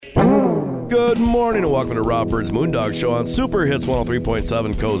Good morning and welcome to Rob Byrd's Moondog Show on Super Hits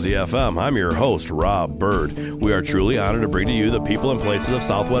 103.7 Cozy FM. I'm your host, Rob Byrd. We are truly honored to bring to you the people and places of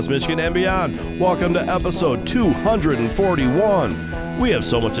Southwest Michigan and beyond. Welcome to episode 241. We have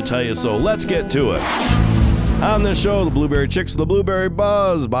so much to tell you, so let's get to it. On this show, the Blueberry Chicks of the Blueberry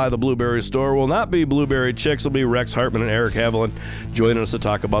Buzz by the Blueberry Store will not be Blueberry Chicks. It'll be Rex Hartman and Eric Haviland joining us to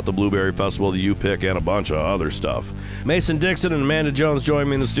talk about the Blueberry Festival, the upick, and a bunch of other stuff. Mason Dixon and Amanda Jones join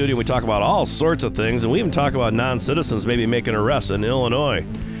me in the studio. We talk about all sorts of things, and we even talk about non-citizens maybe making arrests in Illinois.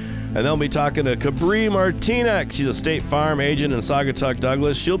 And then we'll be talking to Kabri Martyniek. She's a State Farm agent in Saugatuck,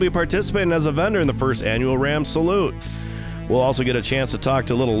 Douglas. She'll be participating as a vendor in the first annual Ram Salute. We'll also get a chance to talk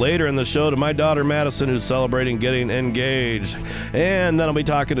to a little later in the show to my daughter Madison, who's celebrating getting engaged. And then I'll be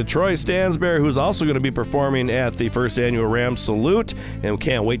talking to Troy Stansberry, who's also going to be performing at the first annual Ram Salute, and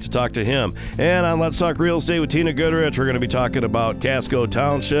can't wait to talk to him. And on Let's Talk Real Estate with Tina Goodrich, we're going to be talking about Casco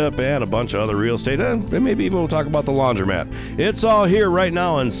Township and a bunch of other real estate, and maybe even we'll talk about the laundromat. It's all here right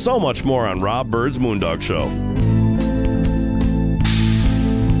now and so much more on Rob Byrd's Moondog Show.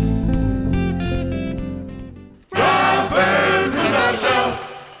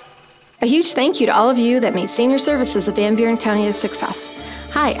 A huge thank you to all of you that made senior services of Van Buren County a success.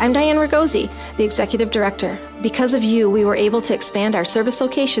 Hi, I'm Diane Ragosi, the Executive Director. Because of you, we were able to expand our service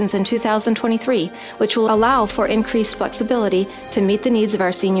locations in 2023, which will allow for increased flexibility to meet the needs of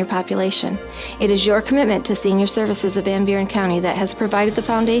our senior population. It is your commitment to senior services of Van Buren County that has provided the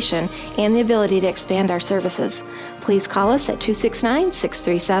foundation and the ability to expand our services. Please call us at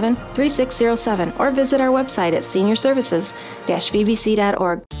 269-637-3607 or visit our website at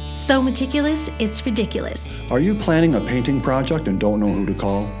seniorservices-vbc.org. So meticulous, it's ridiculous. Are you planning a painting project and don't know who to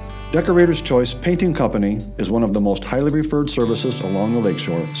call? Decorator's Choice Painting Company is one of the most highly referred services along the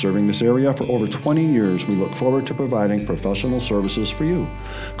lakeshore. Serving this area for over 20 years, we look forward to providing professional services for you.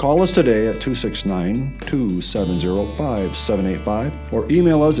 Call us today at 269-270-5785 or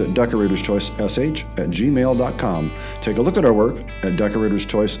email us at decoratorschoicesh@gmail.com. Take a look at our work at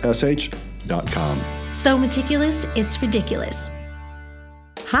decoratorschoicesh.com. So meticulous, it's ridiculous.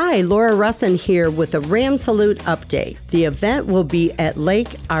 Hi, Laura Russin here with a Ram Salute update. The event will be at Lake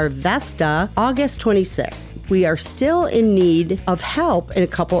Arvesta, August 26th. We are still in need of help in a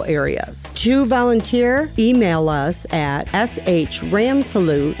couple areas. To volunteer, email us at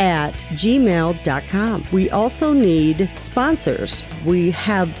shramsalute@gmail.com. We also need sponsors. We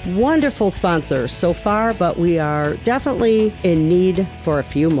have wonderful sponsors so far, but we are definitely in need for a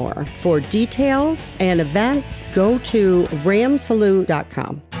few more. For details and events, go to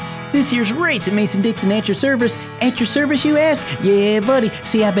ramsalute.com. This year's race at Mason-Dixon at your service. At your service, you ask? Yeah, buddy.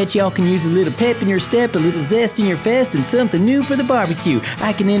 See, I bet y'all can use a little pep in your step, a little zest in your fest, and something new for the barbecue.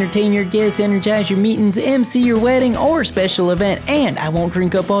 I can entertain your guests, energize your meetings, MC your wedding or special event, and I won't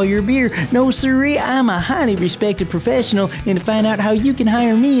drink up all your beer. No, sirree, I'm a highly respected professional, and to find out how you can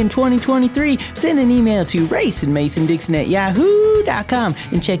hire me in 2023, send an email to racinmason@yahoo.com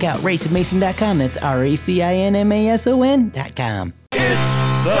and check out racinmason.com. That's racinmason.com. It's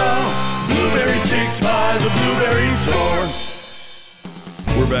the Blueberry Chicks by the Blueberry Store.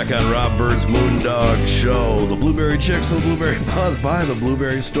 We're back on Rob Byrd's Moondog Show. The Blueberry Chicks of the Blueberry Buzz by the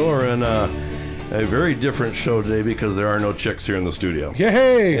Blueberry Store. And a very different show today because there are no chicks here in the studio.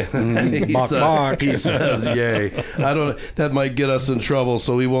 Yay! He says yay. I don't. That might get us in trouble,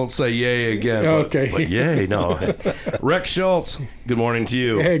 so we won't say yay again. Okay. But yay, no. Rex Schultz, good morning to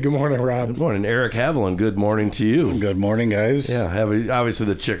you. Hey, good morning, Rob. Good morning. Eric Haviland, good morning to you. Good morning, guys. Yeah, obviously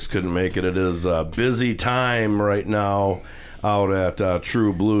the chicks couldn't make it. It is a busy time right now out at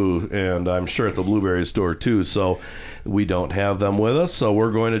True Blue, and I'm sure at the Blueberry Store too, so we don't have them with us, so we're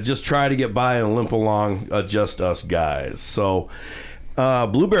going to just try to get by and limp along, just us guys. So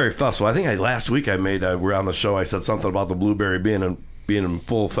Blueberry Festival, I think last week we're on the show, I said something about the blueberry being in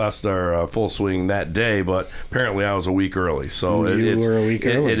full full swing that day, but apparently I was a week early. So you were a week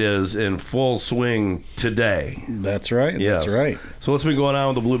early. It is in full swing today. That's right. Yes. That's right. So what's been going on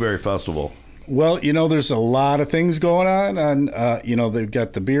with the Blueberry Festival? Well, there's a lot of things going on. They've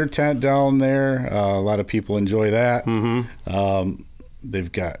got the beer tent down there. A lot of people enjoy that. Mm-hmm.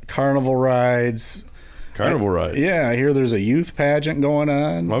 They've got carnival rides. Yeah, I hear there's a youth pageant going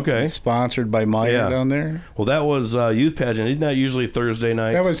on. Okay. Sponsored by Maya down there. Well, that was youth pageant. Isn't that usually Thursday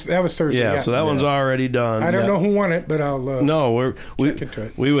nights? That was Thursday. Yeah, so that one's already done. I don't know who won it, but I'll check into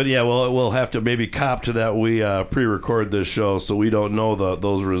it. We would. Yeah, well, we'll have to maybe cop to that. We pre-record this show, so we don't know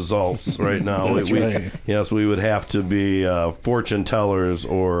those results right now. That's right. Yes, we would have to be fortune tellers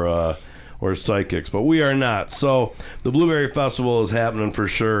or psychics, but we are not. So the Blueberry Festival is happening for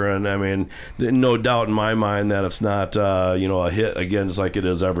sure, and I mean, no doubt in my mind that it's not a hit again, just like it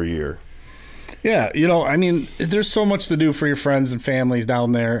is every year. Yeah, I mean, there's so much to do for your friends and families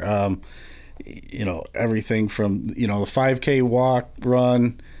down there. Everything from, the 5K walk,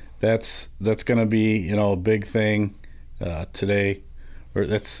 run, that's going to be, a big thing today. Or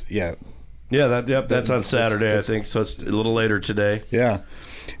that's, yeah. Yeah, that's on Saturday, I think, so it's a little later today. Yeah.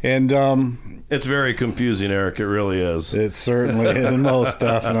 And it's very confusing, Eric. It really is. It certainly most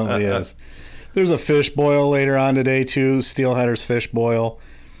definitely is. There's a fish boil later on today, too, Steelheader's fish boil,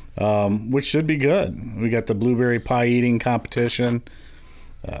 which should be good. We got the blueberry pie eating competition.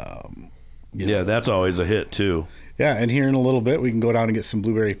 That's always a hit, too. Yeah, and here in a little bit, we can go down and get some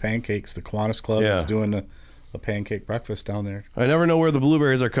blueberry pancakes. The Kiwanis Club is doing a pancake breakfast down there. I never know where the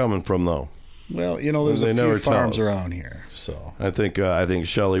blueberries are coming from, though. Well, there's a few farms around here, so I think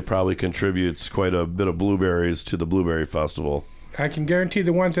Shelley probably contributes quite a bit of blueberries to the Blueberry Festival. I can guarantee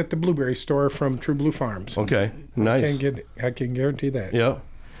the ones at the Blueberry store from True Blue Farms. Okay, nice. I can guarantee that. Yeah.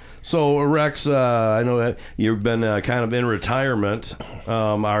 So Rex, I know that you've been kind of in retirement.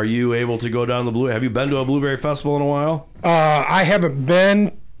 Are you able to go down Have you been to a Blueberry Festival in a while? I haven't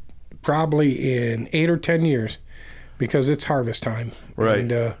been probably in 8 or 10 years because it's harvest time. Right.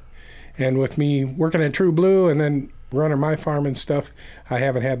 And with me working at True Blue and then running my farm and stuff, I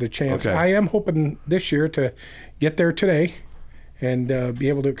haven't had the chance. Okay. I am hoping this year to get there today and be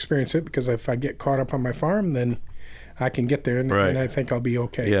able to experience it, because if I get caught up on my farm, then I can get there, and I think I'll be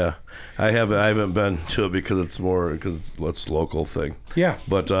okay. Yeah, I haven't been to it because it's local thing. Yeah,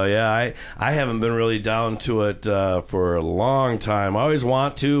 but I haven't been really down to it for a long time. I always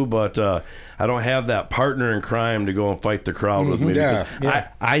want to, but I don't have that partner in crime to go and fight the crowd with me. Yeah, because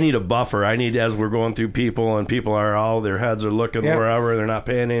I need a buffer. I need, as we're going through people and people are all their heads are looking wherever, they're not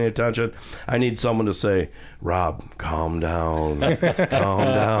paying any attention. I need someone to say, Rob, calm down, calm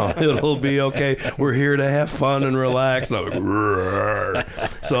down. It'll be okay. We're here to have fun and relax. And I'm like,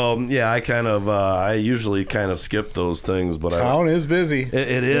 so I usually kind of skip those things. But town is busy.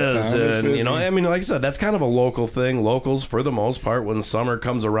 It is, and like I said, that's kind of a local thing. Locals, for the most part, when summer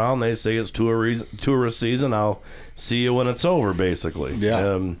comes around, they say it's tourist season. I'll see you when it's over, basically.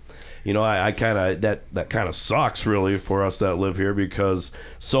 Yeah. I kind of that kind of sucks really for us that live here, because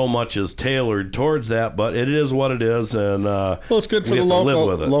so much is tailored towards that, but it is what it is, and it's good for the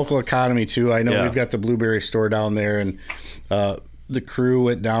local economy too. I know we've got the Blueberry store down there, and the crew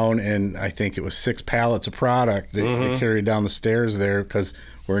went down, and I think it was 6 pallets of product they carried down the stairs there, because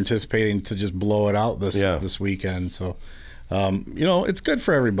we're anticipating to just blow it out this weekend. So it's good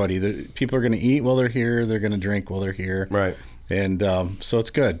for everybody. People are going to eat while they're here. They're going to drink while they're here. Right. And so it's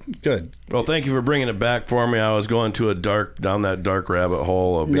good. Well, thank you for bringing it back for me. I was going down that dark rabbit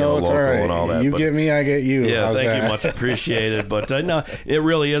hole of being a local and all that. You get me, I get you. Yeah, How's thank that? you, much appreciated. But no, it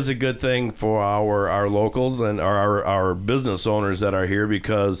really is a good thing for our locals and our business owners that are here,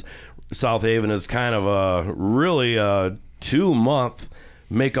 because South Haven is kind of a really 2-month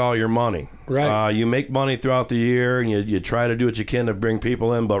make all your money. Right. You make money throughout the year, and you try to do what you can to bring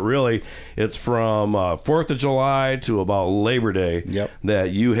people in, but really it's from 4th of July to about Labor Day that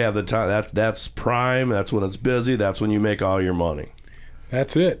you have the time. That's prime. That's when it's busy. That's when you make all your money.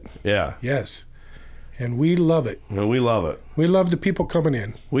 That's it. Yeah. Yes. And we love it. And we love it. We love the people coming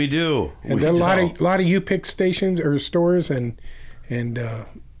in. We do. And there are a lot of upick stations or stores and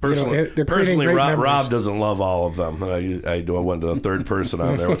Personally, Rob doesn't love all of them. I went to the third person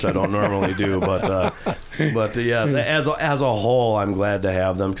on there, which I don't normally do. But yes, as a whole, I'm glad to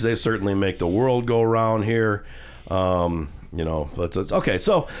have them, because they certainly make the world go round here. But it's okay.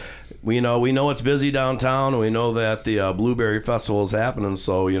 So we know it's busy downtown. We know that the Blueberry Festival is happening.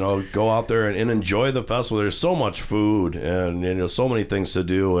 So go out there and enjoy the festival. There's so much food and so many things to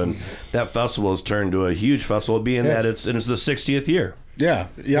do. And that festival has turned to a huge festival, being that it's the 60th year. Yeah,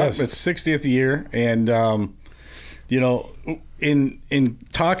 yes. It's 60th year, and in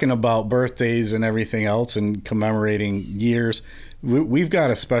talking about birthdays and everything else and commemorating years, we've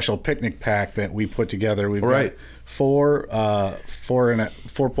got a special picnic pack that we put together. We've got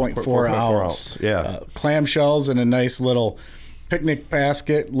 4.4 ounce clamshells in a nice little picnic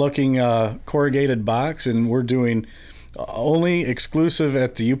basket looking corrugated box, and we're doing only exclusive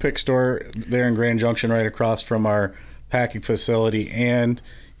at the upick store there in Grand Junction, right across from our packing facility, and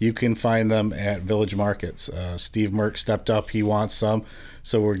you can find them at Village Markets. Steve Merck stepped up. He wants some,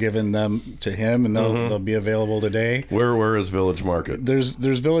 so we're giving them to him, and they'll be available today. Where is Village Market? There's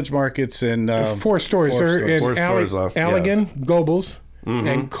Village Markets in 4 stores. They're in Allegan, Gobles, Mm-hmm.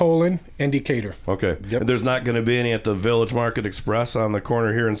 and Colon and Decatur. Okay. Yep. There's not going to be any at the Village Market Express on the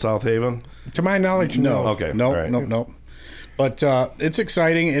corner here in South Haven? To my knowledge, no. Okay. No, right. no. But it's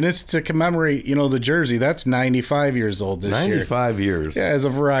exciting, and it's to commemorate, the Jersey. That's 95 years old this year. 95 years. Yeah, as a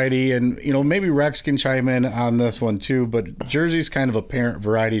variety. And, maybe Rex can chime in on this one, too. But Jersey's kind of a parent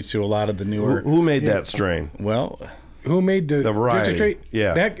variety to a lot of the newer... Who made that strain? Well... Who made the variety? Jersey Straight?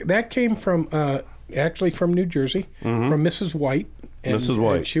 Yeah. That came from, actually from New Jersey, from Mrs. White. And, Mrs.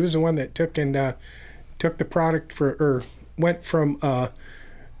 White. And she was the one that took the product went from,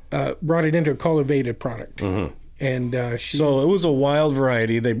 brought it into a cultivated product. Mm-hmm. And so it was a wild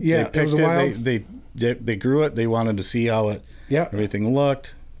variety. They picked it. Was wild. They grew it. They wanted to see how everything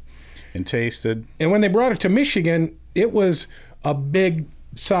looked and tasted. And when they brought it to Michigan, it was a big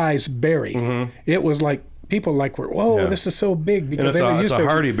size berry. Mm-hmm. It was like people were, this is so big, because it's a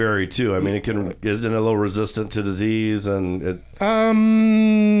hardy berry too. I mean, isn't it a little resistant to disease and it.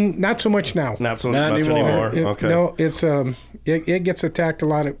 Not so much now. Not much anymore. Okay. No, it's it gets attacked a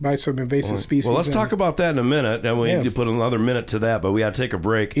lot by some invasive species. Well, let's talk about that in a minute, and we need to put another minute to that. But we got to take a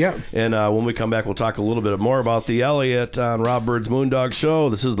break. Yeah. And when we come back, we'll talk a little bit more about the Elliott on Rob Byrd's Moondog Show.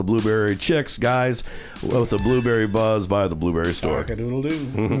 This is the Blueberry Chicks, guys, with the Blueberry Buzz by the Blueberry Store. Cock-a-doodle-doo.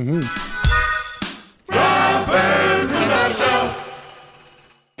 Mm-hmm.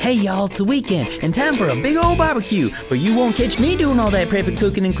 Hey y'all, it's the weekend and time for a big old barbecue. But you won't catch me doing all that prepping,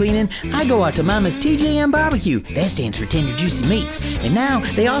 cooking, and cleaning. I go out to Mama's TJM Barbecue. That stands for Tender Juicy Meats. And now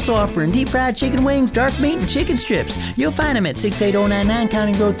they also offering deep fried chicken wings, dark meat, and chicken strips. You'll find them at 68099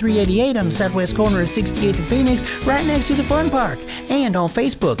 County Road 388 on the southwest corner of 68th and Phoenix, right next to the Fun Park. And on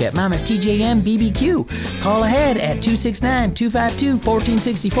Facebook at Mama's TJM BBQ. Call ahead at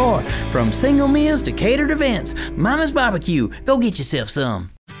 269-252-1464. From single meals to catered events, Mama's Barbecue. Go get yourself some.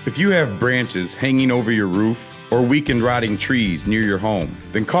 If you have branches hanging over your roof or weakened rotting trees near your home,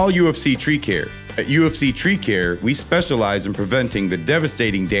 then call UFC Tree Care. At UFC Tree Care, we specialize in preventing the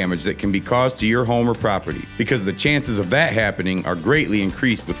devastating damage that can be caused to your home or property, because the chances of that happening are greatly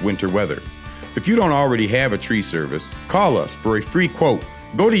increased with winter weather. If you don't already have a tree service, call us for a free quote.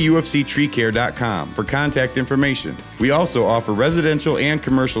 Go to ufctreecare.com for contact information. We also offer residential and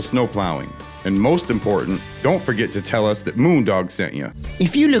commercial snow plowing. And most important, don't forget to tell us that Moondog sent you.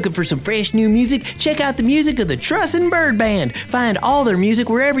 If you're looking for some fresh new music, check out the music of the Schultz and Byrd Band. Find all their music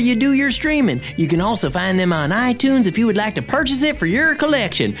wherever you do your streaming. You can also find them on iTunes if you would like to purchase it for your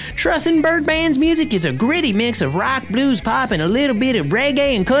collection. Schultz and Byrd Band's music is a gritty mix of rock, blues, pop, and a little bit of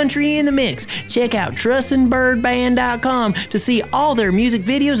reggae and country in the mix. Check out schultzandbyrdband.com to see all their music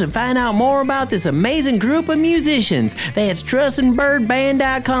videos and find out more about this amazing group of musicians. That's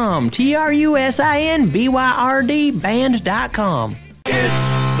schultzandbyrdband.com. TRUSINBYRD band.com.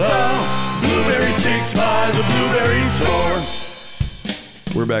 It's the Blueberry Chicks by the Blueberry Store.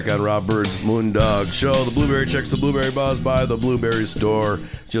 We're back on Rob Byrd's Moondog Show. The Blueberry Chicks, the Blueberry Buzz by the Blueberry Store.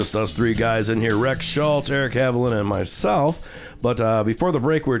 Just us three guys in here. Rex Schultz, Eric Haviland, and myself. But before the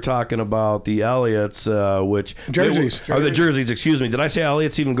break, we were talking about the Elliott's, which... Jerseys. Or the jerseys, excuse me. Did I say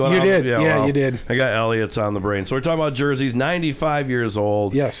Elliott's even going on? You did. Yeah, you did. I got Elliott's on the brain. So we're talking about jerseys, 95 years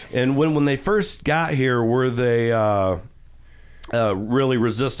old. Yes. And when they first got here, were they... really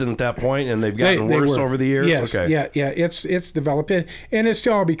resistant at that point, and they've gotten worse over the years? Yes, okay. yeah. It's developed, and it's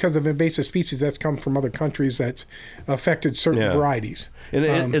still because of invasive species that's come from other countries that's affected certain varieties.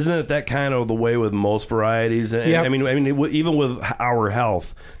 And isn't it that kind of the way with most varieties? And, I mean, even with our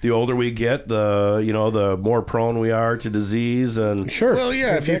health, the older we get, the more prone we are to disease. And sure. Well,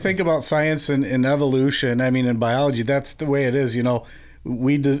 yeah. If you think about science and evolution, I mean, in biology, that's the way it is.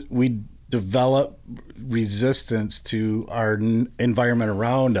 We develop resistance to our environment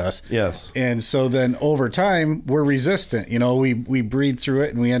around us. Yes. And so then over time, we're resistant. We breed through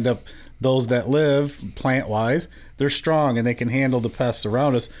it, and we end up, those that live plant-wise, they're strong and they can handle the pests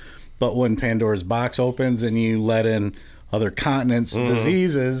around us. But when Pandora's box opens and you let in other continents,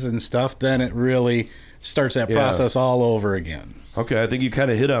 diseases and stuff, then it really starts that process all over again. Okay, I think you kind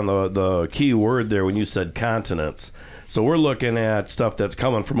of hit on the key word there when you said continents. So we're looking at stuff that's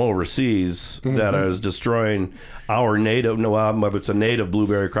coming from overseas that is destroying our native, whether it's a native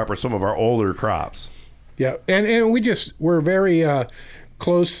blueberry crop or some of our older crops. Yeah, and we're very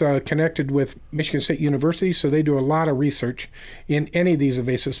close connected with Michigan State University, so they do a lot of research in any of these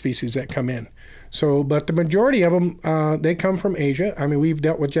invasive species that come in. So, but the majority of them, they come from Asia. I mean, we've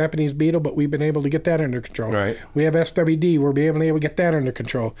dealt with Japanese beetle, but we've been able to get that under control. Right. We have SWD. We're being able to get that under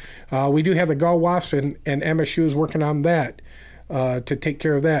control. We do have the gall wasp, and MSU is working on that to take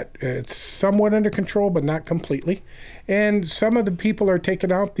care of that. It's somewhat under control, but not completely. And some of the people are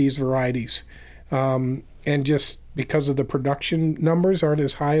taking out these varieties, and just because of the production numbers aren't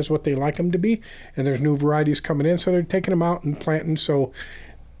as high as what they like them to be, and there's new varieties coming in, so they're taking them out and planting. So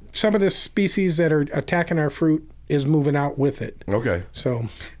some of the species that are attacking our fruit is moving out with it. Okay. So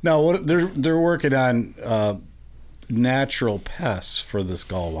now what they're working on natural pests for this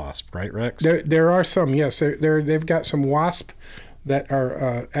gall wasp, right, Rex? There are some, yes. They've got some wasp that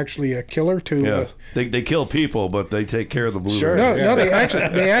are actually a killer to. Yeah, they kill people, but they take care of the blueberries. Sure. No,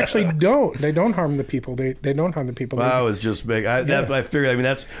 they actually don't. They don't harm the people. They don't harm the people. That was just big. I figured. I mean,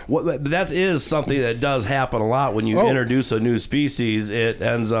 that is something that does happen a lot when you introduce a new species. It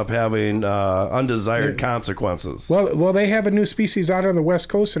ends up having undesired consequences. Well, they have a new species out on the West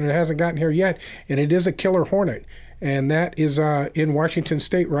Coast, and it hasn't gotten here yet. And it is a killer hornet, and that is in Washington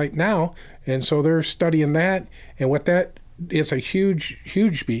State right now. And so they're studying that, and what that. It's a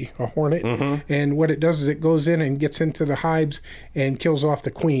huge bee, a hornet, and what it does is it goes in and gets into the hives and kills off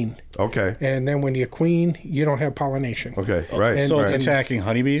the queen. Okay. And then when you queen, you don't have pollination. Okay, right. And, so it's attacking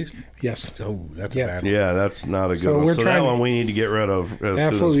honeybees? Yes. Oh, that's a bad one. Yeah, that's not a good one. So that one we need to get rid of as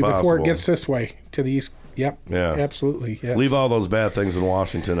soon as possible. Before it gets this way to the east. Yep. Yeah. Absolutely. Yes. Leave all those bad things in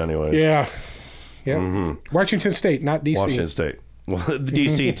Washington anyway. Yeah. Yeah. Washington State, not D.C. Washington State. Well,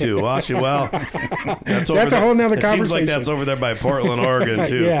 D.C. too. Washington. Well, that's a whole nother conversation. Seems like that's over there by Portland, Oregon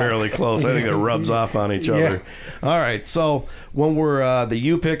too. Fairly close. I think it rubs off on each other. All right. So when we're the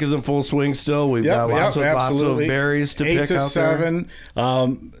upick is in full swing still. We've got lots of berries to pick out 8 to 7.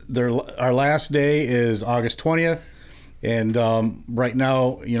 Our last day is August 20th. And right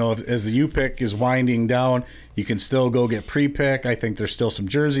now, as the upick is winding down, you can still go get pre-pick. I think there's still some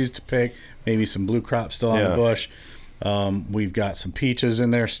jerseys to pick, maybe some blue crop still on the bush. We've got some peaches in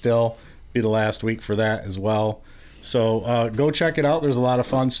there still. Be the last week for that as well. So go check it out. There's a lot of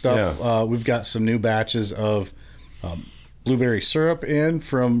fun stuff. Yeah. We've got some new batches of blueberry syrup in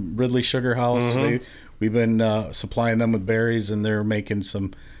from Ridley Sugar House. We've been supplying them with berries, and they're making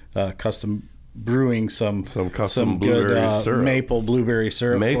some custom brewing some custom good syrup. Maple blueberry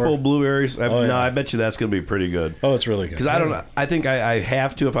syrup. Blueberries. I bet you that's going to be pretty good. Oh, it's really good. Because I don't know. I think I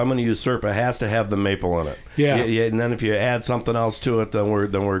have to, if I'm going to use syrup, it has to have the maple in it. Yeah. And then if you add something else to it, then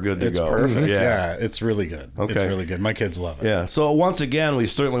we're good to go. It's perfect. Yeah, it's really good. Okay. It's really good. My kids love it. Yeah. So once again, we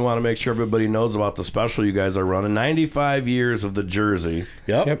certainly want to make sure everybody knows about the special you guys are running. 95 years of the jersey.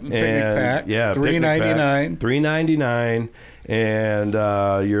 Yep. Picnic pack. Yeah. $3.99. $3.99. And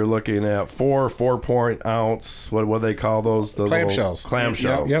you're looking at 4.4 ounce. What do they call those? The clamshells.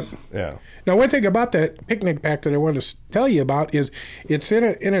 Clamshells. Yep. Yeah. Now, one thing about that picnic pack that I want to tell you about is it's in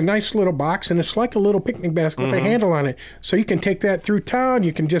a nice little box, and it's like a little picnic basket with a handle on it. So you can take that through town.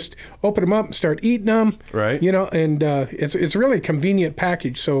 You can just open them up and start eating them. Right. And it's really a convenient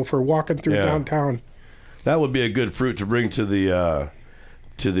package. So for walking through downtown, that would be a good fruit to bring to the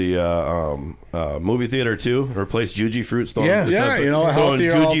movie theater too. Replace Juji fruits. Throwing healthier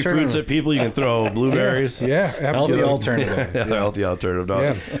Juji fruits at people. You can throw blueberries. Absolutely. Healthy alternative. Healthy alternative.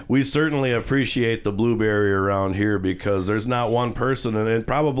 No, we certainly appreciate the blueberry around here because there's not one person, and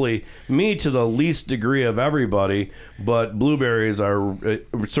probably me to the least degree of everybody, but blueberries are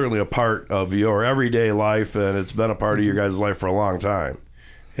certainly a part of your everyday life, and it's been a part of your guys' life for a long time.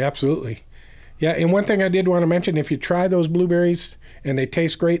 Absolutely. Yeah, and one thing I did want to mention, if you try those blueberries and they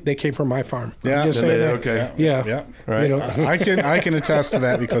taste great, they came from my farm. Yeah, just saying that. Okay. Yeah. Right. I can attest to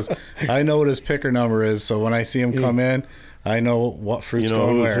that because I know what his picker number is. So when I see him come in, I know what fruit's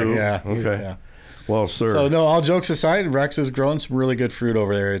going where. Yeah. Okay. Yeah. Well, sir. So no, all jokes aside, Rex has grown some really good fruit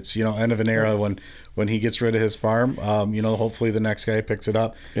over there. It's end of an era when he gets rid of his farm. Hopefully the next guy picks it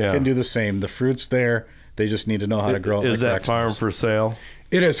up. Can do the same. The fruit's there. They just need to know how to grow it. Is that farm for sale?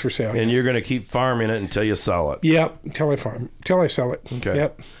 It is for sale. And you're going to keep farming it until you sell it. Yep, until I sell it. Okay.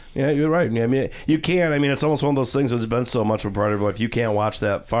 Yep. Yeah, you're right. I mean, you can't. I mean, it's almost one of those things that's been so much of a part of life. You can't watch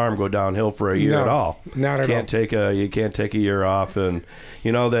that farm go downhill for a year at all. Not at all. You can't take a year off. And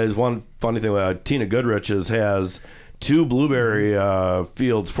there's one funny thing. Tina Goodrich's has 2 blueberry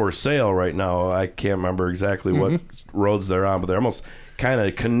fields for sale right now. I can't remember exactly what roads they're on, but they're almost kind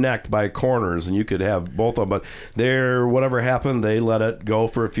of connect by corners, and you could have both of them. But whatever happened, they let it go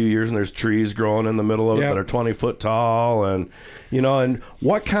for a few years, and there's trees growing in the middle of it that are 20 foot tall, and and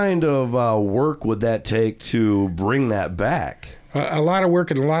what kind of work would that take to bring that back? A lot of work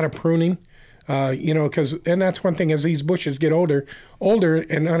and a lot of pruning, and that's one thing. As these bushes get older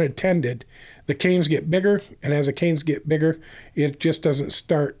and unattended, the canes get bigger, and as the canes get bigger, it just doesn't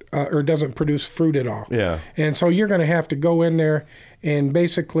start or doesn't produce fruit at all. Yeah. And so you're going to have to go in there and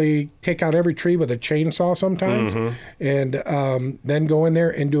basically take out every tree with a chainsaw sometimes, and then go in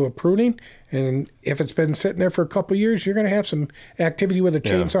there and do a pruning. And if it's been sitting there for a couple of years, you're going to have some activity with a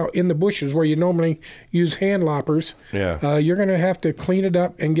chainsaw in the bushes where you normally use hand loppers. Yeah. You're going to have to clean it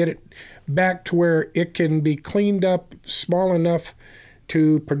up and get it back to where it can be cleaned up small enough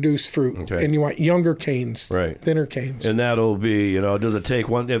to produce fruit. Okay. And you want younger canes, Right. thinner canes. And that'll be, does it take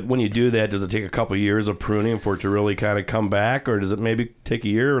when you do that, does it take a couple of years of pruning for it to really kind of come back, or does it maybe take a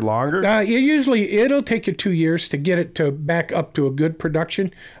year or longer? It'll take you 2 years to get it to back up to a good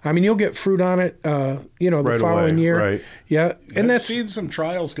production. I mean, you'll get fruit on it, the Right following away, year. right. Yeah. And I've seen some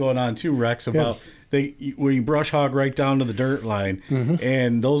trials going on too, Rex, about where you brush hog right down to the dirt line,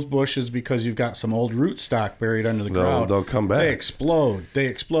 and those bushes, because you've got some old root stock buried under the ground, they'll come back. They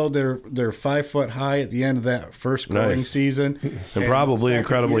explode. They're 5 foot high at the end of that first growing season, and probably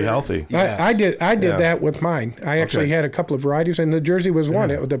incredibly healthy. Yes. I did that with mine. I actually had a couple of varieties, and the Jersey was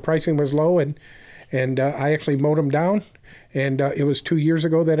one. The pricing was low, and I actually mowed them down. And it was 2 years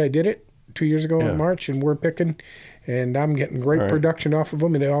ago that I did it. 2 years ago in March, and we're picking, and I'm getting great production off of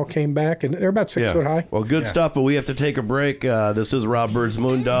them, and they all came back, and they're about 6 foot high. Well, good stuff, but we have to take a break. This is Rob Byrd's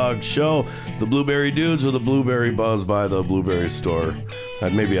Moondog Show. The Blueberry Dudes with the Blueberry Buzz by the Blueberry Store.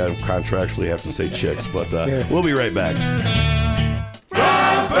 Maybe I contractually have to say chicks, but we'll be right back.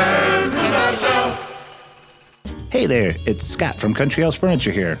 Hey there, it's Scott from Country House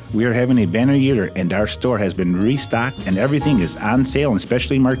Furniture here. We are having a banner year, and our store has been restocked, and everything is on sale and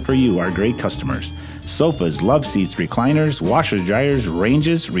specially marked for you, our great customers. Sofas, love seats, recliners, washers, dryers,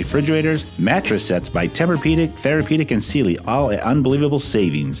 ranges, refrigerators, mattress sets by Tempur-Pedic, Therapeutic, and Sealy, all at unbelievable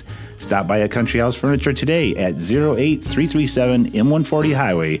savings. Stop by a Country House Furniture today at 08337 M140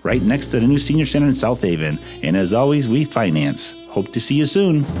 Highway, right next to the new Senior Center in South Haven. And as always, we finance. Hope to see you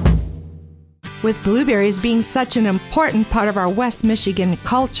soon. With blueberries being such an important part of our West Michigan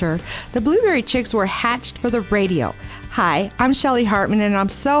culture, the Blueberry Chicks were hatched for the radio. Hi, I'm Shelley Hartman, and I'm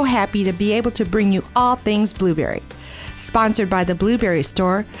so happy to be able to bring you all things blueberry. Sponsored by the Blueberry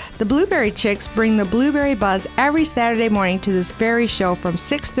Store, the Blueberry Chicks bring the blueberry buzz every Saturday morning to this very show from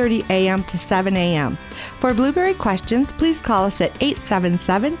 6:30 a.m. to 7 a.m. For blueberry questions, please call us at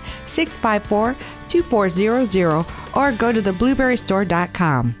 877-654-2400 or go to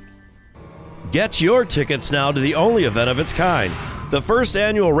theblueberrystore.com. Get your tickets now to the only event of its kind. The first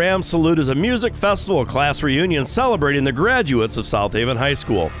annual Ram Salute is a music festival class reunion celebrating the graduates of South Haven High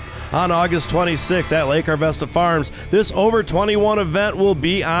School. On August 26th at Lake Arvesta Farms, this over 21 event will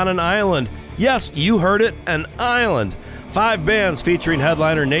be on an island. Yes, you heard it, an island. 5 bands featuring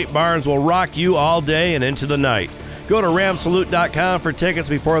headliner Nate Barnes will rock you all day and into the night. Go to ramsalute.com for tickets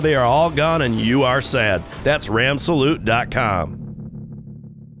before they are all gone and you are sad. That's ramsalute.com.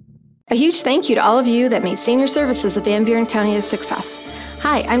 A huge thank you to all of you that made senior services of Van Buren County a success.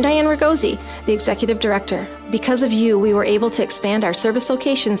 Hi, I'm Diane Ragosi, the Executive Director. Because of you, we were able to expand our service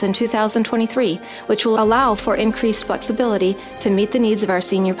locations in 2023, which will allow for increased flexibility to meet the needs of our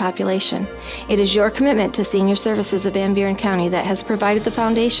senior population. It is your commitment to senior services of Van Buren County that has provided the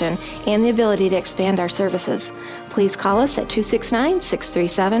foundation and the ability to expand our services. Please call us at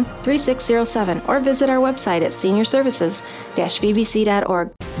 269-637-3607 or visit our website at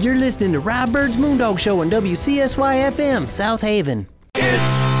seniorservices-vbc.org. You're listening to Rob Byrd's Moondog Show on WCSY-FM, South Haven.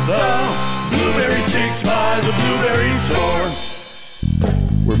 It's the Blueberry Chicks by the Blueberry Store.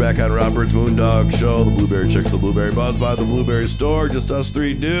 We're back on Rob Byrd's Moondog Show. The Blueberry Chicks, the Blueberry Buzz by the Blueberry Store. Just us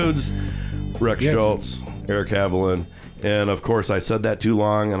 3 dudes. Rex Schultz, Eric Haviland, and of course I said that too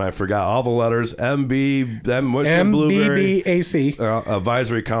long and I forgot all the letters. MBBAC.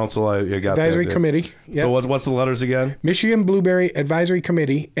 Advisory Council. I got Advisory that. Committee. Yep. So what's the letters again? Michigan Blueberry Advisory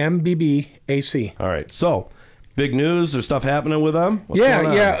Committee, MBBAC. All right. So big news. There's stuff happening with them? What's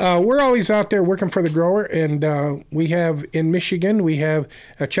going on? We're always out there working for the grower, and we have in Michigan, we have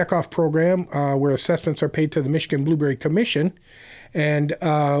a checkoff program where assessments are paid to the Michigan Blueberry Commission, and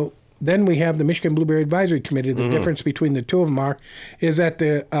then we have the Michigan Blueberry Advisory Committee. The difference between the two of them is that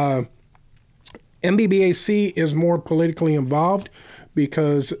the MBBAC is more politically involved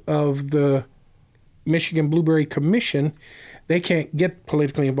because of the Michigan Blueberry Commission. They can't get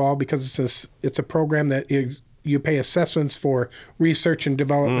politically involved because it's a program that you pay assessments for research and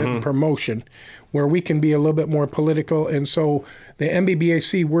development and promotion, where we can be a little bit more political. And so the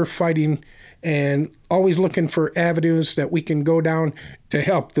MBBAC, we're fighting and always looking for avenues that we can go down to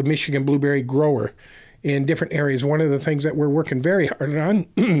help the Michigan blueberry grower in different areas. One of the things that we're working very hard on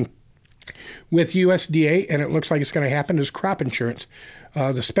with USDA, and it looks like it's going to happen, is crop insurance.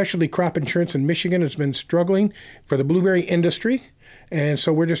 The specialty crop insurance in Michigan has been struggling for the blueberry industry, and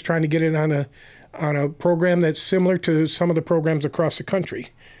so we're just trying to get it on a program that's similar to some of the programs across the country.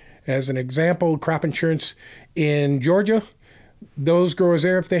 As an example, crop insurance in Georgia, those growers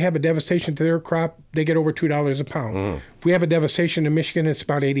there, if they have a devastation to their crop, they get over $2 a pound. If we have a devastation in Michigan, it's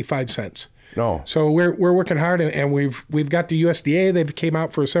about 85 cents. No. So we're working hard, and we've got the USDA. They've came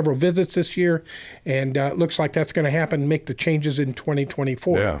out for several visits this year, and it looks like that's going to happen. Make the changes in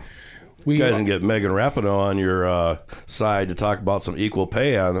 2024. Yeah. You guys can get Megan Rapinoe on your side to talk about some equal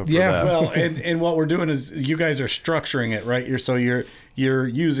pay on for that. Well, and what we're doing is you guys are structuring it, right? You're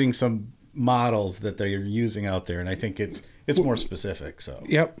using some models that they're using out there, and I think it's more specific. So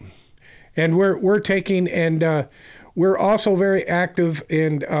yep, and we're taking, and we're also very active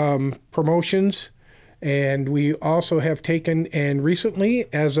in promotions, and we also have taken, and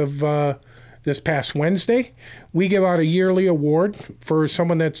recently, as of this past Wednesday, we give out a yearly award for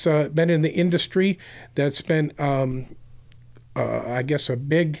someone that's been in the industry, that's been, I guess, a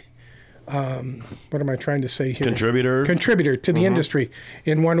big, what am I trying to say here? Contributor to the industry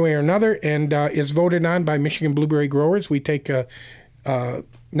in one way or another, and is voted on by Michigan Blueberry Growers. We take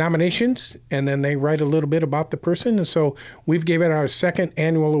nominations, and then they write a little bit about the person. And so we've given our second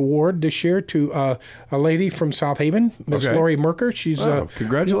annual award this year to a lady from South Haven, Miss Lori Merker. She's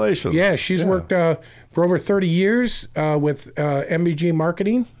congratulations. She's worked for over 30 years with MBG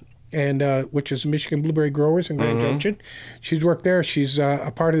Marketing, and which is Michigan Blueberry Growers in Grand Junction. She's worked there. She's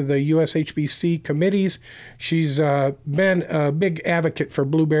a part of the USHBC committees. She's been a big advocate for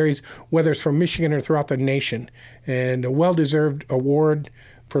blueberries, whether it's from Michigan or throughout the nation, and a well-deserved award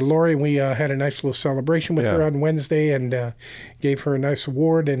for Lori. We had a nice little celebration with her on Wednesday, and gave her a nice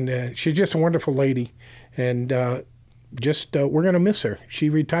award, and she's just a wonderful lady, and we're going to miss her. She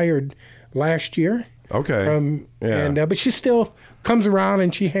retired last year. But she still comes around,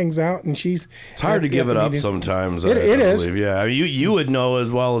 and she hangs out, and she's... It's hard to give it up sometimes. It is. Believe. Yeah, I mean, you would know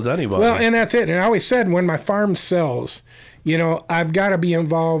as well as anybody. Well, and that's it. And I always said, when my farm sells, I've got to be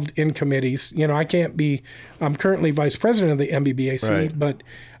involved in committees. I can't be... I'm currently vice president of the MBBAC, but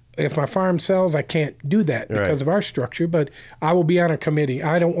if my farm sells, I can't do that because of our structure, but I will be on a committee.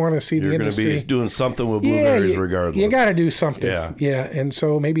 I don't want to see the industry... You're going to be doing something with blueberries regardless. You got to do something. Yeah, and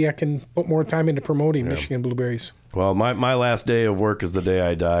so maybe I can put more time into promoting Michigan blueberries. Well, my last day of work is the day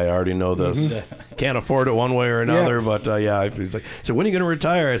I die. I already know this. Can't afford it one way or another, but he's like, so when are you going to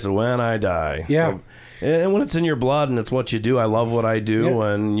retire? I said, when I die. Yeah. So, and when it's in your blood and it's what you do, I love what I do,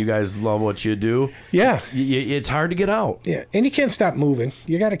 and you guys love what you do. Yeah. It's hard to get out. Yeah, and you can't stop moving.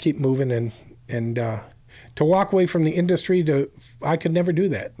 You got to keep moving, and to walk away from the industry, I could never do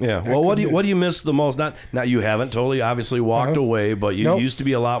that. Yeah. Well, what do you miss the most? Not you haven't totally obviously walked away, but you used to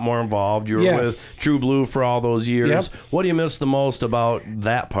be a lot more involved. You were with True Blue for all those years. Yep. What do you miss the most about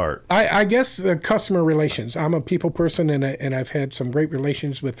that part? I guess customer relations. I'm a people person, and I've had some great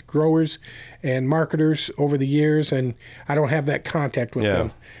relations with growers and marketers over the years, and I don't have that contact with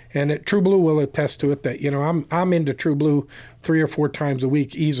them. And True Blue will attest to it that I'm into True Blue 3 or 4 times a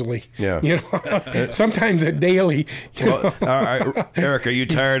week easily. Yeah. Sometimes daily. Eric, are you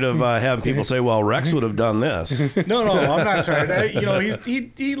tired of having people say, "Well, Rex would have done this"? No, I'm not tired.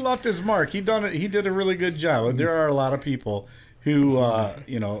 He left his mark. He did a really good job. There are a lot of people who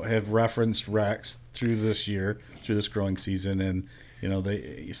have referenced Rex through this year, through this growing season, and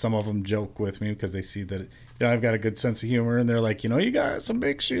some of them joke with me because they see that I've got a good sense of humor, and they're like, you got some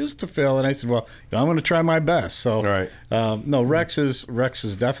big shoes to fill. And I said, well, I'm going to try my best. So, no, Rex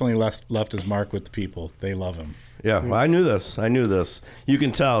has definitely left his mark with the people. They love him. Yeah, well, I knew this. You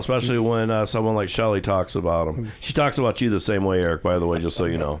can tell, especially when someone like Shelley talks about him. She talks about you the same way, Eric, by the way, just so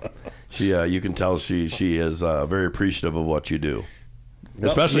you know. You can tell she is very appreciative of what you do.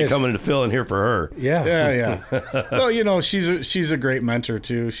 Especially coming to fill in here for her. Yeah. Well, she's a great mentor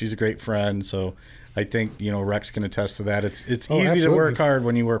too. She's a great friend. So I think Rex can attest to that. It's easy absolutely. to work hard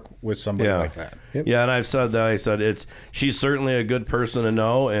when you work with somebody like that. Yep. Yeah, and I've said that. I said she's certainly a good person to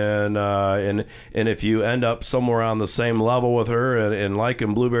know, and if you end up somewhere on the same level with her and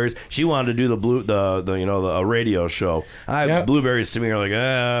liking blueberries, she wanted to do the radio show. Blueberries to me are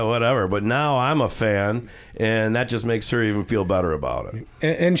like whatever, but now I'm a fan, and that just makes her even feel better about it.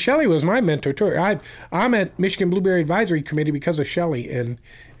 And Shelley was my mentor too. I'm at Michigan Blueberry Advisory Committee because of Shelley, and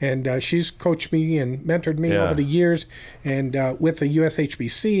she's coached me and mentored me over the years, and with the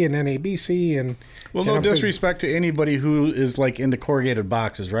USHBC and NABC and. Well, no disrespect to anybody who is like into corrugated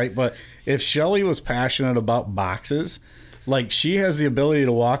boxes, right? But if Shelley was passionate about boxes, like she has the ability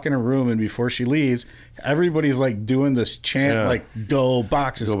to walk in a room and before she leaves, everybody's like doing this chant, like "Go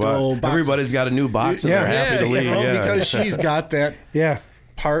boxes, go boxes." Everybody's got a new box and they're happy to leave. Because she's got that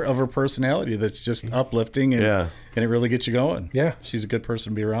part of her personality that's just uplifting and it really gets you going. Yeah, she's a good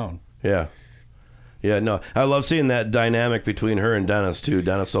person to be around. Yeah, no, I love seeing that dynamic between her and Dennis too.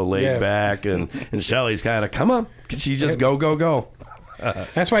 Dennis so laid back, and Shelley's kind of, come on, she just go.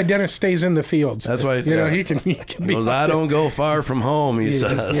 That's why Dennis stays in the fields. That's why he can be. Because I don't go far from home, he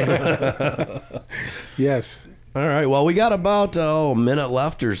says. Yes. All right. Well, we got about a minute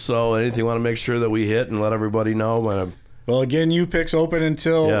left or so. Anything you want to make sure that we hit and let everybody know? Well, again, upick's open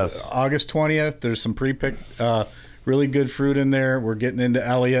until August 20th. There's some pre-picked, really good fruit in there. We're getting into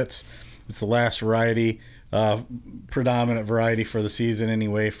Elliott's. It's the last variety, predominant variety for the season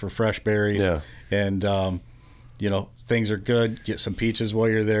anyway, for fresh berries. Yeah. And, things are good. Get some peaches while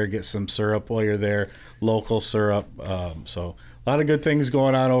you're there. Get some syrup while you're there. Local syrup. So a lot of good things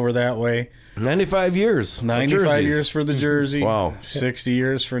going on over that way. 95 years. 95 years for the Jersey. Wow. 60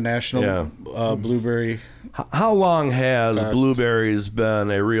 years for National Blueberry. How long has Blueberries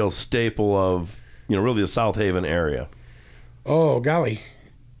been a real staple of, really the South Haven area? Oh, golly.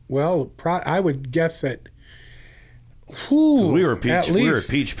 Well, I would guess that we were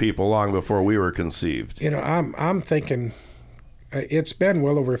peach people long before we were conceived. I'm thinking it's been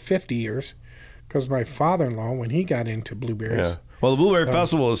well over 50 years because my father-in-law, when he got into blueberries. Yeah. Well, the Blueberry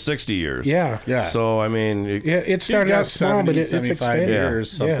Festival is 60 years. Yeah. So, I mean... it started out small, but it's expanded. years,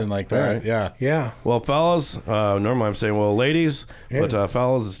 something like that. Right. Yeah. Well, fellas, normally I'm saying, ladies, but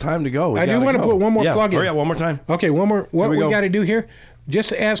fellas, it's time to go. I do want to put one more plug in. Hurry up, one more time. Okay, one more. What we got to do here,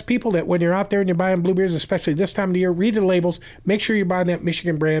 just ask people that when you're out there and you're buying blueberries, especially this time of the year, read the labels. Make sure you're buying that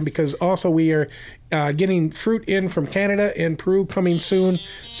Michigan brand because also we are getting fruit in from Canada and Peru coming soon.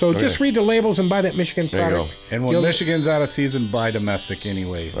 So just read the labels and buy that Michigan product. And when Michigan's out of season, buy domestic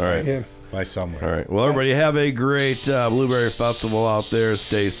anyway. All right. Yeah. Buy somewhere. All right. Well, everybody have a great Blueberry Festival out there.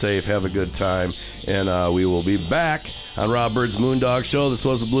 Stay safe. Have a good time. And we will be back on Rob Byrd's Moondog Show. This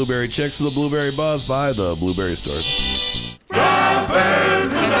was the Blueberry Chicks with the Blueberry Buzz by the Blueberry Stores.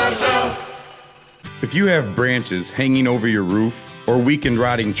 If you have branches hanging over your roof or weakened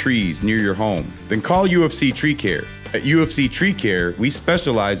rotting trees near your home, then call UFC Tree Care. At UFC Tree Care, we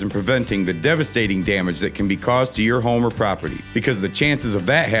specialize in preventing the devastating damage that can be caused to your home or property because the chances of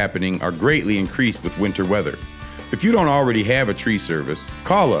that happening are greatly increased with winter weather. If you don't already have a tree service,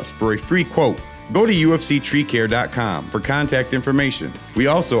 call us for a free quote. Go to ufctreecare.com for contact information. We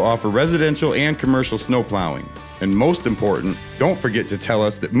also offer residential and commercial snow plowing. And most important, don't forget to tell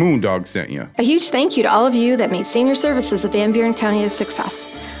us that Moondog sent you. A huge thank you to all of you that made senior services of Van Buren County a success.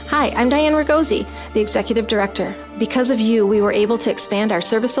 Hi, I'm Diane Ragosi, the Executive Director. Because of you, we were able to expand our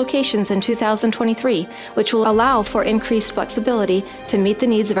service locations in 2023, which will allow for increased flexibility to meet the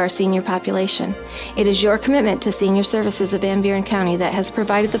needs of our senior population. It is your commitment to senior services of Van Buren County that has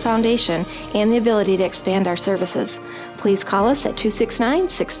provided the foundation and the ability to expand our services. Please call us at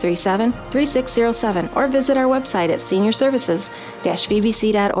 269-637-3607 or visit our website at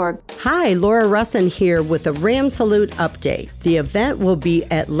seniorservices-vbc.org. Hi, Laura Russin here with a Ram Salute update. The event will be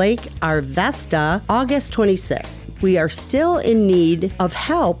at Lake Arvesta, August 26th. We are still in need of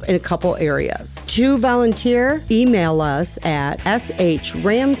help in a couple areas. To volunteer, email us at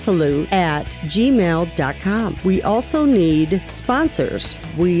shramsalute@gmail.com. We also need sponsors.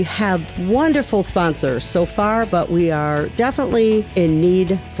 We have wonderful sponsors so far, but we are definitely in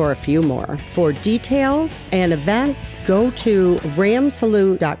need for a few more. For details and events, go to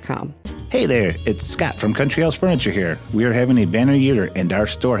ramsalute.com. Hey there, it's Scott from Country House Furniture here. We are having a banner year and our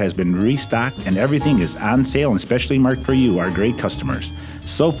store has been restocked and everything is on sale and specially marked for you, our great customers.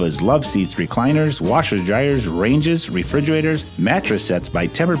 Sofas, love seats, recliners, washers, dryers, ranges, refrigerators, mattress sets by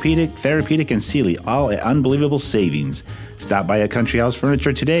Tempur-Pedic, Therapeutic, and Sealy, all at unbelievable savings. Stop by a Country House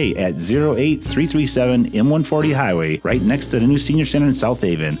Furniture today at 08337 M140 Highway, right next to the new Senior Center in South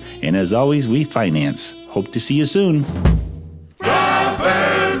Haven. And as always, we finance. Hope to see you soon.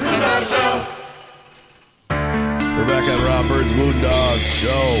 We're back on Rob Byrd's Moondog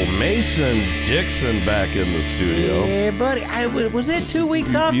Show. Mason Dixon back in the studio. Yeah, buddy. Was it 2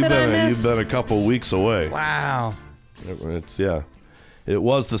 weeks off that I missed? You've been a couple weeks away. Wow. It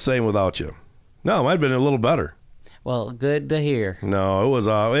was the same without you. No, it might have been a little better. Well, good to hear. No, it was.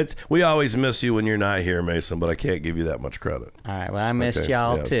 We always miss you when you're not here, Mason, but I can't give you that much credit. All right, well, I missed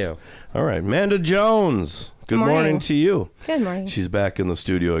y'all too. All right, Amanda Jones. Good morning to you. Good morning. She's back in the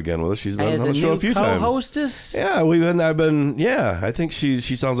studio again with us. She's been on the show a few times. Co-hostess? Yeah, I think she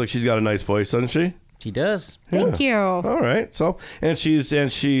sounds like she's got a nice voice, doesn't she? She does. Thank you. All right. So, and she's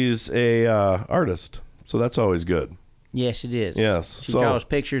a artist. So that's always good. Yes, it is. Yes. She draws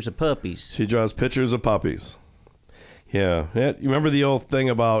pictures of puppies. She draws pictures of puppies. Yeah. You remember the old thing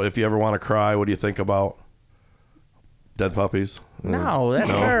about if you ever want to cry, what do you think about? Dead puppies? No, that's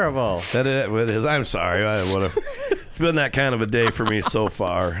terrible. That is. I'm sorry. It's been that kind of a day for me so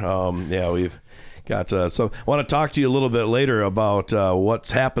far. We've got I want to talk to you a little bit later about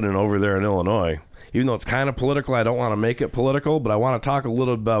what's happening over there in Illinois. even though it's kind of political, I don't want to make it political, but I want to talk a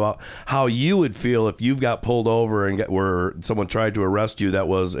little bit about how you would feel if you've got pulled over and where someone tried to arrest you that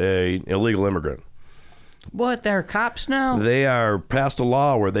was a illegal immigrant. What, they're cops now? They are passed a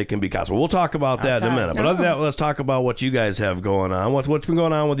law where they can be cops. Well, we'll talk about that in a minute. But other than that, let's talk about what you guys have going on. What's been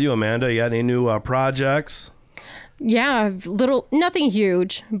going on with you, Amanda? You got any new projects? Yeah, nothing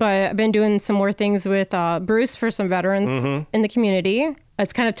huge, but I've been doing some more things with Bruce for some veterans in the community.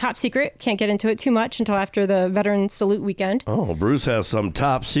 It's kind of top secret. Can't get into it too much until after the Veteran Salute weekend. Oh, Bruce has some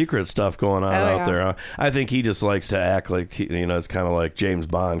top secret stuff going on out there. Huh? I think he just likes to act like, it's kind of like James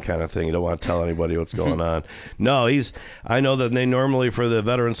Bond kind of thing. You don't want to tell anybody what's going on. No, I know that they normally, for the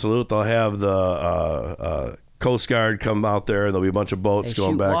Veteran Salute, they'll have the Coast Guard come out there, and there'll be a bunch of boats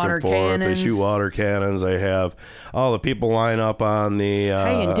going back and forth. Cannons. They shoot water cannons. They have all the people line up on the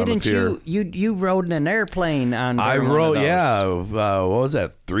hey, and didn't you rode in an airplane on I rode, yeah. What was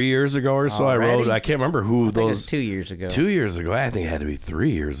that, 3 years ago or so? Already? I rode. I can't remember who I think it was 2 years ago. 2 years ago? I think it had to be 3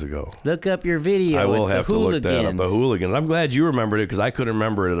 years ago. Look up your video. I will have to look that up. The Hooligans. I'm glad you remembered it because I couldn't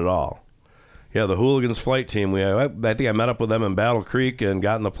remember it at all. Yeah, the Hooligans flight team. I think I met up with them in Battle Creek and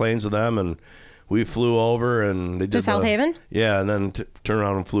got in the planes with them, and we flew over and they did to South Haven? Yeah, and then turned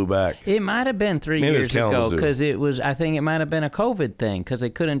around and flew back. It might have been 3 years ago because it was. I think it might have been a COVID thing because they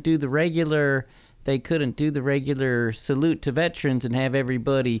couldn't do the regular. They couldn't do the regular salute to veterans and have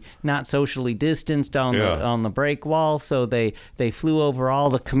everybody not socially distanced on the break wall. So they flew over all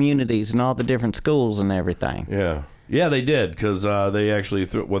the communities and all the different schools and everything. Yeah, they did because they actually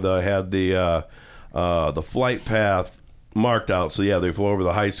had the flight path marked out. So yeah, they flew over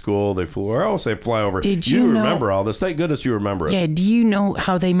the high school. They flew, or I always say fly over. Did you know, remember all this? Thank goodness you remember it. Yeah. Do you know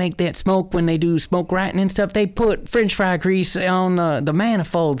how they make that smoke when they do smoke writing and stuff? They put French fry grease on the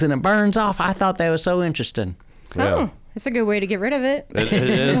manifolds and it burns off. I thought that was so interesting. Yeah. Oh, it's a good way to get rid of it. It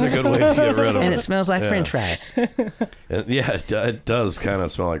is a good way to get rid of it. And it smells like French fries. It does kind of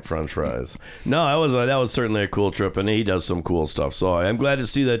smell like French fries. No, that was certainly a cool trip, and he does some cool stuff. So I'm glad to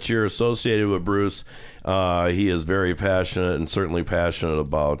see that you're associated with Bruce. He is very passionate and certainly passionate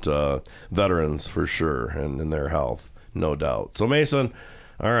about veterans for sure and their health, no doubt. So Mason,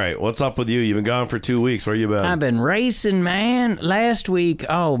 all right, what's up with you? You've been gone for 2 weeks. Where you been? I've been racing, man. Last week,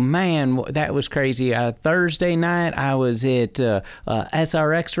 oh man, that was crazy. Thursday night, I was at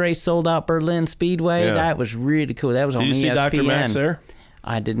SRX race, sold out Berlin Speedway. Yeah. That was really cool. That was on ESPN. Did you see Dr. Max there?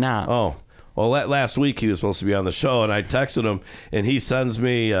 I did not. Oh. Well, last week he was supposed to be on the show, and I texted him, and he sends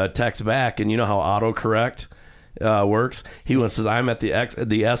me a text back, and you know how autocorrect works? He says, I'm at the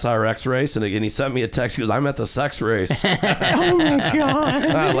SRX race, and he sent me a text. He goes, I'm at the sex race. Oh, my God.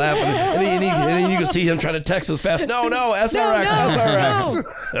 I'm laughing. And you can see him trying to text us fast. No, SRX, SRX.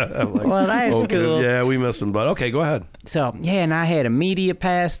 Like, well, that's cool. Yeah, we missed him, but okay, go ahead. So, yeah, and I had a media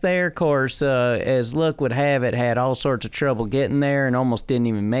pass there. Of course, as luck would have it, had all sorts of trouble getting there and almost didn't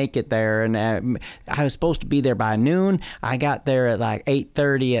even make it there. And I was supposed to be there by noon. I got there at like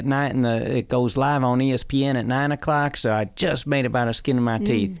 8:30 at night, and it goes live on ESPN at 9 o'clock, so I just made it by the skin of my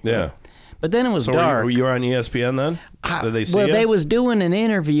teeth. Yeah. But then it was dark. You were on ESPN then? Did they see you? They was doing an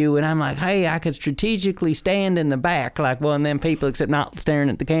interview, and I'm like, hey, I could strategically stand in the back like one of them people, except not staring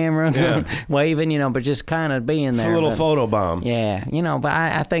at the camera, waving, but just kind of being there. A little photo bomb. Yeah, but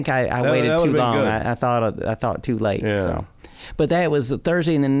I think I waited too long. I thought too late. Yeah. So. But that was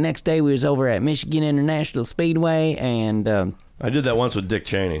Thursday, and then the next day we was over at Michigan International Speedway, and I did that once with Dick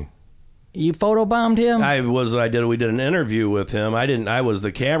Cheney. You photobombed him? We did an interview with him. I was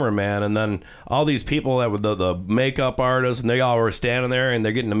the cameraman, and then all these people that were the makeup artists, and they all were standing there, and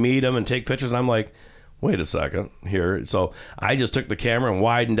they're getting to meet him and take pictures, and I'm like, wait a second here. So I just took the camera and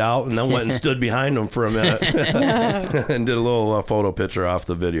widened out, and then went and stood behind him for a minute and did a little photo picture off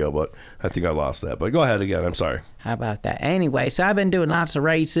the video, but I think I lost that. But go ahead again. I'm sorry. How about that? Anyway, so I've been doing lots of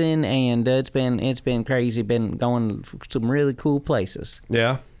racing, and it's been crazy. Been going to some really cool places.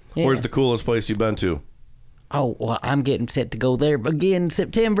 Yeah? Yeah. Where's the coolest place you've been to? Oh, well, I'm getting set to go there again in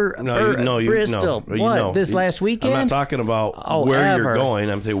September. Bristol. This last weekend? I'm not talking about where you're going.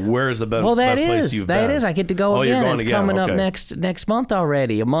 I'm saying where's the best place you've been? That is. I get to go again. You're going it's coming up next month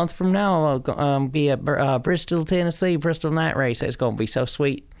already. A month from now, I'll be at Bristol, Tennessee, Bristol Night Race. It's going to be so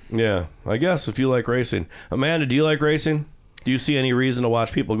sweet. Yeah, I guess if you like racing. Amanda, do you like racing? Do you see any reason to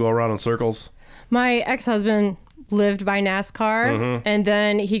watch people go around in circles? My ex-husband lived by NASCAR, and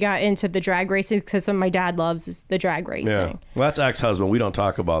then he got into the drag racing because my dad loves the drag racing. Yeah. Well, that's ex-husband. We don't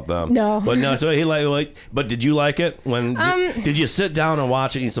talk about them. No. But no, so he but did you like it? Did you sit down and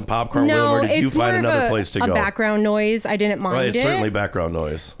watch it, eat some popcorn with him, or did you find another place to go? A background noise. I didn't mind it's certainly background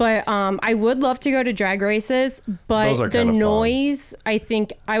noise. But I would love to go to drag races, but the noise, I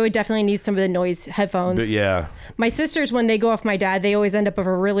think I would definitely need some of the noise headphones. But yeah. My sisters, when they go off my dad, they always end up with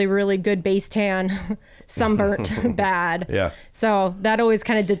a really, really good base tan, sunburnt bad. Yeah. So that always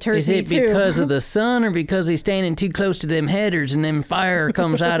kind of deters me too. Is it because of the sun or because he's standing too close to them headers and them fire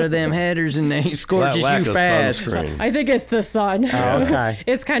comes out of them headers and they scorches you fast? I think it's the sun. Oh, okay.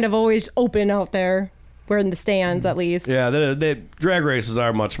 It's kind of always open out there. We're in the stands, at least. Yeah, the drag races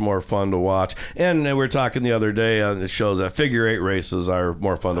are much more fun to watch. And we were talking the other day on the shows that figure eight races are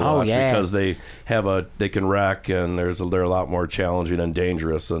more fun to watch because they can wreck and they're a lot more challenging and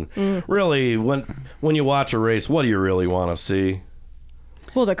dangerous. And really, when you watch a race, what do you really want to see?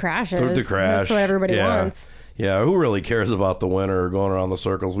 Well, the crashes. The crash. That's what everybody wants. Yeah, who really cares about the winner or going around the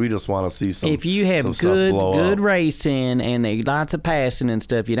circles? We just want to see some. If you have good racing and lots of passing and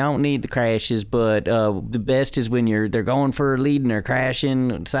stuff, you don't need the crashes. But the best is when they're going for a lead and they're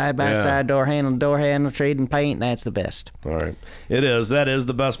crashing side by side, door handle, trading paint. That's the best. All right, it is. That is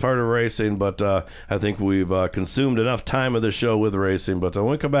the best part of racing. But I think we've consumed enough time of the show with racing. But when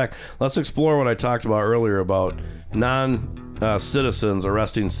we come back, let's explore what I talked about earlier about citizens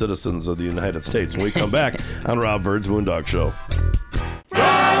arresting citizens of the United States. When we come back on Rob Byrd's Moondog Show.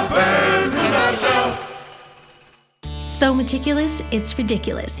 Rob Byrd's Moondog Show. So meticulous, it's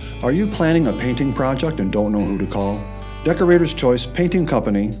ridiculous. Are you planning a painting project and don't know who to call? Decorator's Choice Painting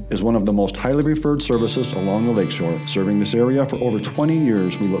Company is one of the most highly referred services along the lakeshore. Serving this area for over 20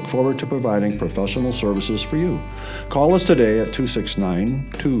 years, we look forward to providing professional services for you. Call us today at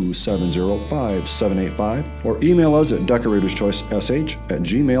 269-270-5785 or email us at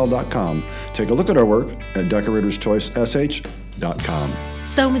decoratorschoicesh@gmail.com. Take a look at our work at decoratorschoicesh.com.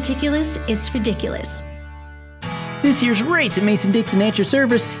 So meticulous, it's ridiculous. This year's race at Mason-Dixon at your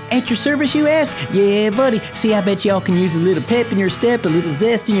service. At your service, you ask? Yeah, buddy. See, I bet y'all can use a little pep in your step, a little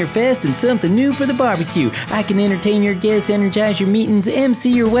zest in your fest, and something new for the barbecue. I can entertain your guests, energize your meetings,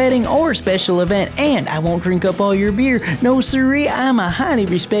 MC your wedding or special event, and I won't drink up all your beer. No, sirree, I'm a highly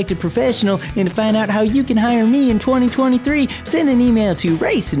respected professional, and to find out how you can hire me in 2023, send an email to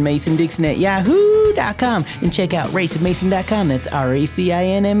racinmason@yahoo.com and check out racinmason.com. That's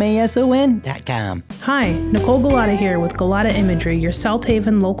RACINMASON.com. Hi, Nicole Galata here with Galata Imagery, your South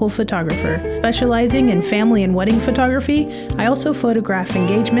Haven local photographer. Specializing in family and wedding photography, I also photograph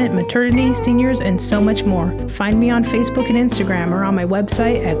engagement, maternity, seniors, and so much more. Find me on Facebook and Instagram or on my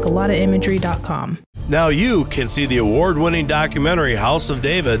website at galataimagery.com. Now you can see the award-winning documentary House of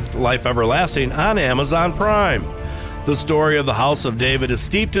David, Life Everlasting on Amazon Prime. The story of the House of David is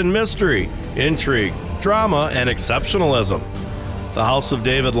steeped in mystery, intrigue, drama, and exceptionalism. The House of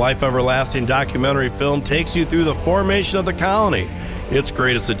David Life Everlasting documentary film takes you through the formation of the colony, its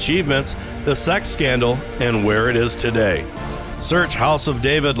greatest achievements, the sex scandal, and where it is today. Search House of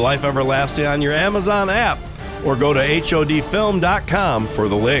David Life Everlasting on your Amazon app or go to HODfilm.com for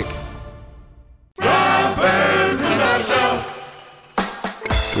the link.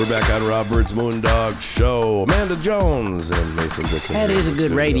 We're back on Rob Byrd's Moondog Show. Amanda Jones and Mason Dixon. That is a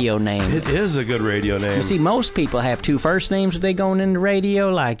good radio name. It is a good radio name. You see, most people have two first names when they going into radio.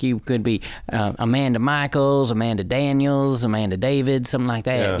 Like you could be Amanda Michaels, Amanda Daniels, Amanda David, something like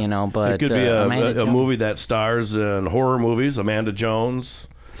that. Yeah. But it could be a movie that stars in horror movies. Amanda Jones.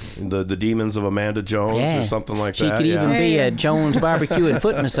 The Demons of Amanda Jones or something like that. She could even be a Jones Barbecue and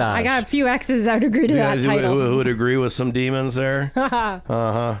Foot Massage. I got a few exes that would agree to that title. Who would agree with some demons there?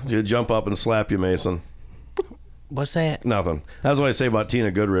 You'd jump up and slap you, Mason. What's that? Nothing. That's what I say about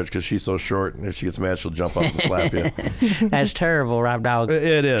Tina Goodrich, because she's so short, and if she gets mad, she'll jump up and slap you. That's terrible, Rob Dog.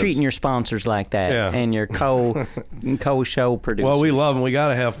 It is. Treating your sponsors like that and your co-show producers. Well, we love them. We got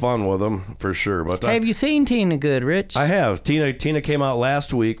to have fun with them, for sure. But have you seen Tina Goodrich? I have. Tina came out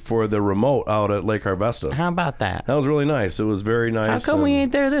last week for the remote out at Lake Harvesta. How about that? That was really nice. It was very nice. How come we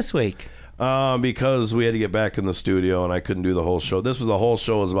ain't there this week? Because we had to get back in the studio and I couldn't do the whole show. The whole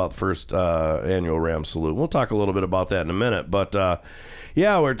show was about the first annual Ram Salute. We'll talk a little bit about that in a minute. But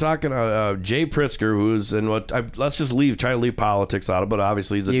we're talking Jay Pritzker, let's just try to leave politics out of it, but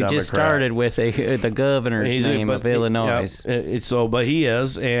obviously he's a Democrat. You just started with the governor's name of Illinois. But he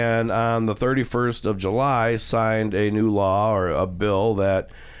is, and on the 31st of July signed a new law or a bill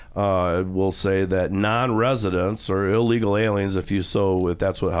that will say that non-residents or illegal aliens, if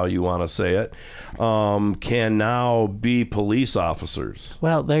that's how you want to say it, can now be police officers.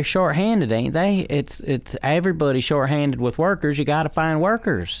 Well, they're short-handed, ain't they? It's everybody short-handed with workers. You got to find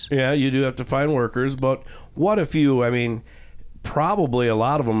workers. Yeah, you do have to find workers, but what if probably a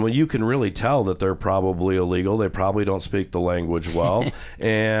lot of them, you can really tell that they're probably illegal. They probably don't speak the language well,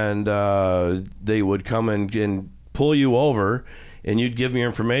 and they would come and pull you over, and you'd give them your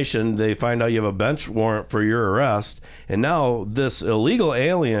information. They find out you have a bench warrant for your arrest, and now this illegal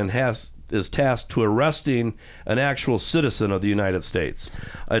alien is tasked to arresting an actual citizen of the United States.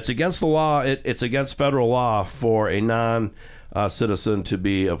 It's against the law. It's against federal law for a non-citizen to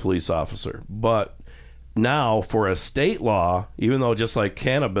be a police officer. But now for a state law, even though just like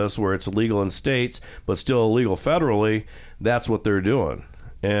cannabis where it's illegal in states but still illegal federally, that's what they're doing.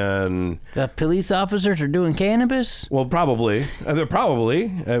 And the police officers are doing cannabis? Well, probably. They're probably.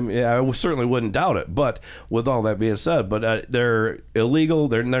 I certainly wouldn't doubt it. But with all that being said, they're illegal.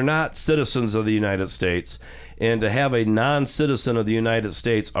 They're not citizens of the United States. And to have a non-citizen of the United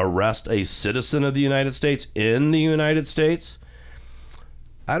States arrest a citizen of the United States in the United States,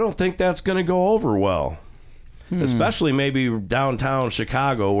 I don't think that's going to go over well. Especially maybe downtown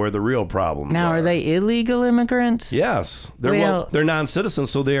Chicago where the real problems now, are they illegal immigrants? Yes. They're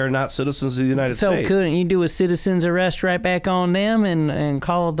non-citizens, so they are not citizens of the United States. So couldn't you do a citizen's arrest right back on them and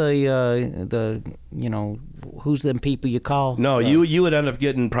call the who's them people you call? No, you would end up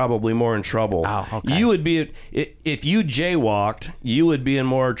getting probably more in trouble. Oh, okay. You would be, if you jaywalked, you would be in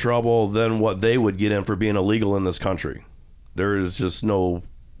more trouble than what they would get in for being illegal in this country. There is just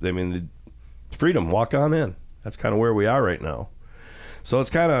freedom, walk on in. That's kind of where we are right now. So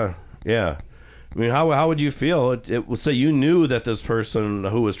it's kind of, yeah. How would you feel? It would say you knew that this person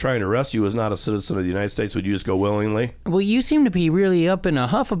who was trying to arrest you was not a citizen of the United States. Would you just go willingly? Well, you seem to be really up in a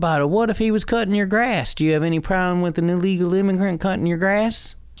huff about it. What if he was cutting your grass? Do you have any problem with an illegal immigrant cutting your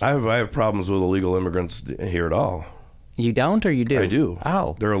grass? I have problems with illegal immigrants here at all. You don't, or you do? I do.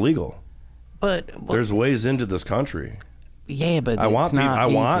 Oh. They're illegal. But there's ways into this country. Yeah, but I want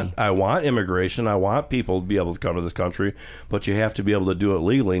easy. immigration. I want people to be able to come to this country, but you have to be able to do it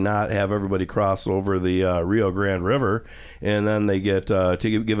legally, not have everybody cross over the Rio Grande River, and then they get to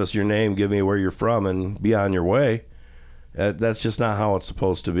give us your name, give me where you're from, and be on your way. That's just not how it's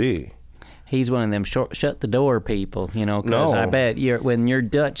supposed to be. He's one of them shut the door people, because No. I bet when your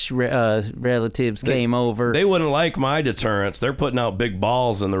Dutch relatives came over. They wouldn't like my deterrence. They're putting out big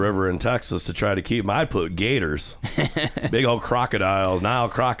balls in the river in Texas to try to keep them. I'd put gators, big old crocodiles, Nile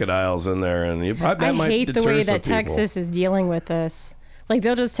crocodiles in there. And I hate the way that Texas is dealing with this. Like,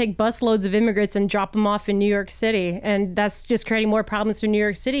 they'll just take busloads of immigrants and drop them off in New York City. And that's just creating more problems for New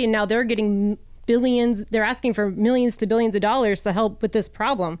York City. And now they're getting billions. They're asking for millions to billions of dollars to help with this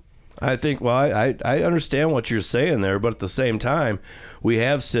problem. I think, I understand what you're saying there, but at the same time, we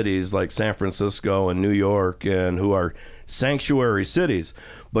have cities like San Francisco and New York and who are sanctuary cities,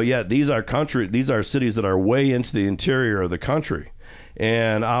 but yet these are cities that are way into the interior of the country,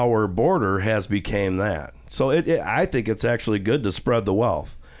 and our border has become that. So I think it's actually good to spread the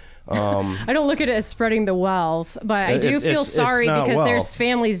wealth. I don't look at it as spreading the wealth, but I do feel sorry because there's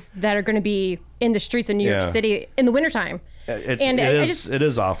families that are going to be in the streets of New York City in the wintertime. It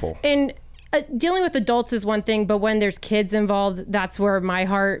is awful. And dealing with adults is one thing, but when there's kids involved, that's where my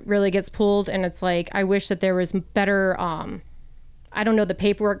heart really gets pulled. And it's like, I wish that there was better, I don't know the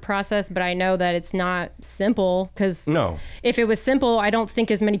paperwork process, but I know that it's not simple, because if it was simple, I don't think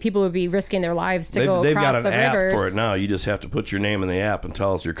as many people would be risking their lives to go across the rivers. They've got an app for it now. You just have to put your name in the app and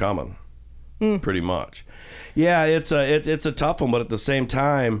tell us you're coming. Pretty much. Yeah, it's a tough one, but at the same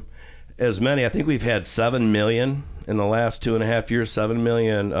time, I think we've had 7 million in the last 2.5 years. 7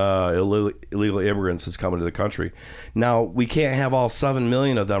 million illegal immigrants has come into the country. Now, we can't have all 7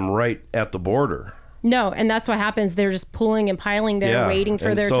 million of them right at the border. No, and that's what happens. They're just pulling and piling there, waiting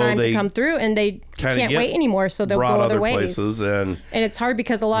for their time to come through, and they can't wait anymore, so they'll go other ways. And it's hard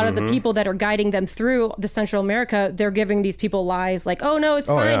because a lot of the people that are guiding them through the Central America, they're giving these people lies like, oh, no, it's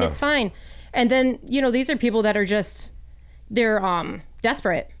fine, it's fine. And then, these are people that are just, they're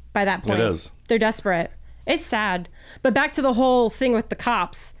desperate by that point. It is. They're desperate. It's sad. But back to the whole thing with the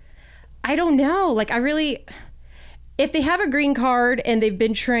cops. I don't know. Like, if they have a green card and they've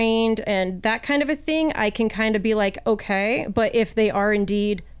been trained and that kind of a thing, I can kind of be like, okay. But if they are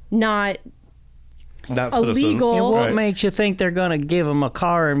indeed not illegal. And what makes you think they're going to give them a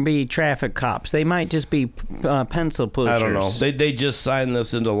car and be traffic cops? They might just be pencil pushers. I don't know. They just signed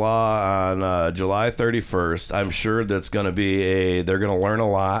this into law on July 31st. I'm sure that's going to be they're going to learn a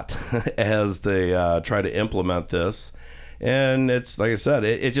lot as they try to implement this. And it's like I said,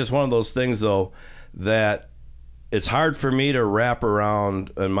 it's just one of those things though that it's hard for me to wrap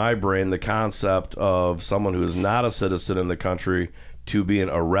around in my brain the concept of someone who is not a citizen in the country to being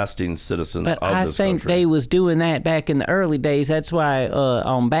arresting citizens of this country. But I think they was doing that back in the early days. That's why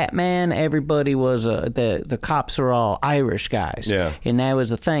on Batman, everybody was the cops were all Irish guys. Yeah. And that was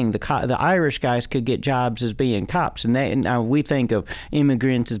the thing. The Irish guys could get jobs as being cops. And now we think of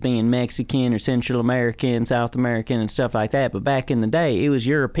immigrants as being Mexican or Central American, South American, and stuff like that. But back in the day, it was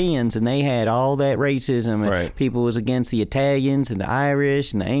Europeans, and they had all that racism. Right. People was against the Italians and the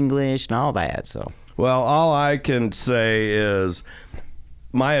Irish and the English and all that. So. Well, all I can say is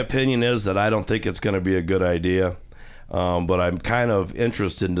my opinion is that I don't think it's going to be a good idea, but I'm kind of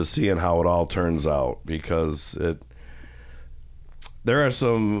interested into seeing how it all turns out because there are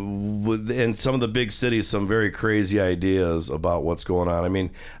in some of the big cities, some very crazy ideas about what's going on. I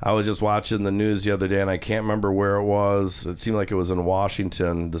mean, I was just watching the news the other day, and I can't remember where it was. It seemed like it was in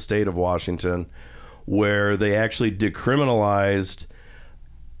Washington, the state of Washington, where they actually decriminalized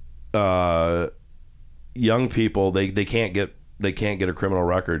young people. They can't get a criminal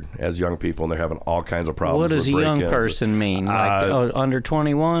record as young people, and they're having all kinds of problems. What does a young break-ins. person mean? Like under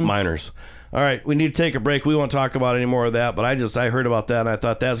 21? Minors. All right, we need to take a break. We won't talk about any more of that, but I heard about that, and I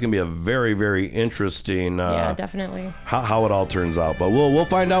thought that's going to be a very, very interesting yeah, definitely. How it all turns out. But we'll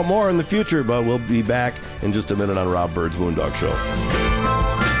find out more in the future, but we'll be back in just a minute on Rob Byrd's Moondog Show.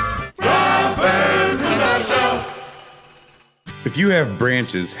 Rob Byrd's Moondog Show. If you have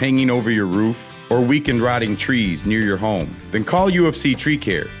branches hanging over your roof or weakened rotting trees near your home, then call UFC Tree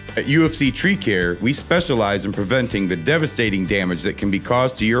Care. At UFC Tree Care, we specialize in preventing the devastating damage that can be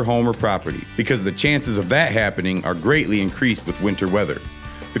caused to your home or property, because the chances of that happening are greatly increased with winter weather.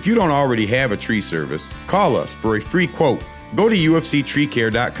 If you don't already have a tree service, call us for a free quote. Go to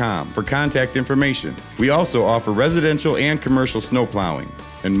ufctreecare.com for contact information. We also offer residential and commercial snow plowing.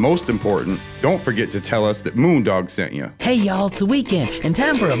 And most important, don't forget to tell us that Moondog sent you. Hey y'all, it's the weekend and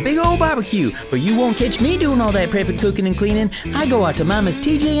time for a big old barbecue. But you won't catch me doing all that prepping, cooking, and cleaning. I go out to Mama's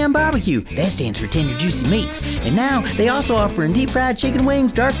TJM Barbecue. That stands for Tender Juicy Meats. And now they also offering deep fried chicken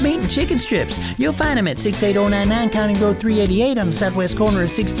wings, dark meat, and chicken strips. You'll find them at 68099 County Road 388 on the southwest corner of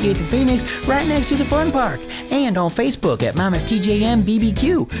 68th and Phoenix, right next to the Fun Park. And on Facebook at Mama's TJM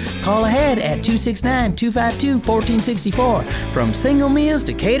BBQ. Call ahead at 269-252-1464. From single meals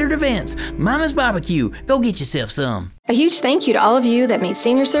to catered events, Mama's Barbecue. Go get yourself some. A huge thank you to all of you that made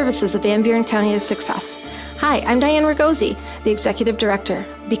senior services of Van Buren County a success. Hi, I'm Diane Ragosi, the Executive Director.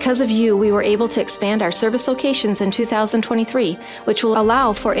 Because of you, we were able to expand our service locations in 2023, which will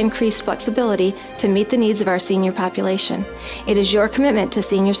allow for increased flexibility to meet the needs of our senior population. It is your commitment to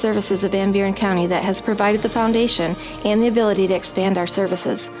senior services of Van Buren County that has provided the foundation and the ability to expand our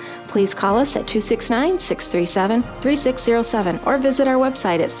services. Please call us at 269-637-3607 or visit our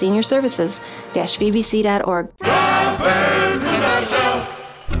website at seniorservices-vbc.org.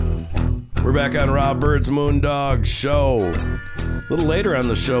 We're back on Rob Byrd's Moondog Show. A little later on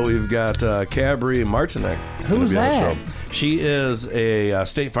the show, we've got Kabri Martyniek. Who's that? She is a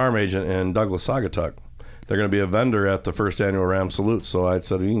State Farm agent in Douglas, Saugatuck. They're going to be a vendor at the first annual Ram Salute. So I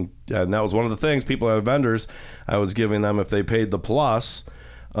said, and that was one of the things, people have vendors. I was giving them, if they paid the plus,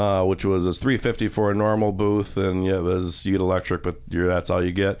 which was $350 for a normal booth, and it was, you get electric, but that's all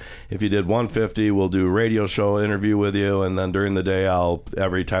you get. If you did $150, we'll do a radio show interview with you, and then during the day,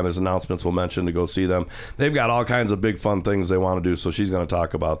 every time there's announcements, we'll mention to go see them. They've got all kinds of big fun things they want to do, so she's going to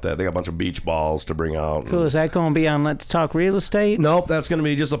talk about that. They got a bunch of beach balls to bring out. Cool. Is that going to be on Let's Talk Real Estate? Nope, that's going to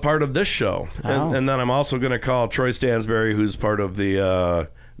be just a part of this show. Oh. And then I'm also going to call Troy Stansberry, who's part of the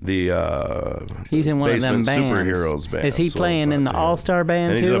he's in one of them Basement bands. Superheroes band. Is he playing in the All-Star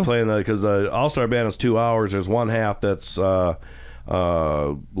band and too? he's going to play in because the All-Star band is 2 hours. There's one half that's Laura,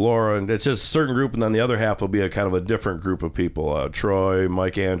 and it's just a certain group, and then the other half will be a kind of a different group of people. Troy,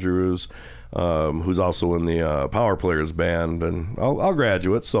 Mike Andrews, who's also in the Power Players band, and I'll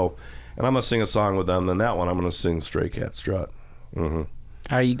graduate. So, and I'm going to sing a song with them. Then that one I'm going to sing Stray Cat Strut. Mm-hmm.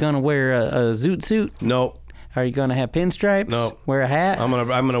 Are you going to wear a zoot suit? Nope. Are you going to have pinstripes? No. Wear a hat? I'm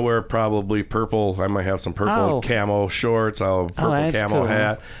gonna wear probably purple. I might have some purple camo shorts. I'll have purple camo cool.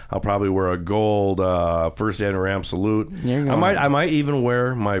 hat. I'll probably wear a gold first annual Ram Salute. I might even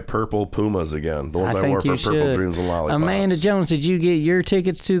wear my purple Pumas again. The ones I wore for Purple Dreams and Lollipops. Amanda Jones, did you get your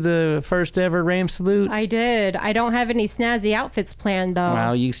tickets to the first ever Ram Salute? I did. I don't have any snazzy outfits planned though.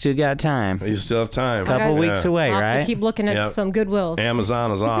 Well, you still got time. You still have time. Couple weeks away, I'll right? have to keep looking at some Goodwills.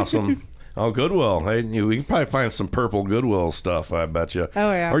 Amazon is awesome. Oh, Goodwill. Hey, we can probably find some purple Goodwill stuff, I bet you.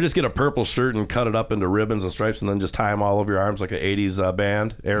 Oh, yeah. Or just get a purple shirt and cut it up into ribbons and stripes and then just tie them all over your arms like an 80s air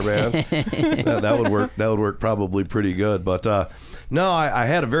band. that would work. That would work probably pretty good. But no, I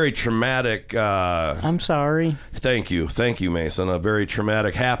had a very traumatic... I'm sorry. Thank you, Mason. A very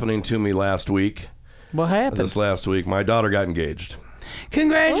traumatic happening to me last week. What happened? This last week, my daughter got engaged.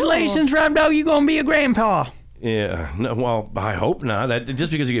 Congratulations, Rob Dog. You going to be a grandpa. Yeah, no, well, I hope not.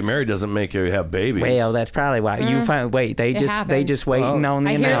 Just because you get married doesn't make you have babies. Well, that's probably why you find. Wait, they just waiting on the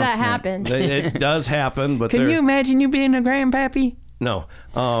announcement. I hear that happens. It does happen, but can you imagine you being a grandpappy? No,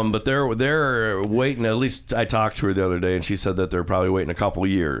 but they're waiting. At least I talked to her the other day, and she said that they're probably waiting a couple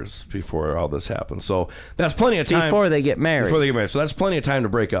years before all this happens. So that's plenty of time before they get married. So that's plenty of time to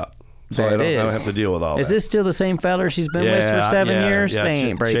break up. So I don't have to deal with all that. Is this still the same feller she's been with for 7 years? Yeah, they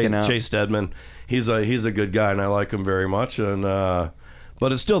ain't breaking up. Chase Stedman. He's a good guy, and I like him very much. And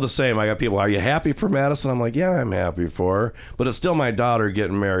but it's still the same. I got people, are you happy for Madison? I'm like, yeah, I'm happy for her. But it's still my daughter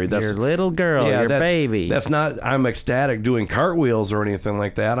getting married. That's your little girl, your baby. That's not, I'm ecstatic doing cartwheels or anything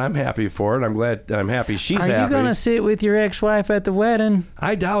like that. I'm happy for it. I'm happy she's happy. Are you going to sit with your ex-wife at the wedding?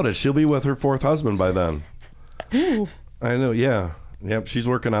 I doubt it. She'll be with her fourth husband by then. I know, yeah. Yep, she's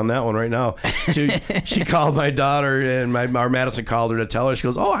working on that one right now. She called my daughter, and our Madison called her to tell her. She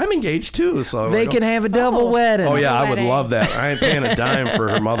goes, "Oh, I'm engaged too." So they can have a double wedding. Oh yeah, I would love that. I ain't paying a dime for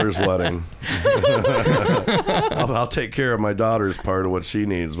her mother's wedding. I'll take care of my daughter's part of what she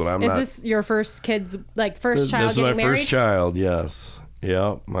needs, but I'm not. Is this your first kid's first child? This is my first child. Yes.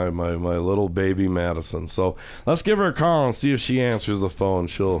 Yeah, my little baby Madison. So let's give her a call and see if she answers the phone.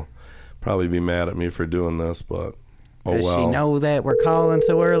 She'll probably be mad at me for doing this, but. Oh, does she know that we're calling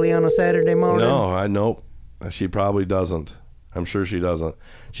so early on a Saturday morning? No, nope. She probably doesn't. I'm sure she doesn't.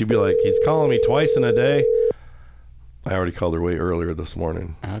 She'd be like, he's calling me twice in a day. I already called her way earlier this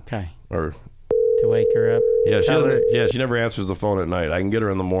morning. Okay. Or to wake her up. Yeah, she never answers the phone at night. I can get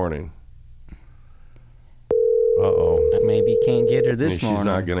her in the morning. Maybe you can't get her this morning. She's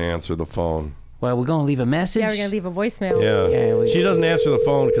not going to answer the phone. Well, we're going to leave a message. Yeah, we're going to leave a voicemail. Yeah. She doesn't answer the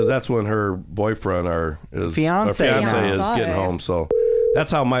phone because that's when her boyfriend fiance is getting home. So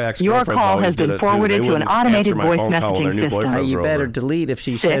that's how my ex-girlfriends Your call has been forwarded to an automated voice messaging system. You better delete if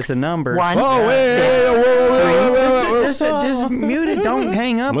she says the number. Just mute it. Don't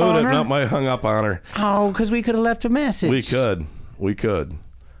hang up on her. I hung up on her. Oh, because we could have left a message. We could.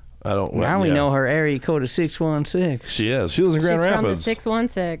 I don't. Now we know her area code is 616. She is. She lives in Grand Rapids. She's from the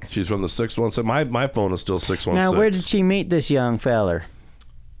 616. She's from the 616. My phone is still 616. Now, where did she meet this young feller?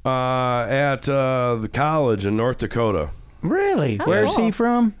 At the college in North Dakota. Really? Where's he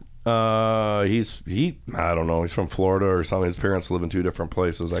from? I don't know. He's from Florida or something. His parents live in two different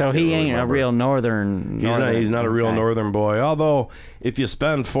places. So he ain't a real northern. He's not a real northern boy. Although, if you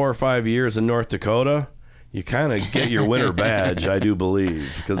spend 4 or 5 years in North Dakota, you kind of get your winter badge, I do believe,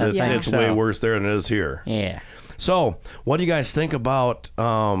 because it's way worse there than it is here. Yeah. So, what do you guys think about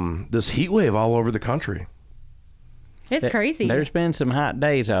this heat wave all over the country? It's crazy. There's been some hot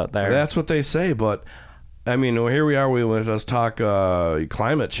days out there. That's what they say, but I mean, here we are. Let's talk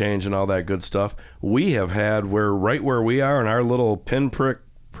climate change and all that good stuff. We have had right where we are in our little pinprick.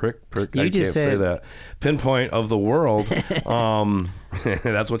 I can't say that. Pinpoint of the world.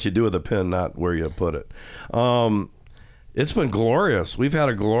 That's what you do with a pin, not where you put it. It's been glorious. We've had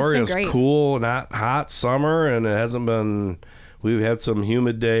a glorious, cool, not hot summer, and it hasn't been. We've had some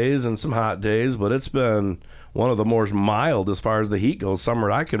humid days and some hot days, but it's been one of the more mild as far as the heat goes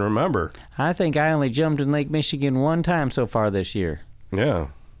summer I can remember. I think I only jumped in Lake Michigan one time so far this year. Yeah.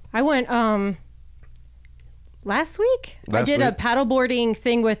 I went last week. I did a paddleboarding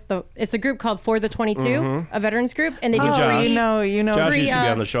thing with it's a group called For the 22, a veterans group, and they do Josh. free. Josh used to be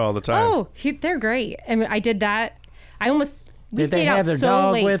on the show all the time. Oh, they're great. I mean, I did that. We stayed out have their so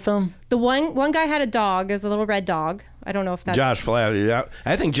dog late. with them? The one guy had a dog. It was a little red dog. I don't know if that's Josh Flaherty. Yeah.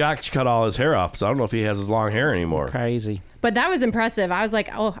 I think Josh cut all his hair off, so I don't know if he has his long hair anymore. Crazy. But that was impressive. I was like,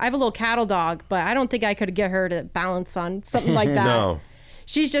 I have a little cattle dog, but I don't think I could get her to balance on something like that. No.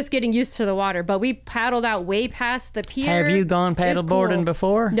 She's just getting used to the water. But we paddled out way past the pier. Have you gone paddleboarding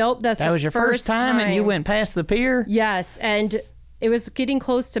before? Nope. That was your first time, and you went past the pier? Yes, and it was getting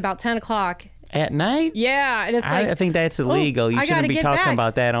close to about 10 o'clock. At night? Yeah, and it's like... I think that's illegal. You shouldn't be talking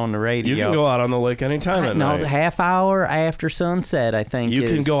about that on the radio. You can go out on the lake anytime at night. No, half hour after sunset, I think. You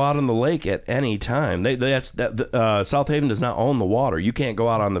can go out on the lake at any time. South Haven does not own the water. You can't go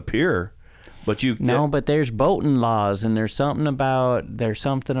out on the pier, but you... No, but there's boating laws, and there's something about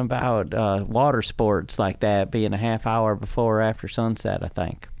water sports like that being a half hour before or after sunset, I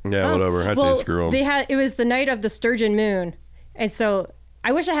think. Yeah, whatever. I'd say screw them. It was the night of the sturgeon moon, and so...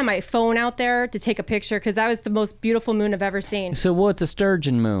 I wish I had my phone out there to take a picture because that was the most beautiful moon I've ever seen. So what's a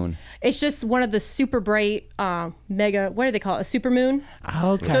sturgeon moon? It's just one of the super bright, mega, what do they call it? A super moon?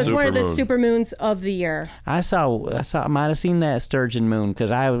 Okay. So it's one of the super moons of the year. I might have seen that sturgeon moon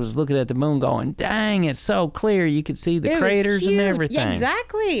because I was looking at the moon going, dang, it's so clear. You could see the craters and everything. Yeah,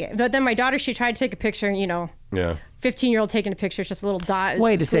 exactly. But then my daughter, she tried to take a picture, Yeah. 15-year-old taking a picture, it's just a little dot.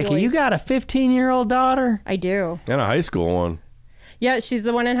 Wait a second, you got a 15-year-old daughter? I do. And a high school one. Yeah, she's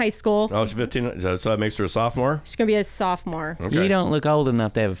the one in high school. Oh, she's 15, so that makes her a sophomore? She's going to be a sophomore. Okay. You don't look old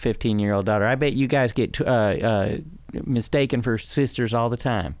enough to have a 15-year-old daughter. I bet you guys get mistaken for sisters all the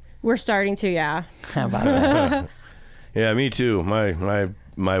time. We're starting to, yeah. How about that? Yeah, me too. My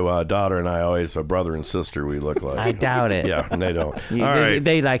daughter and I always a brother and sister we look like. I doubt it. Yeah, and they don't. All right.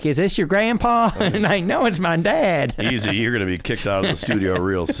 They like, is this your grandpa? And I know it's my dad. Easy. You're going to be kicked out of the studio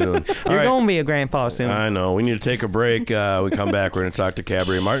real soon. You're going to be a grandpa soon. I know. We need to take a break. We come back. We're going to talk to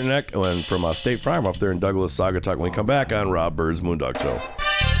Kabri Martyniek from State Farm up there in Douglas, Saugatuck. When we come back on Rob Byrd's Moondog Show.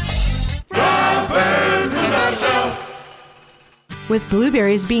 Rob Byrd's Moondog Show. With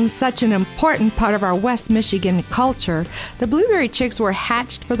blueberries being such an important part of our West Michigan culture, the Blueberry Chicks were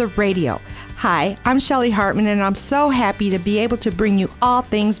hatched for the radio. Hi, I'm Shelly Hartman, and I'm so happy to be able to bring you all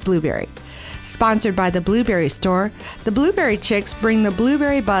things blueberry. Sponsored by the Blueberry Store, the Blueberry Chicks bring the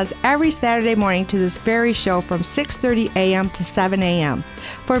blueberry buzz every Saturday morning to this very show from 6:30 a.m. to 7 a.m.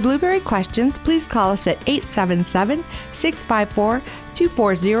 For blueberry questions, please call us at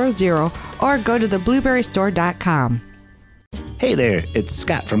 877-654-2400 or go to theblueberrystore.com. Hey there, it's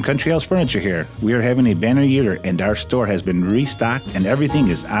Scott from Country House Furniture here. We are having a banner year and our store has been restocked and everything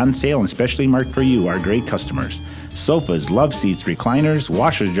is on sale and specially marked for you, our great customers. Sofas, love seats, recliners,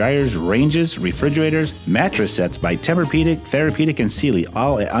 washers, dryers, ranges, refrigerators, mattress sets by Tempur-Pedic, Therapeutic, and Sealy,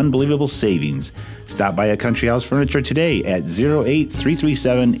 all at unbelievable savings. Stop by a Country House Furniture today at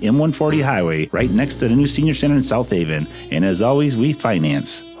 08337 M140 Highway, right next to the new Senior Center in South Haven. And as always, we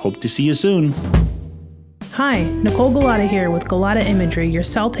finance. Hope to see you soon. Hi, Nicole Galata here with Galata Imagery, your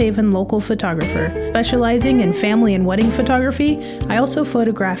South Haven local photographer. Specializing in family and wedding photography, I also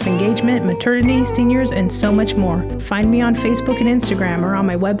photograph engagement, maternity, seniors, and so much more. Find me on Facebook and Instagram or on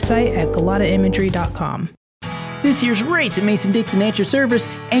my website at galataimagery.com. This year's race at Mason-Dixon at your service.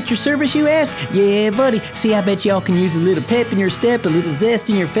 At your service, you ask? Yeah, buddy. See, I bet y'all can use a little pep in your step, a little zest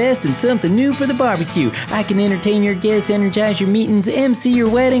in your fest, and something new for the barbecue. I can entertain your guests, energize your meetings, MC your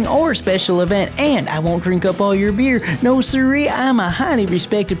wedding or special event, and I won't drink up all your beer. No, sirree, I'm a highly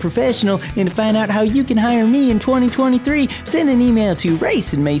respected professional, and to find out how you can hire me in 2023, send an email to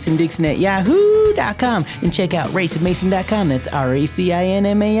raceandmason@yahoo.com and check out raceandmason.com. That's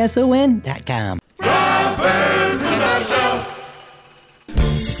RACINMASON.com.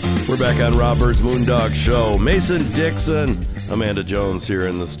 We're back on Rob Byrd's Moondog Show. Mason Dixon, Amanda Jones here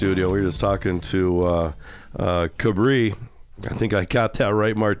in the studio. We were just talking to Kabri. I think I got that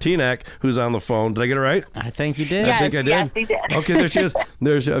right. Martyniek, who's on the phone. Did I get it right? I think you did. I think I did. Yes, you did. Okay, there she is.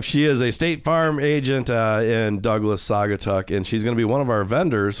 She is a State Farm agent in Douglas, Saugatuck, and she's going to be one of our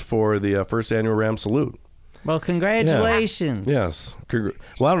vendors for the first annual Ram Salute. Well, congratulations. Yeah. Yes. Well,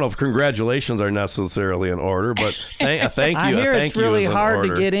 I don't know if congratulations are necessarily in order, but thank you. I hear it's really hard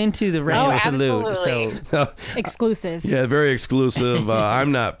to get into the Ram Salute. Absolutely. So. Exclusive. Yeah, very exclusive.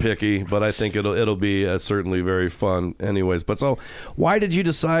 I'm not picky, but I think it'll be certainly very fun anyways. But so why did you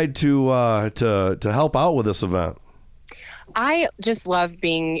decide to help out with this event? I just love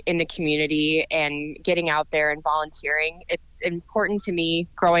being in the community and getting out there and volunteering. It's important to me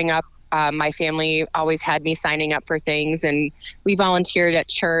growing up. My family always had me signing up for things, and we volunteered at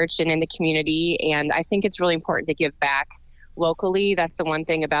church and in the community. And I think it's really important to give back locally. That's the one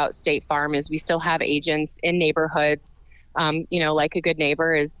thing about State Farm is we still have agents in neighborhoods. Like a good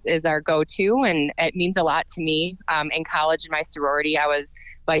neighbor is our go-to, and it means a lot to me. In college, in my sorority, I was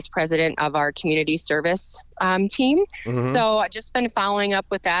vice president of our community service team. Mm-hmm. So I've just been following up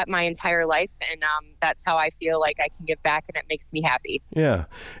with that my entire life, and that's how I feel like I can give back, and it makes me happy. Yeah,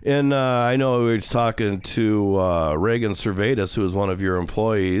 and I know we were just talking to Reagan Servatus, who is one of your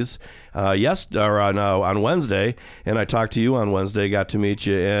employees, on Wednesday, and I talked to you on Wednesday, got to meet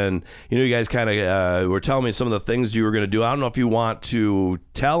you, and you guys kind of were telling me some of the things you were going to do. I don't know if you want to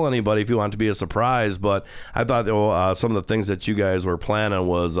tell anybody, if you want it to be a surprise, but I thought some of the things that you guys were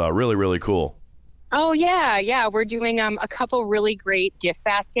planning was really, really cool. Oh, yeah. We're doing a couple really great gift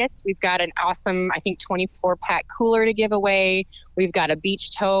baskets. We've got an awesome, I think, 24-pack cooler to give away. We've got a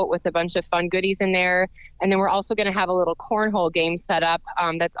beach tote with a bunch of fun goodies in there. And then we're also going to have a little cornhole game set up.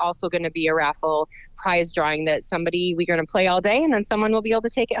 That's also going to be a raffle prize drawing that we're going to play all day, and then someone will be able to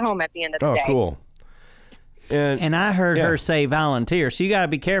take it home at the end of the day. Oh, cool. And I heard her say volunteer. So you got to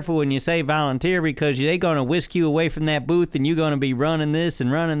be careful when you say volunteer because they're going to whisk you away from that booth and you're going to be running this and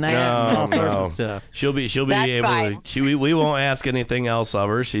running that and all sorts of stuff. She'll be That's able fine. to. We won't ask anything else of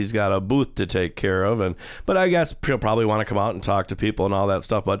her. She's got a booth to take care of, but I guess she'll probably want to come out and talk to people and all that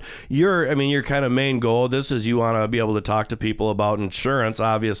stuff. But your kind of main goal. This is you want to be able to talk to people about insurance,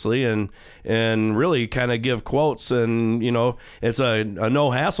 obviously, and really kind of give quotes. And it's a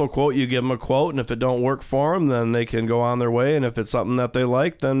no hassle quote. You give them a quote, and if it don't work for them, then they can go on their way, and if it's something that they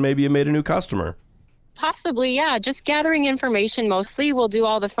like, then maybe you made a new customer. Possibly, yeah. Just gathering information mostly. We'll do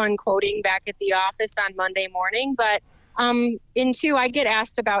all the fun quoting back at the office on Monday morning. But I get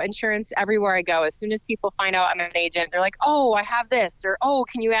asked about insurance everywhere I go. As soon as people find out I'm an agent, they're like, oh, I have this, or oh,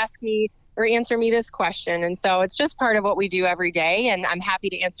 can you ask me or answer me this question? And so it's just part of what we do every day, and I'm happy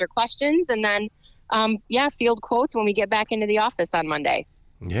to answer questions. And then, field quotes when we get back into the office on Monday.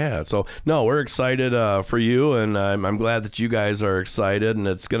 Yeah, so no, we're excited for you, and I'm glad that you guys are excited, and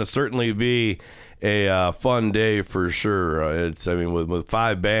it's going to certainly be a fun day for sure. With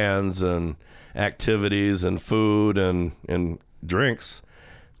 5 bands and activities and food and drinks,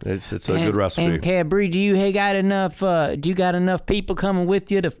 it's a good recipe. And Kabri, do you got enough people coming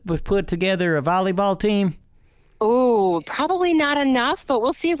with you to put together a volleyball team? Oh, probably not enough, but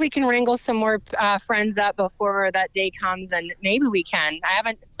we'll see if we can wrangle some more friends up before that day comes, and maybe we can. I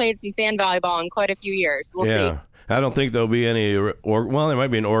haven't played some sand volleyball in quite a few years. We'll see. I don't think there'll be any, there might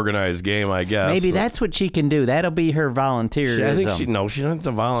be an organized game, I guess. Maybe that's what she can do. That'll be her volunteerism. I think she doesn't have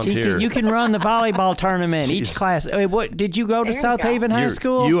to volunteer. You can run the volleyball tournament. Each class. What did you go to South Haven High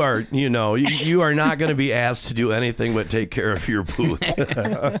School? You are, you are not going to be asked to do anything but take care of your booth.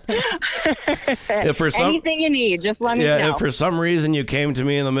 Anything you need, just let me know. If for some reason you came to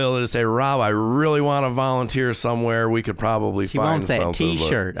me in the middle and say, Rob, I really want to volunteer somewhere, we could probably find something. She wants that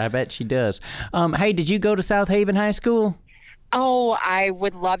T-shirt. I bet she does. Hey, did you go to South Haven High School? Oh, I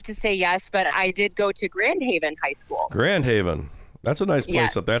would love to say yes, but I did go to Grand Haven High School. Grand Haven. That's a nice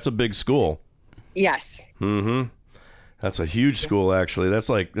place up there. That's a big school. Yes. Mm-hmm. That's a huge school, actually. That's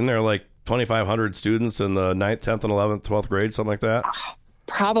isn't there 2,500 students in the 9th, 10th, and 11th, 12th grade, something like that?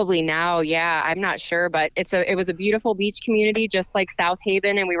 Probably now, yeah. I'm not sure, but it was a beautiful beach community, just like South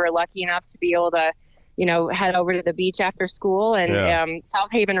Haven, and we were lucky enough to be able to, head over to the beach after school. And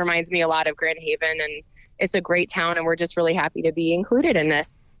South Haven reminds me a lot of Grand Haven, and it's a great town, and we're just really happy to be included in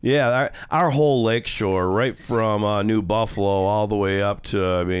this. Yeah, our whole lakeshore, right from New Buffalo all the way up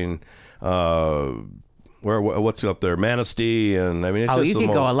to, what's up there? Manistee, and it's just you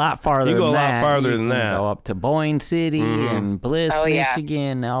can go a lot farther. You can go a lot farther than that. Go up to Boyne City and Bliss,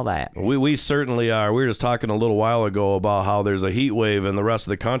 Michigan, all that. We certainly are. We were just talking a little while ago about how there's a heat wave in the rest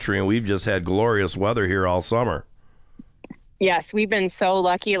of the country, and we've just had glorious weather here all summer. Yes, we've been so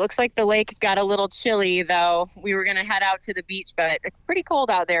lucky. It looks like the lake got a little chilly, though. We were going to head out to the beach, but it's pretty cold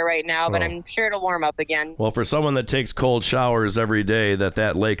out there right now, but I'm sure it'll warm up again. Well, for someone that takes cold showers every day,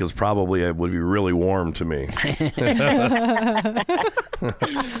 that lake is probably would be really warm to me.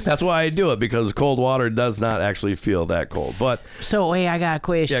 That's why I do it, because cold water does not actually feel that cold. But so, hey, I got a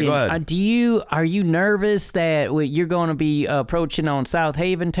question. Yeah, go ahead. Are you nervous that you're going to be approaching on South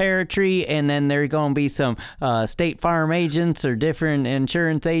Haven territory, and then there's going to be some State Farm agents or different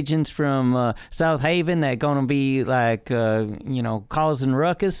insurance agents from South Haven that going to be causing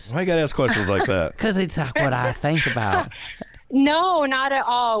ruckus? Why you got to ask questions like that? Because it's what I think about. No, not at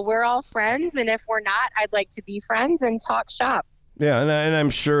all. We're all friends, and if we're not, I'd like to be friends and talk shop. Yeah, and I'm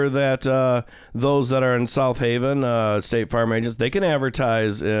sure that those that are in South Haven, State Farm agents, they can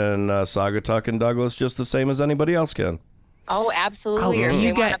advertise in Saugatuck and Douglas just the same as anybody else can. Oh, absolutely. Or if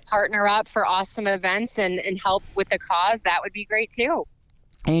they want to partner up for awesome events and help with the cause, that would be great too.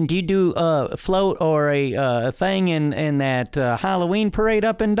 And do you do a float or a thing in that Halloween parade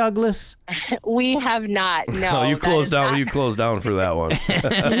up in Douglas? We have not. No, you closed down. You closed down for that one.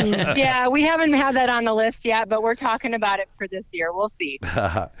 Yeah, we haven't had that on the list yet, but we're talking about it for this year. We'll see.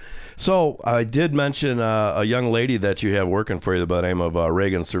 So I did mention a young lady that you have working for you by the name of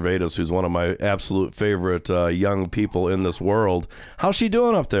Reagan Servatus, who's one of my absolute favorite young people in this world. How's she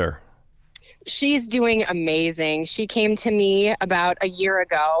doing up there? She's doing amazing. She came to me about a year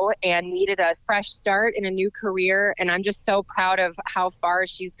ago and needed a fresh start in a new career. And I'm just so proud of how far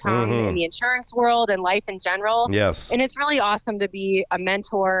she's come in the insurance world and life in general. Yes. And it's really awesome to be a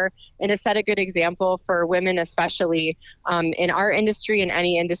mentor and to set a good example for women, especially in our industry and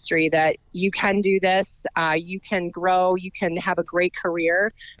any industry, that you can do this, you can grow, you can have a great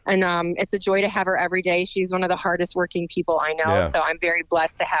career. And it's a joy to have her every day. She's one of the hardest working people I know. Yeah. So I'm very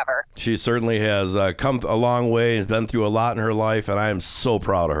blessed to have her. She certainly has come a long way, has been through a lot in her life, and I am so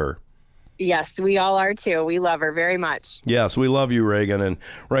proud of her. Yes, we all are too. We love her very much. Yes, we love you, Reagan. And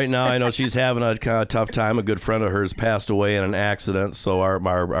right now, I know she's having a kind of tough time. A good friend of hers passed away in an accident, so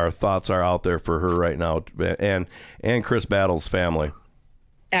our thoughts are out there for her right now, and Chris Battle's family.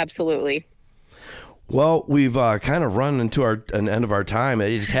 Absolutely. Well, we've kind of run into an end of our time.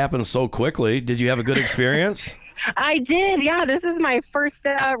 It just happened so quickly. Did you have a good experience? I did. Yeah, this is my first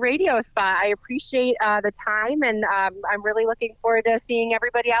radio spot. I appreciate the time, and I'm really looking forward to seeing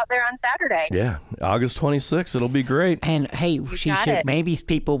everybody out there on Saturday. Yeah, August 26th. It'll be great. And hey, maybe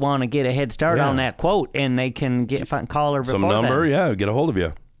people want to get a head start on that quote, and they can call her before some number. then. Yeah, get a hold of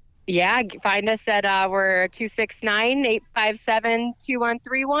you. Yeah, find us at we're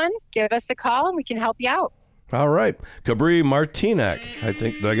 269-857-2131. Give us a call, and we can help you out. All right. Kabri Martyniek. I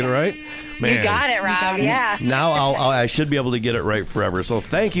think, did I get it right? Man. You got it, Rob. Yeah. Now I should be able to get it right forever. So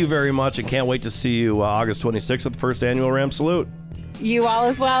thank you very much, and can't wait to see you August 26th at the first annual Ram Salute. You all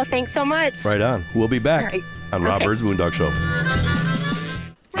as well. Thanks so much. Right on. We'll be back on Rob Byrd's Moondog Show.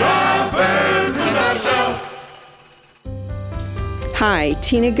 Rob Byrd's Moondog Show. Hi,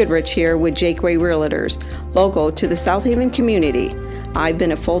 Tina Goodrich here with Jakeway Realtors, local to the South Haven community. I've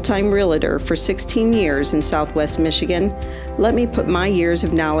been a full-time realtor for 16 years in Southwest Michigan. Let me put my years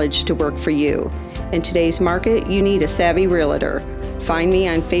of knowledge to work for you. In today's market, you need a savvy realtor. Find me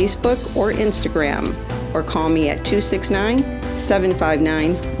on Facebook or Instagram, or call me at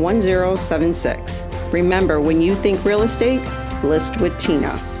 269-759-1076. Remember, when you think real estate, list with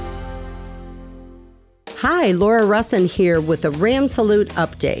Tina. Hi, Laura Russin here with a Ram Salute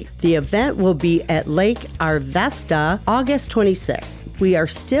update. The event will be at Lake Arvesta, August 26th. We are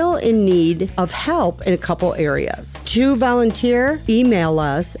still in need of help in a couple areas. To volunteer, email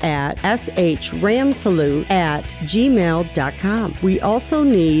us at shramsalute@gmail.com. We also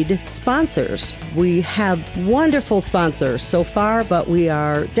need sponsors. We have wonderful sponsors so far, but we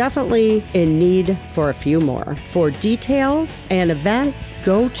are definitely in need for a few more. For details and events,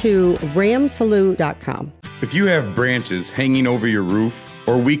 go to ramsalute.com. If you have branches hanging over your roof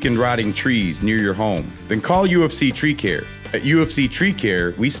or weakened rotting trees near your home, then call UFC Tree Care. At UFC Tree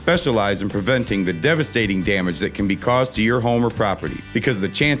Care, we specialize in preventing the devastating damage that can be caused to your home or property, because the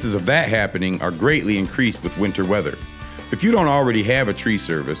chances of that happening are greatly increased with winter weather. If you don't already have a tree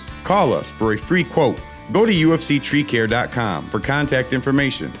service, call us for a free quote. Go to ufctreecare.com for contact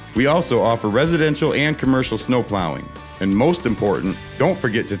information. We also offer residential and commercial snow plowing. And most important, don't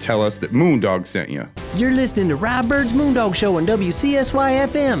forget to tell us that Moondog sent you. You're listening to Rob Byrd's Moondog Show on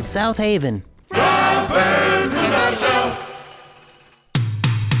WCSY-FM, South Haven. Rob Byrd's Moondog Show.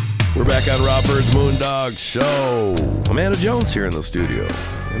 We're back on Rob Byrd's Moondog Show. Amanda Jones here in the studio.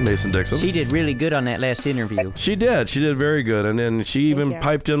 And Mason Dixon. She did really good on that last interview. She did. She did very good. And then she even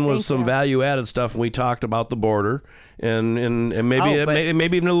piped in with some value-added stuff, and we talked about the border. And maybe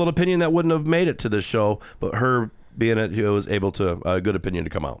maybe even a little opinion that wouldn't have made it to this show, but her being it, was able to a good opinion to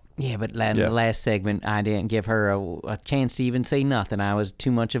come out. Yeah, but in the last segment, I didn't give her a chance to even say nothing. I was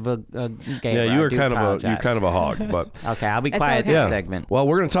too much of a gamer. Yeah, you're kind of a hog. But okay, I'll be quiet this segment. Well,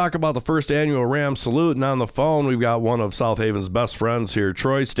 we're going to talk about the first annual Ram Salute, and on the phone we've got one of South Haven's best friends here,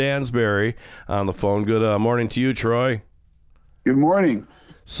 Troy Stansberry, on the phone. Good morning to you, Troy. Good morning.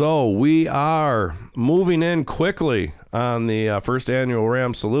 So we are moving in quickly on the first annual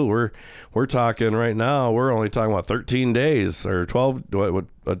Ram Salute. We're talking right now. We're only talking about 13 days or 12,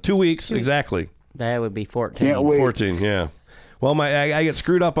 2 weeks exactly. That would be 14. Can't wait. 14, yeah. Well, I get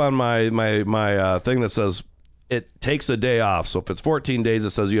screwed up on my thing that says it takes a day off. So if it's 14 days,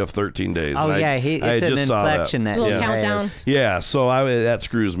 it says you have 13 days. Oh, and yeah, it's an inflection that little countdown. Yeah, so that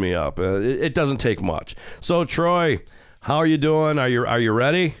screws me up. It doesn't take much. So Troy, how are you doing? Are you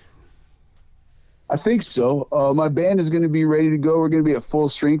ready? I think so. My band is going to be ready to go. We're going to be at full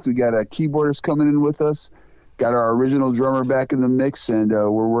strength. We got a keyboardist coming in with us. Got our original drummer back in the mix, and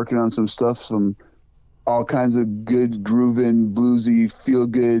we're working on some stuff, some all kinds of good grooving, bluesy, feel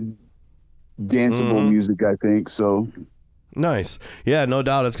good, danceable music, I think. So nice. Yeah, no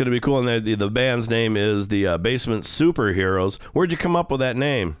doubt it's going to be cool. And the band's name is the Basement Superheroes. Where'd you come up with that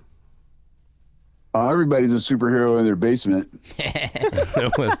name? Everybody's a superhero in their basement.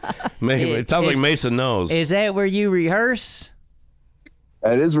 It sounds like Mason knows. Is that where you rehearse?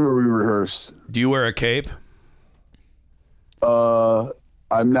 That is where we rehearse. Do you wear a cape? I'm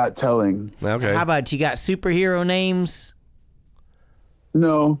not telling. Okay. How about you got superhero names?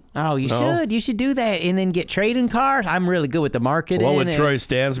 No. Oh, you should. You should do that and then get trading cards. I'm really good with the marketing. What would Troy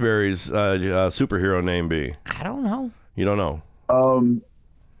Stansberry's superhero name be? I don't know. You don't know?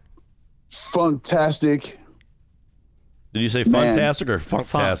 Funktastic. Did you say Funktastic or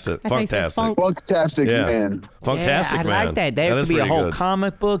Funktastic? Funktastic. Funktastic Man. Funktastic I Man. like that. That is could be a pretty whole good.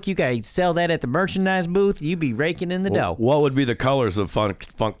 comic book. You guys sell that at the merchandise booth. You'd be raking in the dough. What would be the colors of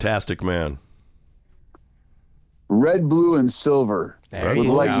Funktastic Man? Red, blue, and silver. With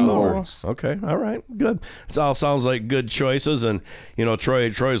lightning bolts. Okay, all right, good. It all sounds like good choices, and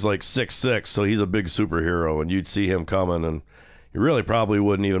Troy's like 6'6", so he's a big superhero, and you'd see him coming, and you really probably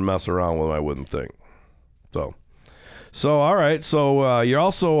wouldn't even mess around with him, I wouldn't think. So all right, so you're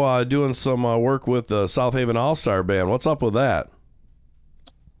also doing some work with the South Haven All-Star Band. What's up with that?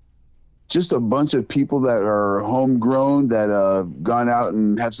 Just a bunch of people that are homegrown that have gone out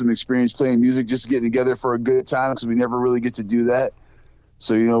and have some experience playing music, just getting together for a good time, because we never really get to do that.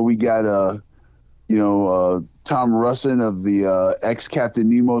 So, we got, Tom Russin of the ex-Captain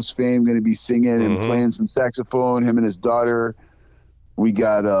Nemo's fame going to be singing and playing some saxophone, him and his daughter. We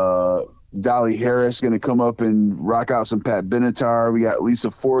got Dolly Harris going to come up and rock out some Pat Benatar. We got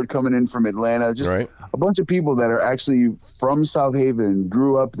Lisa Ford coming in from Atlanta. Just a bunch of people that are actually from South Haven,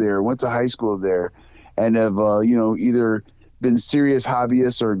 grew up there, went to high school there, and have, either been serious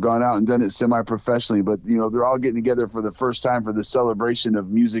hobbyists or gone out and done it semi-professionally, but they're all getting together for the first time for the celebration of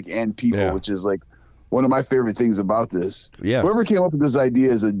music and people, which is like one of my favorite things about this. Yeah. Whoever came up with this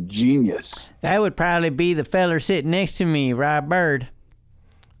idea is a genius. That would probably be the feller sitting next to me, Rob Byrd.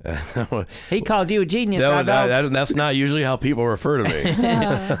 He called you a genius. That's not usually how people refer to me.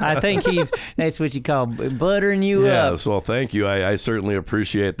 I think that's what you call buttering you up. Yes, well, thank you. I certainly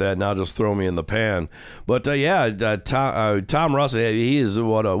appreciate that. Now just throw me in the pan. But Tom Russ, he is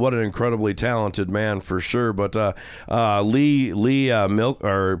what an incredibly talented man for sure. But Lee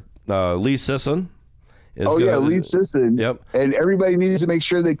Sisson. Lee Sisson. Yep. And everybody needs to make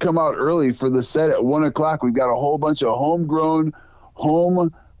sure they come out early for the set at 1:00. We've got a whole bunch of homegrown,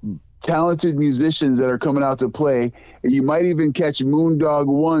 talented musicians that are coming out to play. And you might even catch Moondog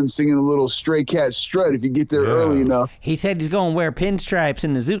 1 singing a little Stray Cat Strut if you get there early enough. He said he's going to wear pinstripes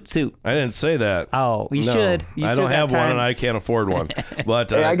in the zoot suit. I didn't say that. Oh, you should. I don't have one, and I can't afford one.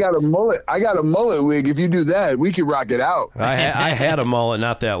 But hey, I got a mullet. I got a mullet wig. If you do that, we could rock it out. I had a mullet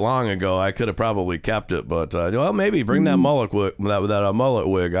not that long ago. I could have probably kept it, but maybe bring that mullet wig. That mullet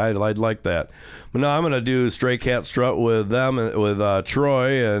wig. I'd like that. But no, I'm going to do Stray Cat Strut with them, with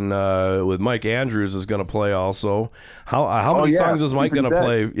Troy, and with Mike Andrews is going to play also. How many songs is Mike going to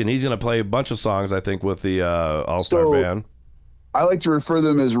play? And he's going to play a bunch of songs, I think, with the All-Star Band. I like to refer to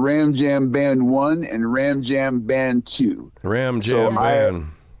them as Ram Jam Band 1 and Ram Jam Band 2. Ram Jam Band.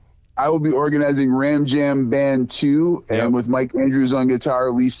 I will be organizing Ram Jam Band 2, and with Mike Andrews on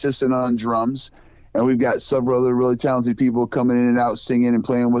guitar, Lee Sisson on drums. And we've got several other really talented people coming in and out singing and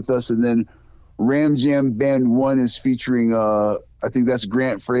playing with us. And then Ram Jam Band 1 is featuring, I think that's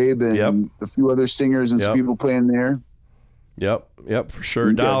Grant Frabe and a few other singers and some people playing there. Yep, for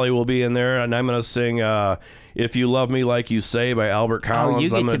sure. Dolly will be in there, and I'm going to sing If You Love Me Like You Say by Albert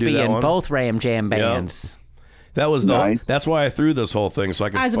Collins. You get to be in both Ram Jam bands. Yep. That was that's why I threw this whole thing. So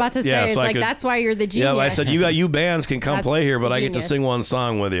I was about to say, that's why you're the genius. Yeah, I said, you bands can come play here, but I get to sing one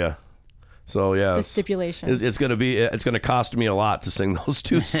song with you. So the stipulations. It's going to cost me a lot to sing those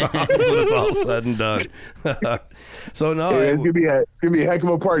two songs when it's all said and done. So no, it's gonna be a heck of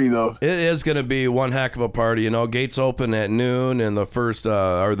a party though. It is going to be one heck of a party. Gates open at noon, and the first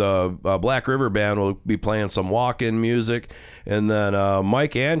the Black River Band will be playing some walk-in music, and then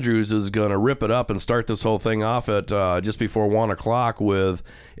Mike Andrews is going to rip it up and start this whole thing off at just before 1:00 with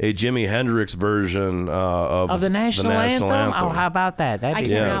a Jimi Hendrix version of the national anthem. Oh, how about that? I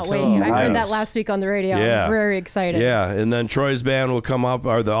cannot wait. I heard that last week on the radio. Yeah. I'm very excited. Yeah, and then Troy's band will come up,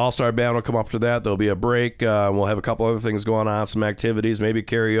 or the All-Star Band will come up to that. There'll be a break. We'll have a couple other things going on, some activities, maybe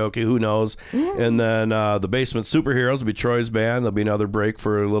karaoke, who knows. And then the Basement Superheroes will be Troy's band. There'll be another break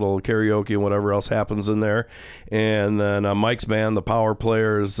for a little karaoke and whatever else happens in there. And then Mike's band, the Power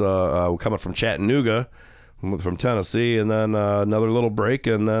Players, coming from Chattanooga, from Tennessee. And then another little break.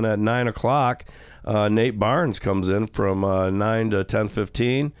 And then at 9:00, Nate Barnes comes in from 9 to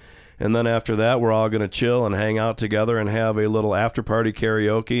 10:15. And then after that, we're all going to chill and hang out together and have a little after-party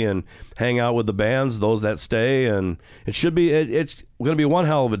karaoke and hang out with the bands, those that stay. And it's going to be one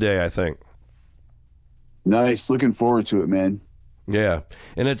hell of a day, I think. Nice. Looking forward to it, man. Yeah.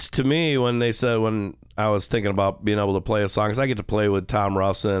 And it's, to me, when I was thinking about being able to play a song, because I get to play with Tom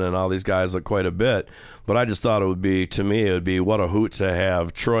Russin and all these guys quite a bit, but I just thought it would be what a hoot to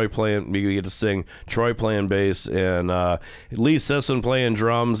have Troy playing. We get to sing Troy playing bass and Lee Sisson playing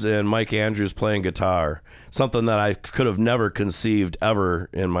drums and Mike Andrews playing guitar. Something that I could have never conceived ever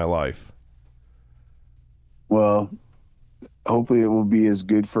in my life. Well, hopefully it will be as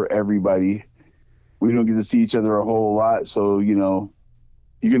good for everybody. we don't get to see each other a whole lot. So, you know,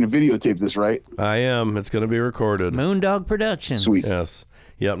 you're going to videotape this, right? I am. It's going to be recorded. Moondog Productions. Sweet. Yes.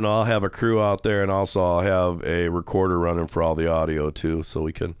 Yep. No, I'll have a crew out there, and also I'll have a recorder running for all the audio too, so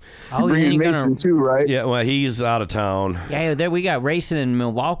we can. Oh, bringing Mason too, right? Yeah. Well, he's out of town. Yeah, there we got racing in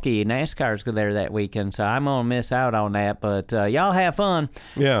Milwaukee. NASCAR's there that weekend, so I'm gonna miss out on that. But y'all have fun.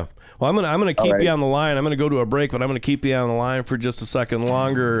 Yeah. Well, I'm gonna keep you on the line. I'm gonna go to a break, but I'm gonna keep you on the line for just a second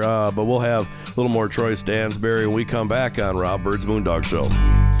longer. But we'll have a little more Troy Stansberry when we come back on Rob Byrd's Moondog Show.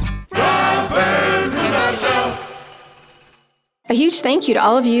 Rob Byrd's Moondog Show. A huge thank you to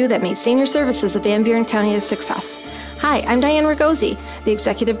all of you that made senior services of Van Buren County a success. Hi, I'm Diane Ragosi, the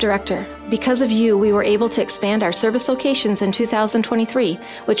Executive Director. Because of you, we were able to expand our service locations in 2023,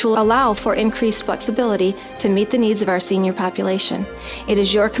 which will allow for increased flexibility to meet the needs of our senior population. It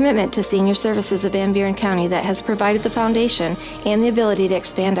is your commitment to senior services of Van Buren County that has provided the foundation and the ability to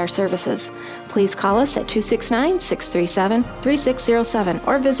expand our services. Please call us at 269-637-3607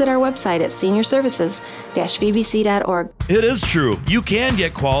 or visit our website at seniorservices-vbc.org. It is true. You can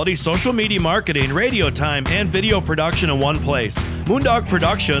get quality social media marketing, radio time, and video production in one place. Moondog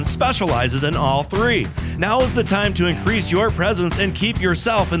Productions specializes in all three. Now is the time to increase your presence and keep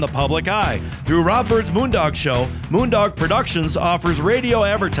yourself in the public eye. Through Rob Byrd's Moondog Show, Moondog Productions offers radio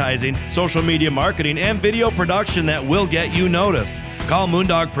advertising, social media marketing, and video production that will get you noticed. Call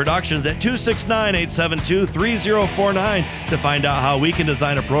Moondog Productions at 269-872-3049 to find out how we can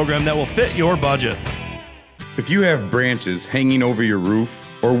design a program that will fit your budget. If you have branches hanging over your roof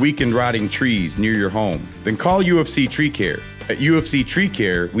or weakened rotting trees near your home, then call UFC Tree Care. At UFC Tree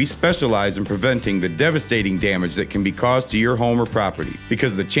Care, we specialize in preventing the devastating damage that can be caused to your home or property,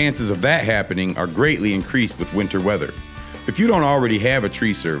 because the chances of that happening are greatly increased with winter weather. If you don't already have a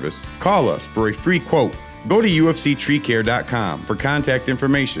tree service, call us for a free quote. Go to ufctreecare.com for contact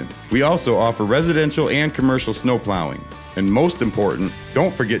information. We also offer residential and commercial snow plowing. And most important,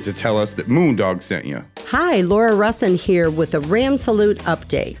 don't forget to tell us that Moondog sent you. Hi, Laura Russin here with a Ram Salute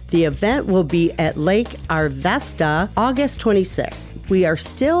update. The event will be at Lake Arvesta, August 26th. We are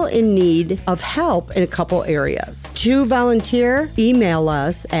still in need of help in a couple areas. To volunteer, email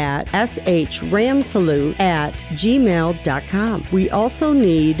us at shramsalute@gmail.com. We also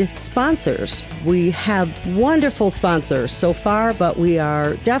need sponsors. We have wonderful sponsors so far, but we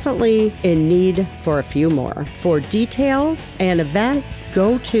are definitely in need for a few more. For details and events,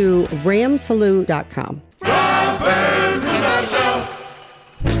 go to ramsalute.com.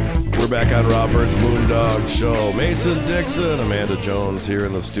 We're back on Rob Byrd's Moondog Show. Mason Dixon, Amanda Jones here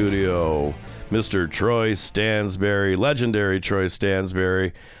in the studio. Mr. Troy Stansberry, legendary Troy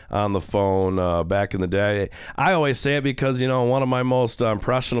Stansberry, on the phone back in the day. I always say it because, you know, one of my most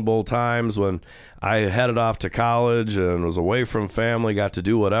impressionable times when I headed off to college and was away from family, got to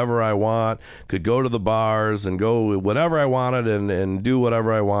do whatever I want, could go to the bars and go whatever I wanted and do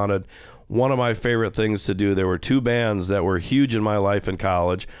whatever I wanted. One of my favorite things to do, there were two bands that were huge in my life in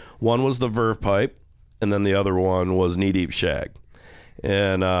college. One was the Verve Pipe, and then the other one was Knee Deep Shag.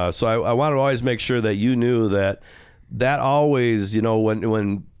 And so I wanted to always make sure that you knew that always, you know,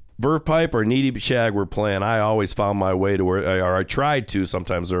 when Verve Pipe or Knee Deep Shag were playing, I always found my way to where, or I tried to.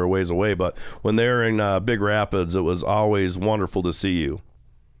 Sometimes they were a ways away, but when they were in Big Rapids, it was always wonderful to see you.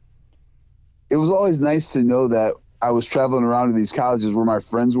 It was always nice to know that I was traveling around to these colleges where my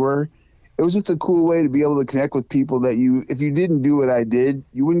friends were. It was just a cool way to be able to connect with people that if you didn't do what I did,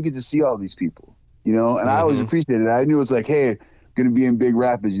 you wouldn't get to see all these people, you know? And I always appreciated it. I knew it was like, hey, I'm going to be in Big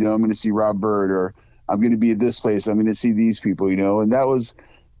Rapids, you know, I'm going to see Rob Byrd, or I'm going to be at this place, I'm going to see these people, you know? And that was,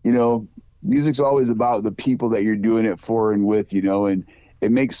 you know, music's always about the people that you're doing it for and with, you know, and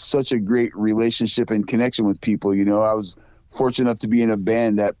it makes such a great relationship and connection with people. You know, I was fortunate enough to be in a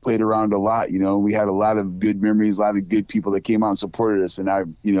band that played around a lot, you know, we had a lot of good memories, a lot of good people that came out and supported us. And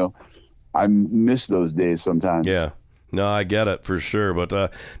I miss those days sometimes. Yeah. No, I get it for sure.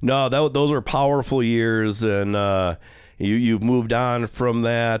 But those are powerful years, and you've moved on from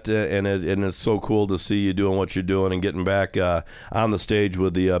that, and it's so cool to see you doing what you're doing and getting back on the stage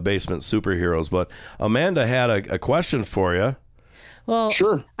with the Basement Superheroes. But Amanda had a question for you. Well,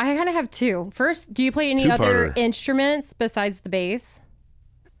 sure. I kind of have two. First, do you play any other instruments besides the bass?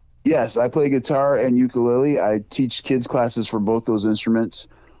 Yes, I play guitar and ukulele. I teach kids classes for both those instruments.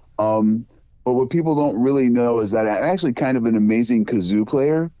 But what people don't really know is that I'm actually kind of an amazing kazoo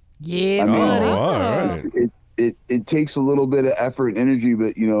player. Yeah, all right. It takes a little bit of effort and energy,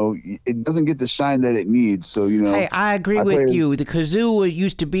 but, you know, it doesn't get the shine that it needs. So, you know. Hey, I agree with you. The kazoo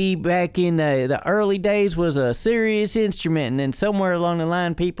used to be back in the early days was a serious instrument, and then somewhere along the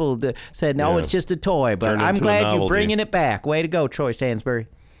line people said, no, it's just a toy. But I'm glad you're bringing it back. Way to go, Troy Stansberry.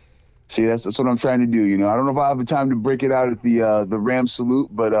 See, that's what I'm trying to do. You know, I don't know if I have the time to break it out at the Ram Salute,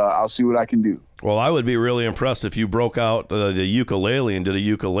 but I'll see what I can do. Well, I would be really impressed if you broke out the ukulele and did a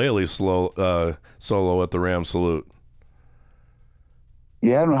ukulele solo at the Ram Salute.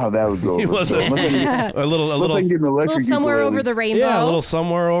 Yeah, I don't know how that would go. A little somewhere over the rainbow. Yeah, a little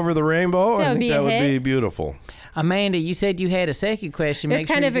somewhere over the rainbow. I think that would be beautiful. Amanda, you said you had a second question. It's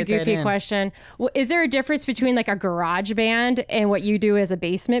kind of a goofy question. Is there a difference between like a garage band and what you do as a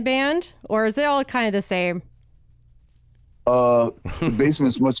basement band, or is it all kind of the same? The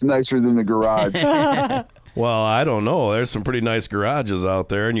basement's much nicer than the garage. Well, I don't know. There's some pretty nice garages out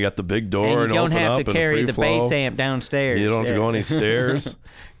there, and you got the big door and open up. And you don't have to carry the bass amp downstairs. You don't have to go any stairs.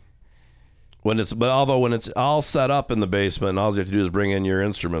 When it's all set up in the basement, and all you have to do is bring in your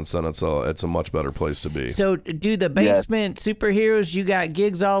instruments, then it's a much better place to be. So, do the basement superheroes? You got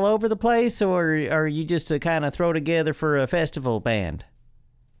gigs all over the place, or are you just a kind of throw together for a festival band?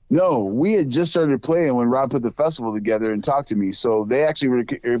 No, we had just started playing when Rob put the festival together and talked to me. So they actually were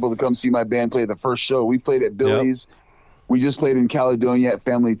able to come see my band play the first show. We played at Billy's. Yep. We just played in Caledonia at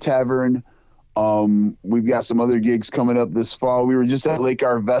Family Tavern. We've got some other gigs coming up this fall. We were just at Lake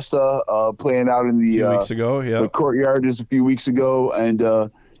Arvesta playing out in the weeks ago, the courtyard just a few weeks ago. And,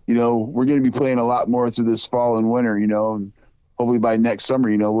 we're going to be playing a lot more through this fall and winter, and hopefully by next summer,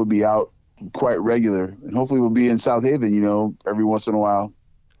 we'll be out quite regular. And hopefully we'll be in South Haven, every once in a while.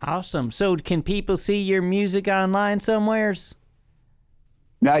 Awesome. So can people see your music online somewheres?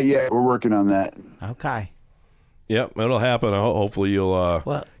 Not yet. We're working on that. Okay. Yep, it'll happen. Hopefully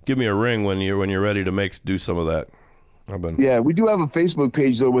you'll give me a ring when you're ready to do some of that. Yeah, we do have a Facebook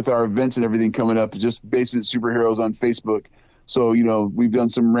page though with our events and everything coming up. Just Basement Superheroes on Facebook. So we've done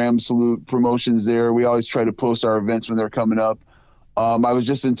some Ram Salute promotions there. We always try to post our events when they're coming up. I was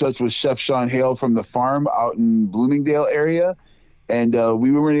just in touch with Chef Sean Hale from the farm out in Bloomingdale area. And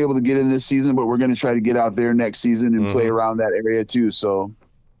we weren't able to get in this season, but we're going to try to get out there next season and play around that area too. So,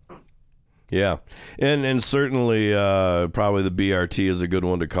 yeah, and certainly probably the BRT is a good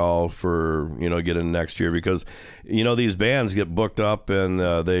one to call for get in next year, because these bands get booked up and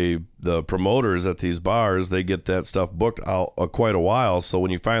the promoters at these bars, they get that stuff booked out quite a while. So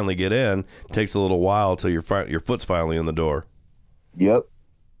when you finally get in, it takes a little while till your foot's finally in the door. Yep.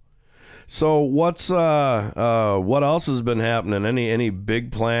 So what else has been happening? Any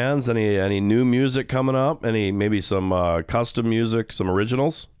big plans? Any new music coming up? Maybe some custom music, some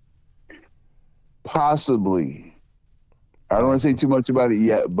originals? Possibly. I don't want to say too much about it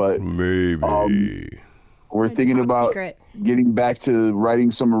yet, but maybe we're thinking about getting back to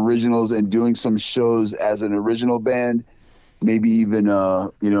writing some originals and doing some shows as an original band. Maybe even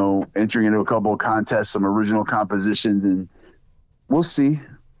entering into a couple of contests, some original compositions, and we'll see.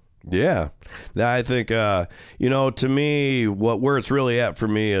 Yeah, I think to me, where it's really at for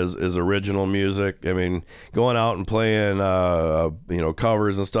me is original music. I mean, going out and playing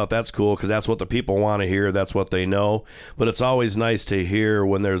covers and stuff, that's cool because that's what the people want to hear. That's what they know. But it's always nice to hear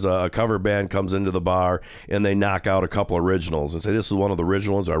when there's a cover band comes into the bar and they knock out a couple originals and say, "This is one of the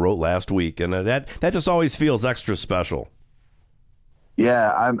originals I wrote last week," and that just always feels extra special.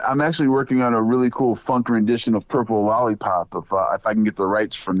 Yeah, I'm actually working on a really cool funk rendition of Purple Lollipop if I can get the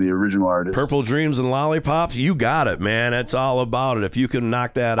rights from the original artist. Purple Dreams and Lollipops, you got it, man. It's all about it. If you can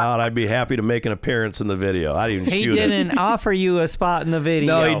knock that out, I'd be happy to make an appearance in the video. I'd even shoot it. He didn't offer you a spot in the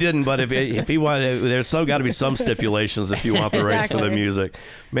video. No, he didn't. But if he wanted, there's got to be some stipulations if you want the rights for the music.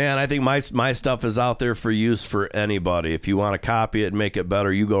 Man, I think my stuff is out there for use for anybody. If you want to copy it and make it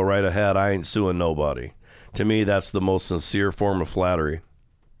better, you go right ahead. I ain't suing nobody. To me, that's the most sincere form of flattery.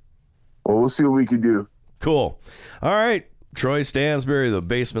 Well, we'll see what we can do. Cool. All right. Troy Stansberry, the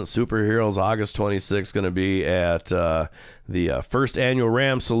Basement Superheroes, August 26th, going to be at the first annual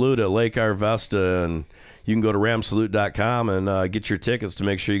Ram Salute at Lake Arvesta. And you can go to ramsalute.com and get your tickets to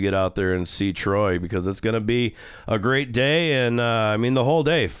make sure you get out there and see Troy, because it's going to be a great day. And, the whole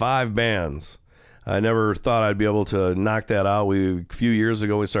day, 5 bands. I never thought I'd be able to knock that out. A few years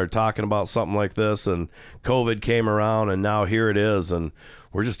ago, we started talking about something like this, and COVID came around, and now here it is, and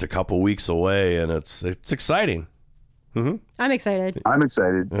we're just a couple weeks away, and it's exciting. Mm-hmm. I'm excited. I'm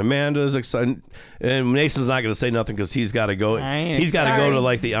excited. Amanda's excited, and Mason's not going to say nothing because he's got to go. He's got to go to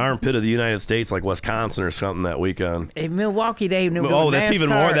like the armpit of the United States, like Wisconsin or something that weekend. Hey, Milwaukee Day. That's even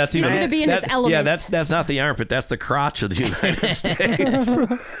more. That's even. He's going to be in his element. Yeah, that's not the armpit. That's the crotch of the United States.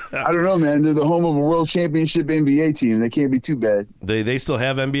 I don't know, man. They're the home of a world championship NBA team. They can't be too bad. They still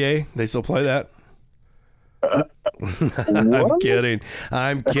have NBA. They still play that. I'm kidding.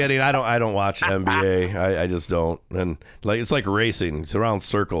 I don't watch NBA. I just don't. And it's like racing. It's around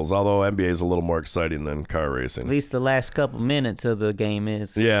circles. Although NBA is a little more exciting than car racing. At least the last couple minutes of the game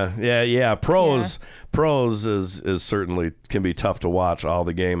is. Yeah. Pros is certainly can be tough to watch all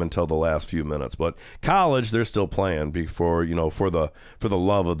the game until the last few minutes. But college, they're still playing before for the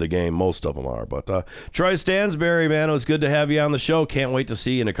love of the game. Most of them are. But Troy Stansberry, man, it was good to have you on the show. Can't wait to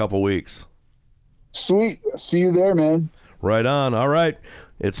see you in a couple weeks. Sweet. See you there, man. Right on. All right.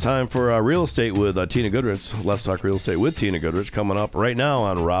 It's time for Real Estate with Tina Goodrich. Let's talk real estate with Tina Goodrich coming up right now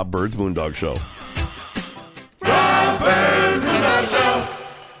on Rob Byrd's Moondog Show. Rob Byrd's Moondog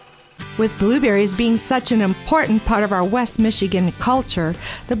Show. With blueberries being such an important part of our West Michigan culture,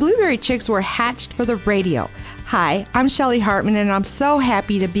 the Blueberry Chicks were hatched for the radio. Hi, I'm Shelly Hartman, and I'm so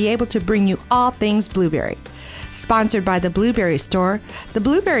happy to be able to bring you all things blueberry. Sponsored by the Blueberry Store, the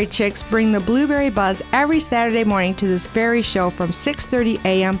Blueberry Chicks bring the blueberry buzz every Saturday morning to this very show from 6:30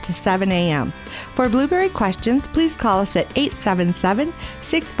 a.m. to 7 a.m. For blueberry questions, please call us at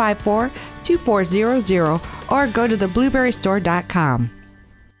 877-654-2400 or go to theblueberrystore.com.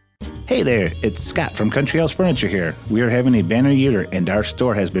 Hey there, it's Scott from Country House Furniture here. We are having a banner year and our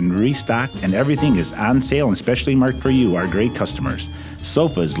store has been restocked and everything is on sale and specially marked for you, our great customers.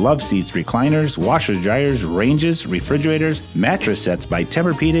 Sofas, love seats, recliners, washers, dryers, ranges, refrigerators, mattress sets by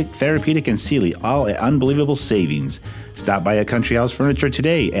Tempur-Pedic, Therapeutic, and Sealy, all at unbelievable savings. Stop by a Country House Furniture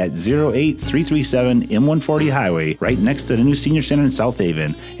today at 08337 M140 Highway, right next to the new Senior Center in South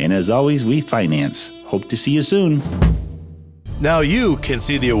Haven. And as always, we finance. Hope to see you soon. Now you can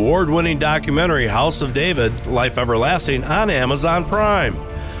see the award-winning documentary House of David, Life Everlasting on Amazon Prime.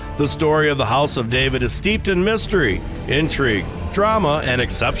 The story of the House of David is steeped in mystery, intrigue, drama, and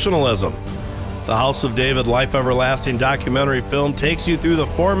exceptionalism. The House of David Life Everlasting documentary film takes you through the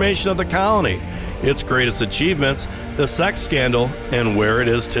formation of the colony, its greatest achievements, the sex scandal, and where it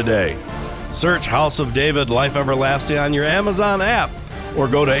is today. Search House of David Life Everlasting on your Amazon app or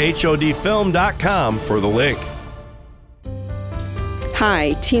go to hodfilm.com for the link.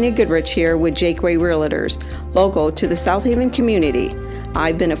 Hi, Tina Goodrich here with Jake Way Realtors, local to the South Haven community.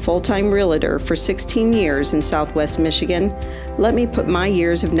 I've been a full-time realtor for 16 years in Southwest Michigan. Let me put my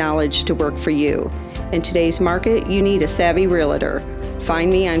years of knowledge to work for you. In today's market, you need a savvy realtor. Find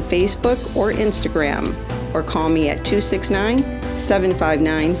me on Facebook or Instagram, or call me at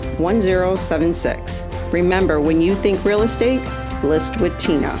 269-759-1076. Remember, when you think real estate, list with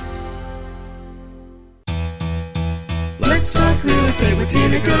Tina. Let's talk real estate with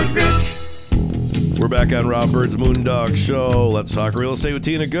Tina Goodrich. We're back on Rob Byrd's Moondog Show. Let's talk real estate with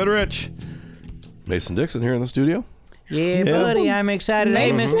Tina Goodrich. Mason Dixon here in the studio. Yeah, buddy, I'm excited.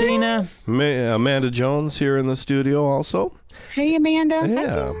 Hey, Miss Tina. Amanda Jones here in the studio also. Hey, Amanda.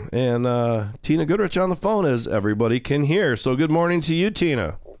 Yeah, and Tina Goodrich on the phone, as everybody can hear. So good morning to you,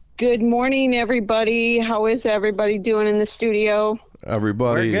 Tina. Good morning, everybody. How is everybody doing in the studio?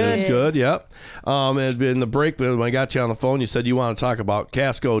 Everybody is good, yep. In the break, when I got you on the phone, you said you want to talk about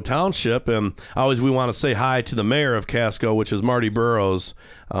Casco Township, and we want to say hi to the mayor of Casco, which is Marty Burrows.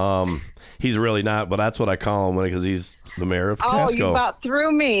 He's really not, but that's what I call him because he's the mayor of Casco. Oh, you about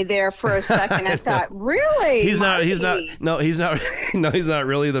threw me there for a second. I thought, really? He's not really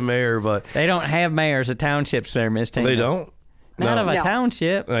the mayor, but they don't have mayors of townships there, Miss Tina. They don't? Not of a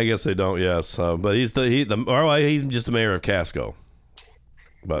township. I guess they don't, yes. But he's just the mayor of Casco.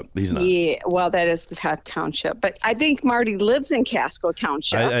 But he's not. Yeah, well, that is the township. But I think Marty lives in Casco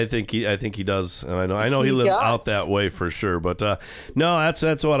Township. I think he does, and I know he lives out that way for sure. But no,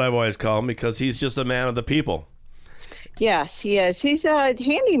 that's what I've always called him because he's just a man of the people. Yes, he is. He's a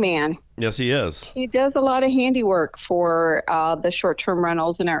handyman. Yes, he is. He does a lot of handiwork for the short-term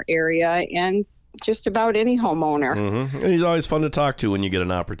rentals in our area and just about any homeowner. Mm-hmm. And he's always fun to talk to when you get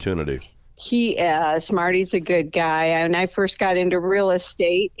an opportunity. He is. Marty's a good guy. When I first got into real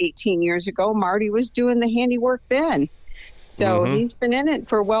estate 18 years ago, Marty was doing the handiwork then. So he's been in it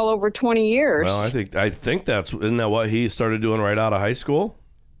for well over 20 years. Well, I think isn't that what he started doing right out of high school?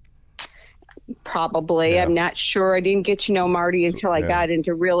 Probably. Yeah. I'm not sure. I didn't get to know Marty until I got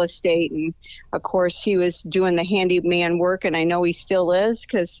into real estate. And of course, he was doing the handyman work, and I know he still is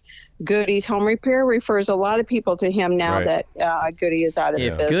because Goody's Home Repair refers a lot of people to him now that Goody is out of the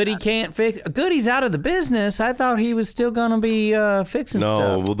business. Goody can't fix. Goody's out of the business. I thought he was still going to be fixing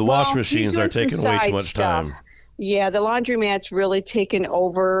stuff. No, the wash machines are taking way too much time. Yeah, the laundromat's really taken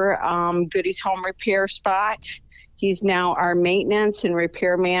over Goody's Home Repair spot. He's now our maintenance and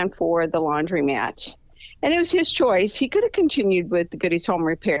repairman for the laundromat. And it was his choice. He could have continued with the Goody's Home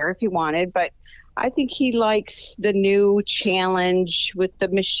Repair if he wanted, but I think he likes the new challenge with the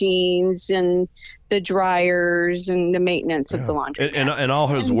machines and the dryers and the maintenance of the laundry. And all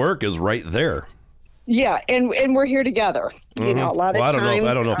his work is right there. Yeah, and we're here together. You know, a lot of times.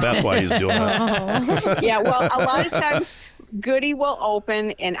 I don't know if that's why he's doing that. Yeah, well, a lot of times Goody will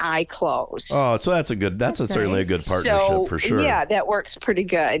open and I close. Oh, so that's certainly a good partnership for sure. Yeah, that works pretty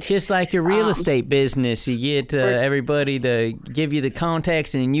good. Just like your real estate business, you get everybody to give you the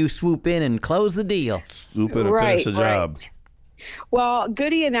contacts and you swoop in and close the deal. Swoop in and finish the job. Well,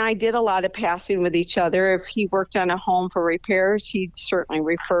 Goody and I did a lot of passing with each other. If he worked on a home for repairs, he certainly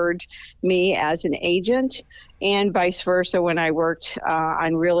referred me as an agent, and vice versa. When I worked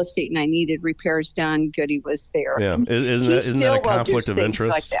on real estate and I needed repairs done, Goody was there. Yeah, isn't that a conflict of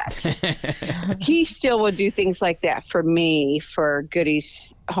interest? Like that. He still would do things like that for me, for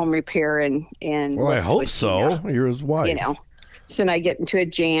Goody's home repair and. Well, I hope so. You're his wife. You know. So when I get into a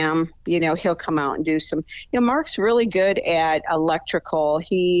jam, you know, he'll come out and do some, you know, Mark's really good at electrical.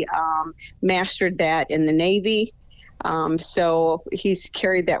 He mastered that in the Navy. So he's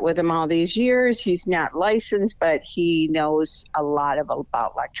carried that with him all these years. He's not licensed, but he knows a lot about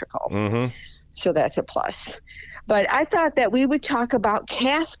electrical. Mm-hmm. So that's a plus. But I thought that we would talk about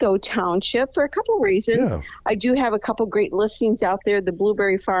Casco Township for a couple reasons. Yeah. I do have a couple great listings out there. The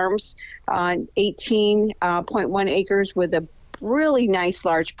Blueberry Farms, 18.1 acres with a really nice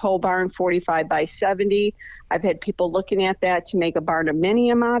large pole barn, 45 by 70. I've had people looking at that to make a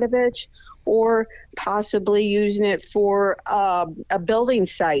barndominium out of it, or possibly using it for a building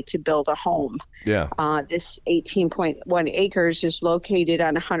site to build a home. Yeah. This 18.1 acres is located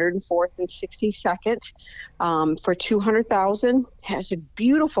on 104th and 62nd for $200,000. Has a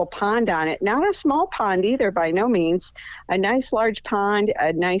beautiful pond on it. Not a small pond either, by no means. A nice large pond,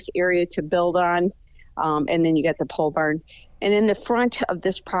 a nice area to build on, and then you got the pole barn. And in the front of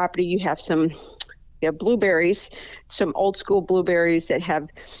this property, you have some blueberries, some old school blueberries that have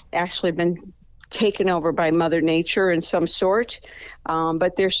actually been taken over by Mother Nature in some sort,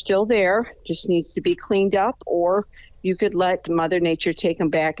 but they're still there, just needs to be cleaned up, or you could let Mother Nature take them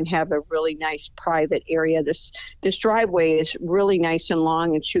back and have a really nice private area. This driveway is really nice and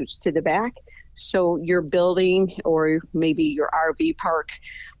long and shoots to the back. So your building or maybe your RV park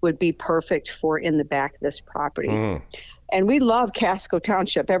would be perfect for in the back of this property. Mm. And we love Casco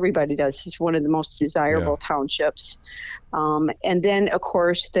Township. Everybody does. It's one of the most desirable townships. And then, of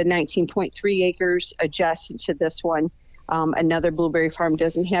course, the 19.3 acres adjacent to this one. Another blueberry farm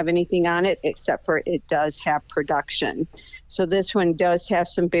doesn't have anything on it, except for it does have production. So this one does have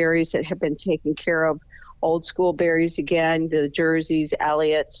some berries that have been taken care of. Old school berries again, the Jerseys,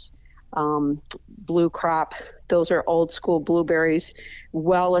 Elliott's, Blue Crop. Those are old school blueberries,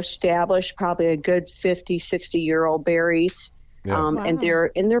 well established, probably a good 50, 60-year-old berries. Yeah. And they're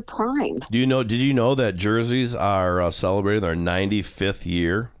in their prime. Did you know that Jerseys are celebrating their 95th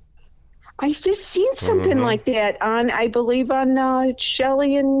year? I just seen something like that I believe on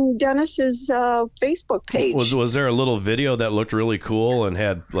Shelley and Dennis's Facebook page. Was there a little video that looked really cool and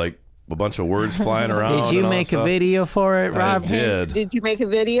had like a bunch of words flying around? Did you make a video for it, Rob? I did. Did you make a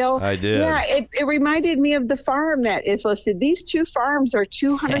video? I did. Yeah, it reminded me of the farm that is listed. These two farms are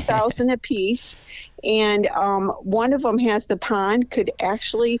 $200,000 a piece, and one of them has the pond. Could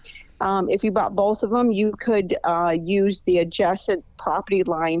actually, if you bought both of them, you could use the adjacent property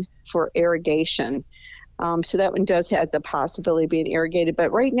line for irrigation. So that one does have the possibility of being irrigated, but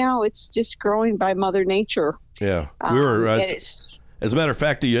right now it's just growing by Mother Nature. Yeah, we were. As a matter of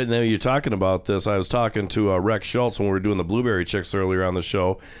fact, you're talking about this. I was talking to Rex Schultz when we were doing the Blueberry Chicks earlier on the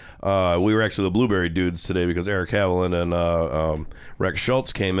show. We were actually the Blueberry Dudes today because Eric Haviland and Rex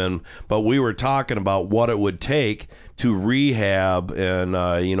Schultz came in. But we were talking about what it would take to rehab and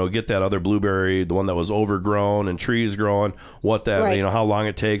get that other blueberry, the one that was overgrown and trees growing. What that how long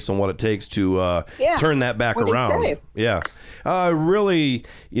it takes and what it takes to turn that back around. Yeah, really.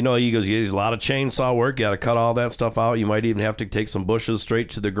 He goes, there's a lot of chainsaw work. You got to cut all that stuff out. You might even have to take some bushes straight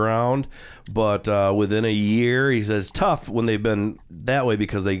to the ground. But within a year, he says, tough when they've been that way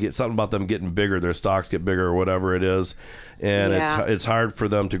because they get something about them getting bigger. Their stalks get bigger or whatever it is. And it's hard for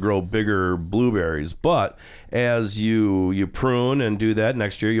them to grow bigger blueberries. But as you prune and do that,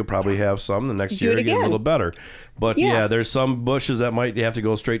 next year you'll probably have some. The next year you get a little better. But there's some bushes that might have to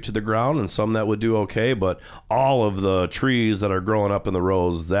go straight to the ground and some that would do okay. But all of the trees that are growing up in the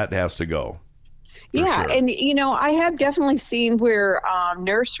rows, that has to go. Yeah, sure. And I have definitely seen where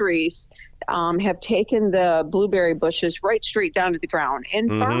nurseries have taken the blueberry bushes right straight down to the ground, and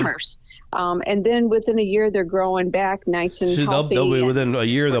farmers. And then within a year, they're growing back nice and healthy. They'll be within a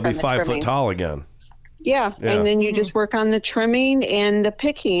year, they'll be 5 foot tall again. Yeah, and then you just work on the trimming and the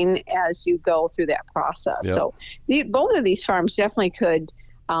picking as you go through that process. Yep. So both of these farms definitely could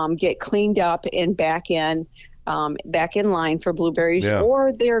get cleaned up and back in line for blueberries,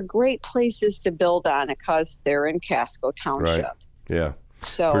 or they're great places to build on because they're in Casco Township. Right. Yeah.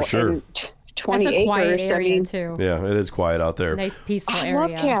 So for sure. 20 That's a quiet acres. area too. Yeah, it is quiet out there. Nice, peaceful I area.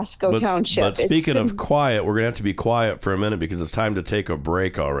 love Casco Township. But speaking of quiet, we're going to have to be quiet for a minute because it's time to take a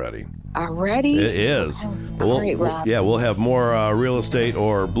break already. Already? It is. We'll have more real estate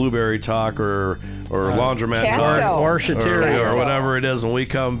or blueberry talk or laundromat talk or whatever it is when we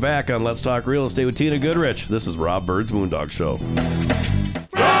come back on Let's Talk Real Estate with Tina Goodrich. This is Rob Byrd's Moondog Show.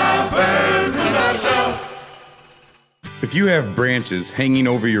 Rob Byrd's Moondog Show. If you have branches hanging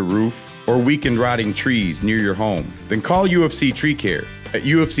over your roof or weakened rotting trees near your home, then call UFC Tree Care. At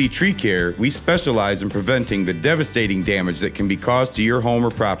UFC Tree Care, we specialize in preventing the devastating damage that can be caused to your home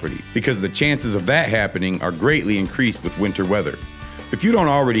or property, because the chances of that happening are greatly increased with winter weather. If you don't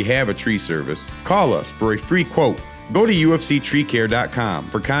already have a tree service, call us for a free quote. Go to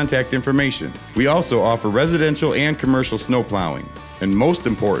ufctreecare.com for contact information. We also offer residential and commercial snow plowing. And most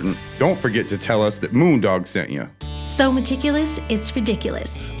important, don't forget to tell us that Moondog sent you. So meticulous, it's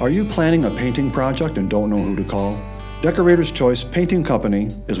ridiculous. Are you planning a painting project and don't know who to call? Decorator's Choice Painting Company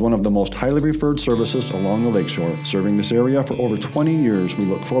is one of the most highly referred services along the lakeshore. Serving this area for over 20 years, we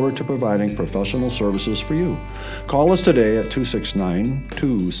look forward to providing professional services for you. Call us today at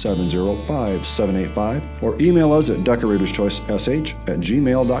 269-270-5785 or email us at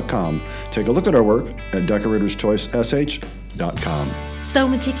decoratorschoicesh@gmail.com. Take a look at our work at decoratorschoicesh.com. So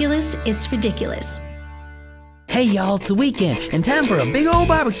meticulous, it's ridiculous. Hey y'all, it's the weekend and time for a big old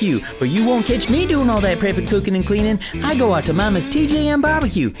barbecue. But you won't catch me doing all that prepping, cooking, and cleaning. I go out to Mama's TJM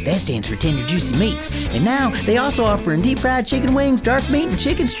Barbecue. That stands for Tender Juicy Meats. And now they also offering deep fried chicken wings, dark meat, and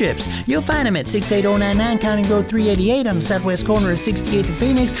chicken strips. You'll find them at 68099 County Road 388 on the southwest corner of 68th and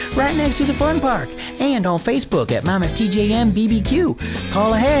Phoenix, right next to the Fun Park. And on Facebook at Mama's TJM BBQ.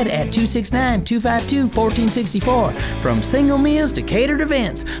 Call ahead at 269-252-1464. From single meals to catered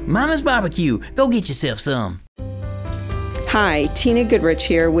events, Mama's Barbecue. Go get yourself some. Hi, Tina Goodrich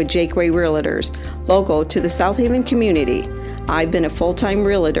here with Jake Way Realtors, local to the South Haven community. I've been a full-time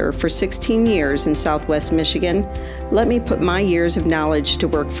realtor for 16 years in Southwest Michigan. Let me put my years of knowledge to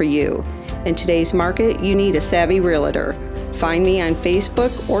work for you. In today's market, you need a savvy realtor. Find me on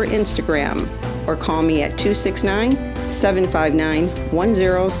Facebook or Instagram, or call me at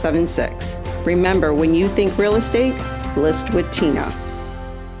 269-759-1076. Remember, when you think real estate, list with Tina.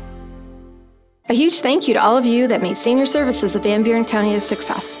 A huge thank you to all of you that made senior services of Van Buren County a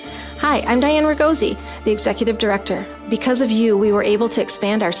success. Hi, I'm Diane Ragosi, the Executive Director. Because of you, we were able to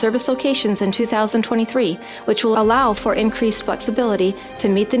expand our service locations in 2023, which will allow for increased flexibility to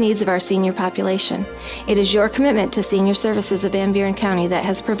meet the needs of our senior population. It is your commitment to senior services of Van Buren County that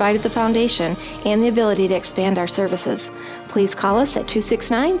has provided the foundation and the ability to expand our services. Please call us at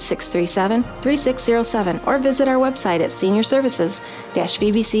 269-637-3607 or visit our website at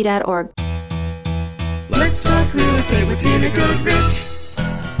seniorservices-vbc.org. Let's talk real estate with Tina Goodrich.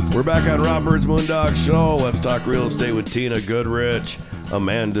 We're back on Rob Byrd's Moondog Show. Let's talk real estate with Tina Goodrich,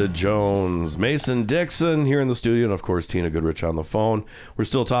 Amanda Jones, Mason Dixon here in the studio, and of course Tina Goodrich on the phone. We're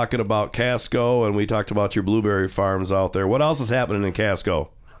still talking about Casco, and we talked about your blueberry farms out there. What else is happening in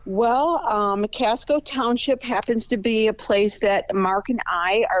Casco? Well, Casco Township happens to be a place that Mark and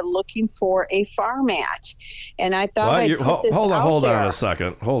I are looking for a farm at. And I thought I'd put this hold out there. on a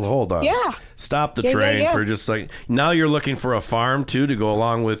second. Hold on. Yeah. Stop the train for just a second. Now you're looking for a farm, too, to go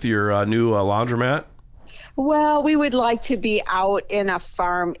along with your new laundromat? Well, we would like to be out in a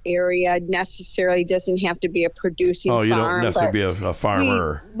farm area. Necessarily doesn't have to be a producing farm. Oh, you don't necessarily be a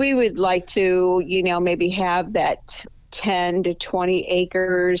farmer. We would like to, maybe have that 10 to 20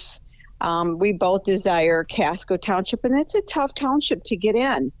 acres. We both desire Casco Township, and it's a tough township to get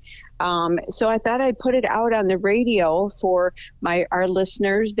in. So I thought I'd put it out on the radio for our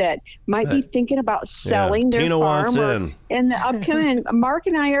listeners that might be thinking about selling their Tina farm. Wants in the upcoming, Mark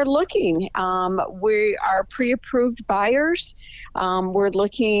and I are looking. We are pre-approved buyers. We're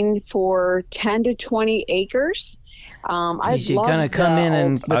looking for 10 to 20 acres. Is she going to come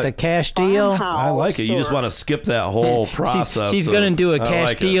in with a cash deal? I like it. You just want to skip that whole process. She's going to do a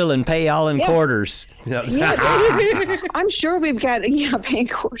cash deal and pay all in quarters. Yeah, I'm sure we've got paying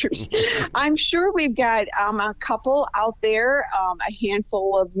quarters. I'm sure we've got a couple out there, a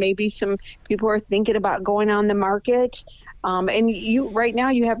handful of maybe some people who are thinking about going on the market. And right now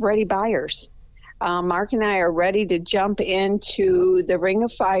you have ready buyers. Mark and I are ready to jump into the ring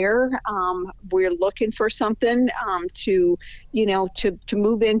of fire. We're looking for something to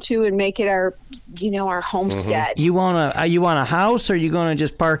move into and make it our homestead. You want a house, or are you going to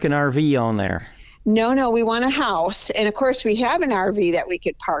just park an RV on there? No, we want a house. And of course, we have an RV that we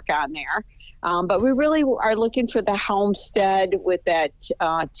could park on there. But we really are looking for the homestead with that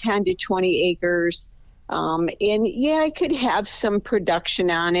 10 to 20 acres. And yeah, I could have some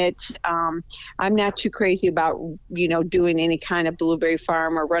production on it. I'm not too crazy about, doing any kind of blueberry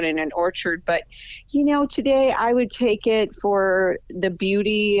farm or running an orchard. But, today I would take it for the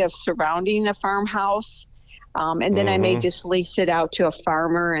beauty of surrounding the farmhouse. And then I may just lease it out to a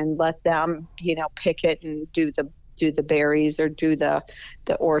farmer and let them, pick it and do the berries or do the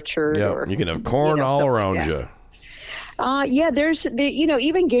orchard. Yeah, or, you can have corn all around you. There's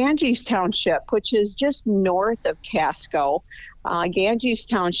even Ganges Township, which is just north of Casco. Ganges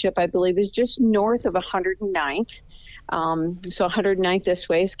Township, I believe, is just north of 109th. So 109th this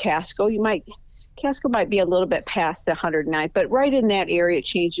way is Casco. Casco might be a little bit past the 109th, but right in that area, it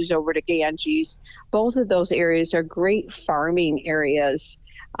changes over to Ganges. Both of those areas are great farming areas.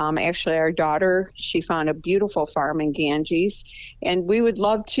 Actually, our daughter, she found a beautiful farm in Ganges, and we would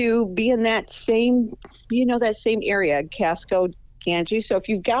love to be in that same area, Casco, Ganges. So if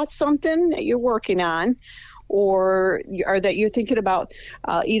you've got something that you're working on or that you're thinking about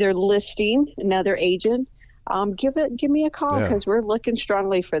either listing another agent, give me a call because we're looking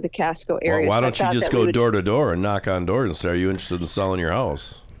strongly for the Casco area. Well, why don't you just go door to door and knock on doors and say, are you interested in selling your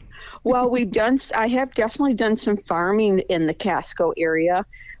house? Well, I have definitely done some farming in the Casco area,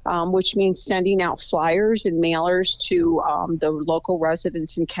 which means sending out flyers and mailers to the local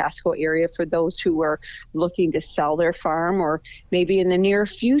residents in Casco area for those who are looking to sell their farm, or maybe in the near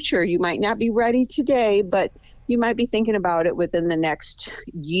future. You might not be ready today, but you might be thinking about it within the next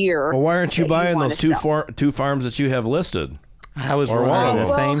year. Well, why aren't you buying those two farms that you have listed? I was wondering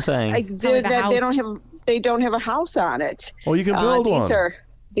the same thing. They don't have a house on it. Well, you can build one.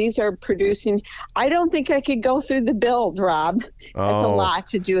 These are producing. I don't think I could go through the build, Rob. That's a lot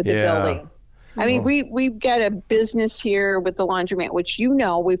to do with the building. I mean, we've got a business here with the laundromat, which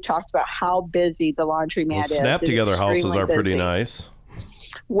we've talked about how busy the laundromat is. Snap-together houses are pretty nice.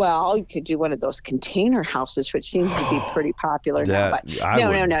 Well, you could do one of those container houses, which seems to be pretty popular now. But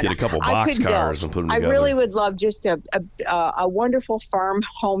no. Get a couple box cars and put them together. I really would love just a wonderful farm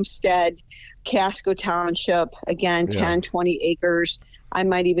homestead, Casco Township, again, 10, 20 acres. I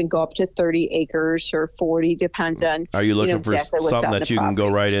might even go up to 30 acres or 40, depends on. Are you looking for something that you can go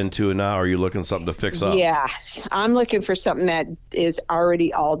right into now, or are you looking for something to fix up? Yes, I'm looking for something that is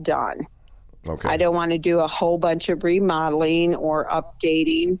already all done. Okay. I don't want to do a whole bunch of remodeling or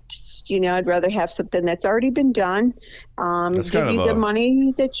updating. I'd rather have something that's already been done. Give you the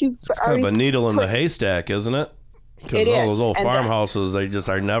money that you've already. It's kind of a needle in the haystack, isn't it? Because all those old farmhouses, they just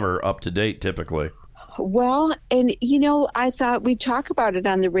are never up to date typically. Well, and I thought we'd talk about it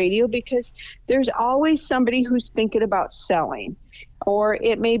on the radio because there's always somebody who's thinking about selling. Or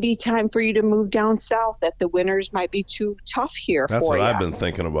it may be time for you to move down south, that the winters might be too tough here for you. That's what I've been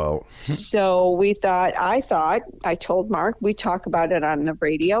thinking about. So I told Mark, we talk about it on the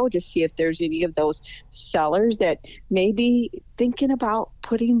radio to see if there's any of those sellers that may be thinking about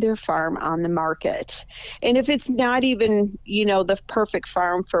putting their farm on the market. And if it's not even, the perfect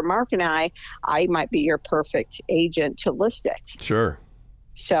farm for Mark and I might be your perfect agent to list it. Sure.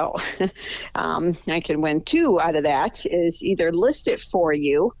 So I can win two out of that, is either list it for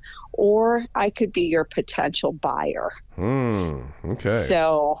you or I could be your potential buyer. Okay.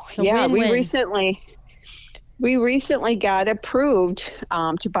 So win-win. we recently got approved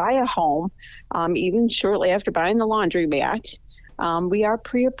to buy a home, even shortly after buying the laundromat. We are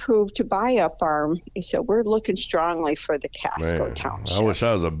pre-approved to buy a farm, so we're looking strongly for the Casco Township. I wish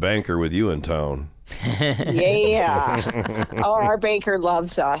I was a banker with you in town. Yeah. Our banker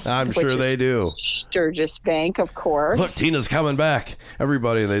loves us. I'm sure they do. Sturgis Bank, of course. Look, Tina's coming back.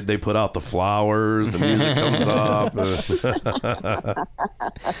 Everybody, they put out the flowers. The music comes up.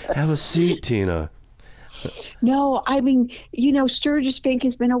 Have a seat, Tina. No, I mean, Sturgis Bank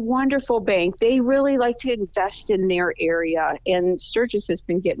has been a wonderful bank. They really like to invest in their area, and Sturgis has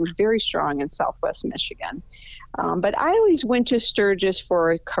been getting very strong in Southwest Michigan. But I always went to Sturgis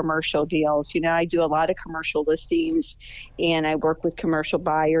for commercial deals. I do a lot of commercial listings, and I work with commercial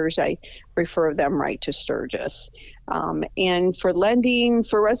buyers. I refer them right to Sturgis. And for lending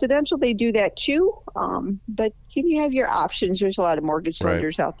for residential, they do that too. But you have your options. There's a lot of mortgage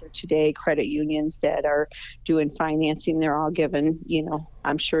lenders out there today, credit unions that are doing financing. They're all giving,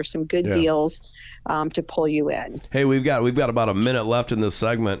 I'm sure some good deals to pull you in. Hey, we've got about a minute left in this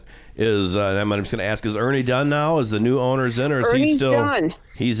segment. I'm just going to ask: is Ernie done now? Is the new owner's in, or is Ernie's he still? Done.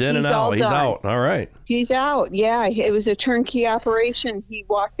 He's in and out. He's out. All right. He's out. Yeah, it was a turnkey operation. He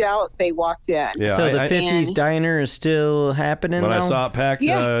walked out. They walked in. Yeah, so the 50s diner is still happening. When now? I saw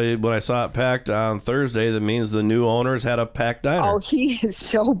it packed on Thursday, that means the new owners had a packed diner. Oh, he is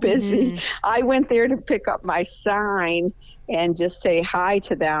so busy. I went there to pick up my sign and just say hi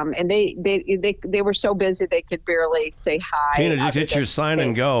to them, and they were so busy they could barely say hi. Tina, did you get your sign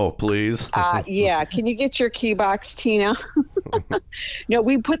and go, please? Yeah. Can you get your key box, Tina? No,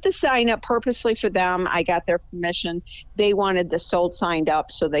 we put the sign up purposely for them. I got their permission. They wanted the sold signed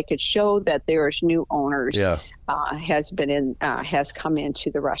up so they could show that there's new owners. Yeah. Has come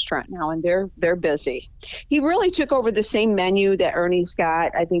into the restaurant now, and they're busy. He really took over the same menu that Ernie's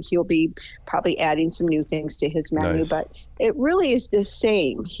got. I think he'll be probably adding some new things to his menu, but it really is the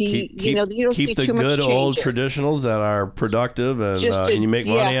same. You don't see too much changes. Keep the good old traditionals that are productive and you make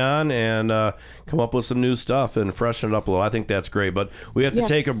money on, and come up with some new stuff and freshen it up a little. I think that's great. But we have to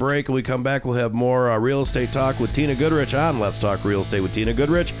take a break. When we come back, we'll have more real estate talk with Tina Goodrich on Let's Talk Real Estate with Tina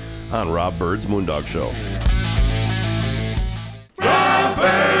Goodrich on Rob Byrd's Moondog Show.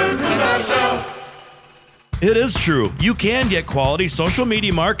 It is true. You can get quality social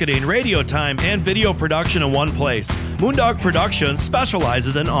media marketing, radio time, and video production in one place. Moondog Productions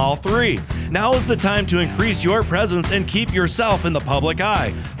specializes in all three. Now is the time to increase your presence and keep yourself in the public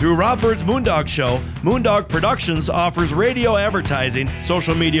eye. Through Rob Byrd's Moondog Show, Moondog Productions offers radio advertising,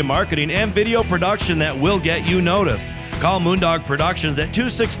 social media marketing, and video production that will get you noticed. Call Moondog Productions at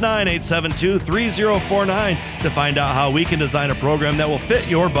 269-872-3049 to find out how we can design a program that will fit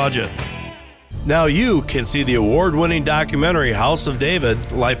your budget. Now you can see the award-winning documentary House of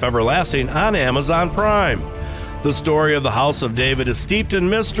David, Life Everlasting on Amazon Prime. The story of the House of David is steeped in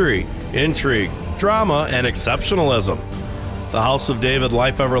mystery, intrigue, drama, and exceptionalism. The House of David,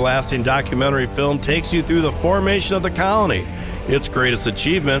 Life Everlasting documentary film takes you through the formation of the colony, its greatest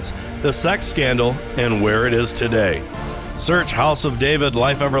achievements, the sex scandal, and where it is today. Search House of David,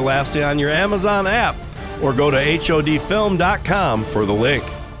 Life Everlasting on your Amazon app or go to hodfilm.com for the link.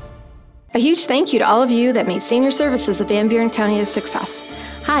 A huge thank you to all of you that made senior services of Van Buren County a success.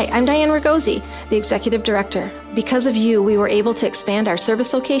 Hi, I'm Diane Ragosi, the Executive Director. Because of you, we were able to expand our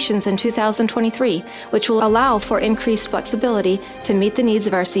service locations in 2023, which will allow for increased flexibility to meet the needs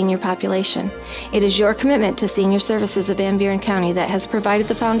of our senior population. It is your commitment to senior services of Van Buren County that has provided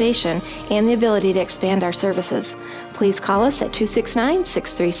the foundation and the ability to expand our services. Please call us at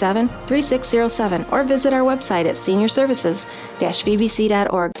 269-637-3607 or visit our website at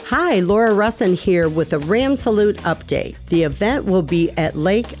seniorservices-vbc.org. Hi, Laura Russin here with a Ram Salute update. The event will be at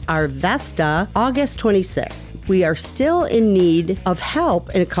Lake Arvesta, August 26th. We are still in need of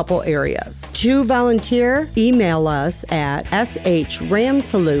help in a couple areas. To volunteer, email us at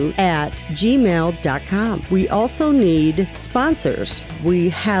shramsalute@gmail.com. We also need sponsors. We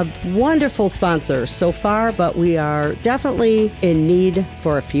have wonderful sponsors so far, but we are definitely in need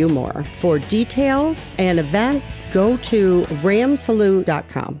for a few more. For details and events, go to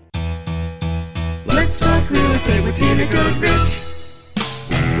ramsalute.com. Let's talk real estate with Tina Goodrich.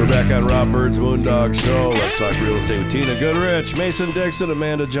 We're back on Rob Byrd's Moondog Show. Let's talk real estate with Tina Goodrich. Mason Dixon,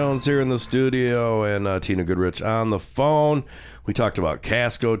 Amanda Jones here in the studio, and Tina Goodrich on the phone. We talked about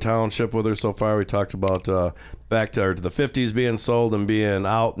Casco Township with her so far. We talked about back to the 50s being sold and being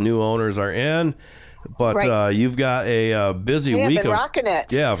out. New owners are in. But you've got a busy week of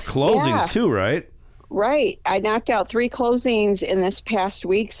closings too, right? Right. I knocked out 3 closings in this past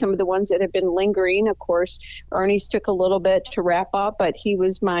week. Some of the ones that have been lingering, of course, Ernie's took a little bit to wrap up, but he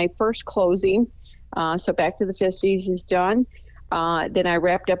was my first closing. So Back to the 50s is done. Then I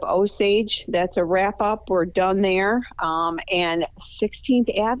wrapped up Osage. That's a wrap up. We're done there. And 16th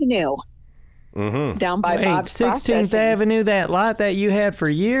Avenue. Mm-hmm. Down by Bob's 16th Avenue, that lot that you had for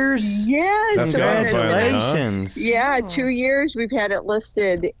years? Yes. Congratulations. Yeah, 2 years we've had it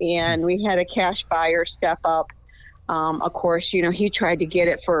listed, and we had a cash buyer step up. Of course, he tried to get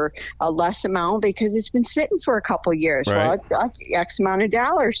it for a less amount because it's been sitting for a couple years. Right. Well, X amount of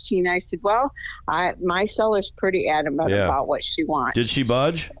dollars, Tina. I said, well, my seller's pretty adamant about what she wants. Did she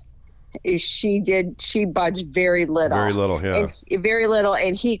budge? She did. She budged very little. Very little, yeah. Very little,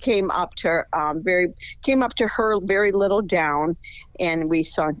 and he came up to her very little down, and we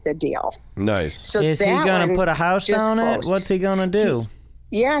sunk the deal. Nice. So is he going to put a house on it? What's he going to do?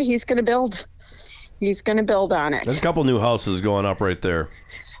 He's going to build. He's going to build on it. There's a couple new houses going up right there.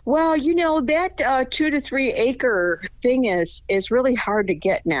 Well, that 2 to 3 acre thing is really hard to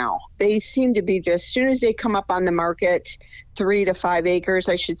get now. They seem to be just, as soon as they come up on the market, 3 to 5 acres,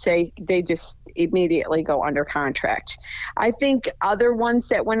 I should say, they just immediately go under contract. I think other ones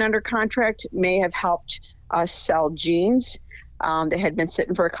that went under contract may have helped us sell jeans. that had been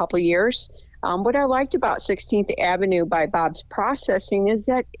sitting for a couple years. What I liked about 16th Avenue by Bob's Processing is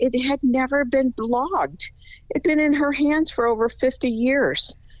that it had never been logged. It'd been in her hands for over 50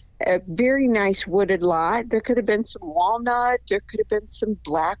 years. A very nice wooded lot. There could have been some walnut. There could have been some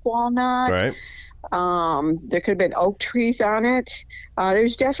black walnut. Right. There could have been oak trees on it.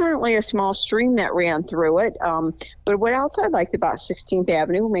 There's definitely a small stream that ran through it. But what else I liked about 16th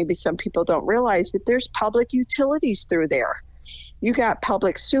Avenue, maybe some people don't realize, but there's public utilities through there. You got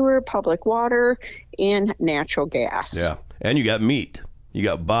public sewer, public water, and natural gas. Yeah, and you got meat. You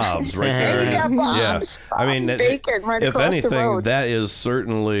got Bob's right there. And you got Bob's. Yeah. I mean, bacon right if across anything, the road. that is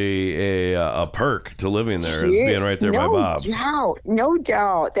certainly a perk to living there, is being right there by Bob's. No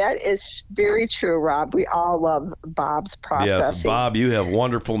doubt. That is very true, Rob. We all love Bob's Processing. Yes, Bob, you have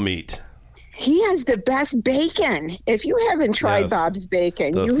wonderful meat. He has the best bacon. If you haven't tried Bob's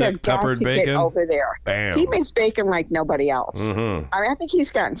bacon, you have got to get over there. Bam. He makes bacon like nobody else. Mm-hmm. I mean, I think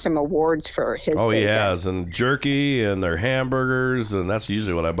he's gotten some awards for his bacon. He has. And jerky and their hamburgers, and that's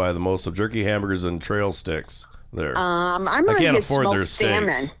usually what I buy the most of, jerky hamburgers and trail sticks there. I'm I going to can't get afford smoked their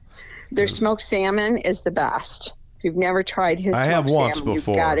salmon. steaks. Their smoked salmon is the best. If you've never tried his I smoked have once salmon,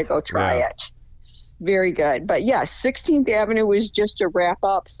 before. you've got to go try it. Very good. But yes, 16th Avenue was just a wrap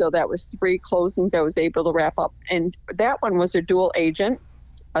up. So that was 3 closings I was able to wrap up. And that one was a dual agent.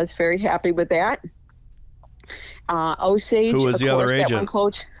 I was very happy with that. Osage. Who was the other agent? That one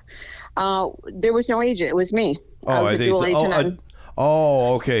closed. There was no agent. It was me. I was a dual agent.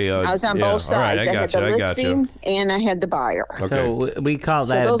 Okay. I was on both sides. Right, I had the listing and I had the buyer. Okay. So we call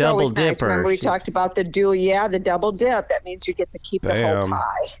that those a are double always dipper. nice. Remember we talked about the dual, the double dip. That means you get to keep the whole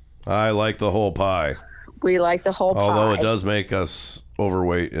pie. I like the whole pie. We like the whole pie. Although it does make us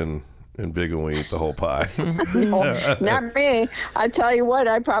overweight and big when we eat the whole pie. No, not me. I tell you what,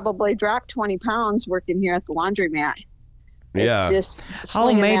 I probably dropped 20 pounds working here at the laundromat. Yeah. It's just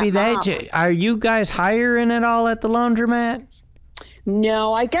maybe are you guys hiring at all at the laundromat?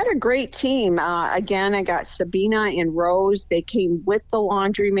 No, I got a great team. Again, I got Sabina and Rose. They came with the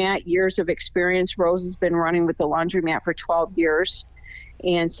laundromat, years of experience. Rose has been running with the laundromat for 12 years.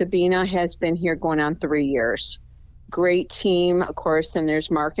 And Sabina has been here going on 3 years. Great team, of course. And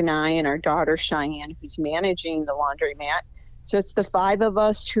there's Mark and I and our daughter Cheyenne, who's managing the laundromat. So it's the 5 of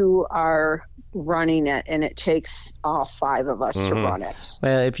us who are running it, and it takes all 5 of us to run it.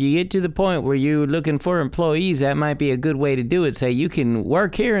 Well, if you get to the point where you're looking for employees, that might be a good way to do it. Say you can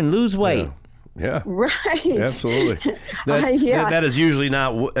work here and lose weight. Yeah. Right. Absolutely. That is usually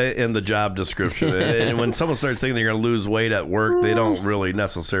not in the job description. And when someone starts thinking they're going to lose weight at work, they don't really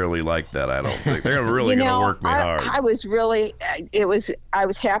necessarily like that, I don't think. They're really going to work me hard. I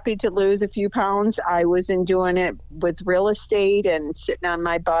was happy to lose a few pounds. I wasn't doing it with real estate and sitting on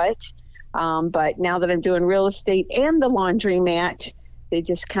my butt. But now that I'm doing real estate and the laundromat, they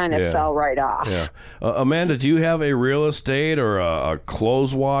just kind of fell right off. Yeah. Amanda, do you have a real estate or a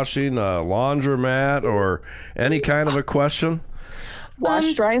clothes washing, a laundromat, or any kind of a question?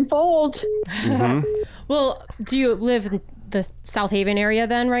 Wash, dry, and fold. Mm-hmm. Well, do you live in the South Haven area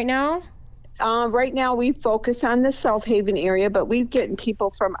then right now? Right now we focus on the South Haven area, but we've getting people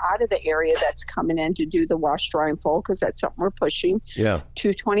from out of the area that's coming in to do the wash, dry, and fold because that's something we're pushing. Yeah.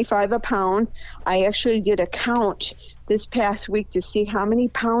 $2.25 a pound. I actually did a count this past week to see how many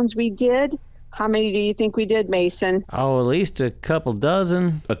pounds we did. How many do you think we did, Mason? Oh, at least a couple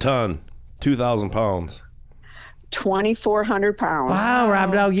dozen. A ton. 2,000 pounds. 2,400 pounds. Wow,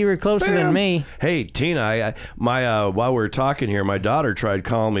 Rob Dog, you were closer than me. Hey, Tina, while we were talking here, my daughter tried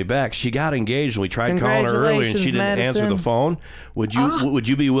calling me back. She got engaged, and we tried calling her earlier, and she didn't answer the phone. Would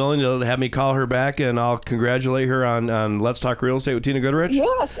you be willing to have me call her back, and I'll congratulate her on Let's Talk Real Estate with Tina Goodrich?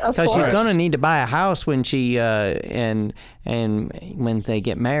 Yes, of course. Because she's going to need to buy a house when she and when they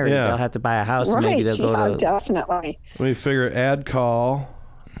get married, they'll have to buy a house. Right, and maybe they'll go to definitely. Let me figure add call.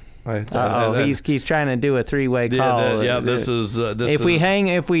 He's trying to do a 3-way call. This is.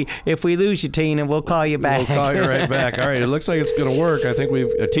 If we lose you, Tina, we'll call you back. We'll call you right back. All right, it looks like it's going to work. I think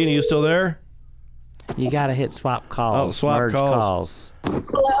we've. Tina, you still there? You got to hit swap calls. Oh, swap merge calls.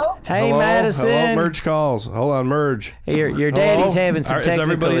 Hello. Hey, hello? Madison. Hello, merge calls. Hold on, merge. Hey, your daddy's having some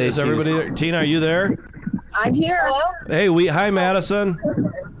technical issues. Is everybody there? Tina, are you there? I'm here. Hello? Hey, hi, Madison.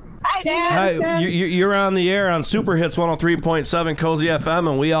 Hi, Madison. Hi, you're on the air on Super Hits 103.7 Cozy FM,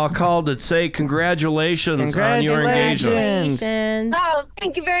 and we all called to say congratulations on your engagement. Oh,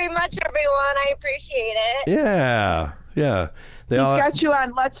 thank you very much, everyone. I appreciate it. Yeah. He's got you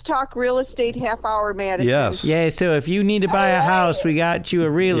on Let's Talk Real Estate Half Hour, Madison. Yes. Yeah, so if you need to buy a house, we got you a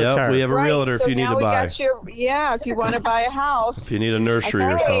realtor. Yep, we have a realtor so if you need now to we buy. Got you, if you want to buy a house. If you need a nursery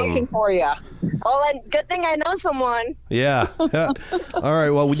or something. Looking for you. Well, then, good thing I know someone. Yeah. All right.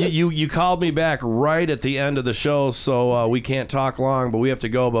 Well, you called me back right at the end of the show, so we can't talk long, but we have to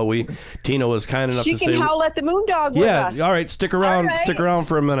go. But Tina was kind enough to say. She can howl at the Moondog with us. Yeah. All right. Stick around. All right. Stick around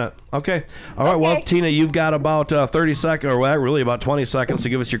for a minute. Okay. All right. Well, Tina, you've got about 30 seconds, or really about 20 seconds to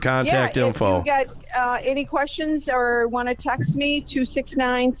give us your contact info. If you got any questions or want to text me,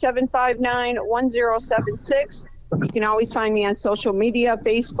 269-759-1076. You can always find me on social media,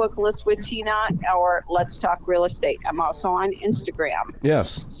 Facebook, List with Tina, or Let's Talk Real Estate. I'm also on Instagram.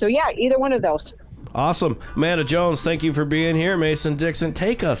 Yes. So, either one of those. Awesome. Amanda Jones, thank you for being here. Mason Dixon,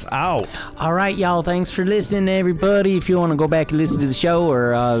 take us out. All right, y'all. Thanks for listening, everybody. If you want to go back and listen to the show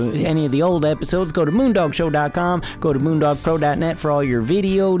or any of the old episodes, go to moondogshow.com. Go to moondogpro.net for all your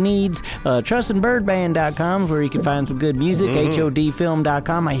video needs. Trustandbirdband.com is where you can find some good music.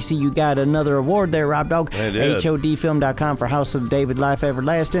 HODfilm.com. I see you got another award there, Rob Dog. I did. HODfilm.com for House of David Life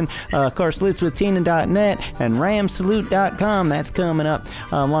Everlasting. Of course, listwithtina.net and ramsalute.com. That's coming up.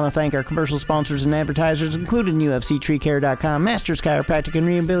 I want to thank our commercial sponsors and advertisers, including UFCTreeCare.com, Masters Chiropractic and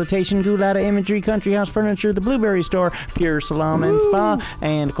Rehabilitation, Gulata Imagery, Country House Furniture, The Blueberry Store, Pure Salon and Spa,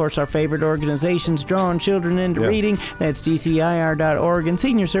 and of course our favorite organizations drawing children into reading. That's DCIR.org and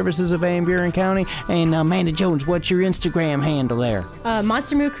Senior Services of Van Buren County. And Amanda Jones, what's your Instagram handle there?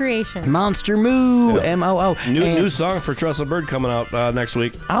 Monster Moo Creation. Monster Moo, M-O-O. New song for Schultz and Byrd coming out next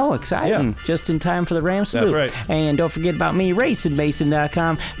week. Oh, exciting. Yeah. Just in time for the Ram Salute. That's right. And don't forget about me,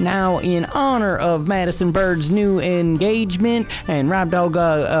 RacingMason.com. Now in honor of Madison Byrd's new engagement, and Rob Dog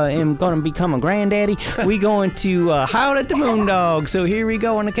am going to become a granddaddy, we going to howl at the Moondog. So here we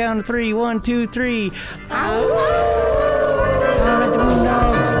go on the count of 3. 1, 2, 3. Howl at the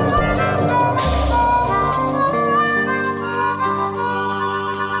Moondog.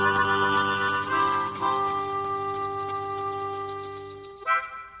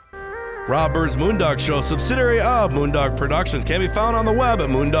 Rob Byrd's Moondog Show, subsidiary of Moondog Productions, can be found on the web at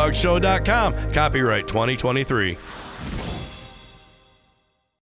moondogshow.com. Copyright 2023.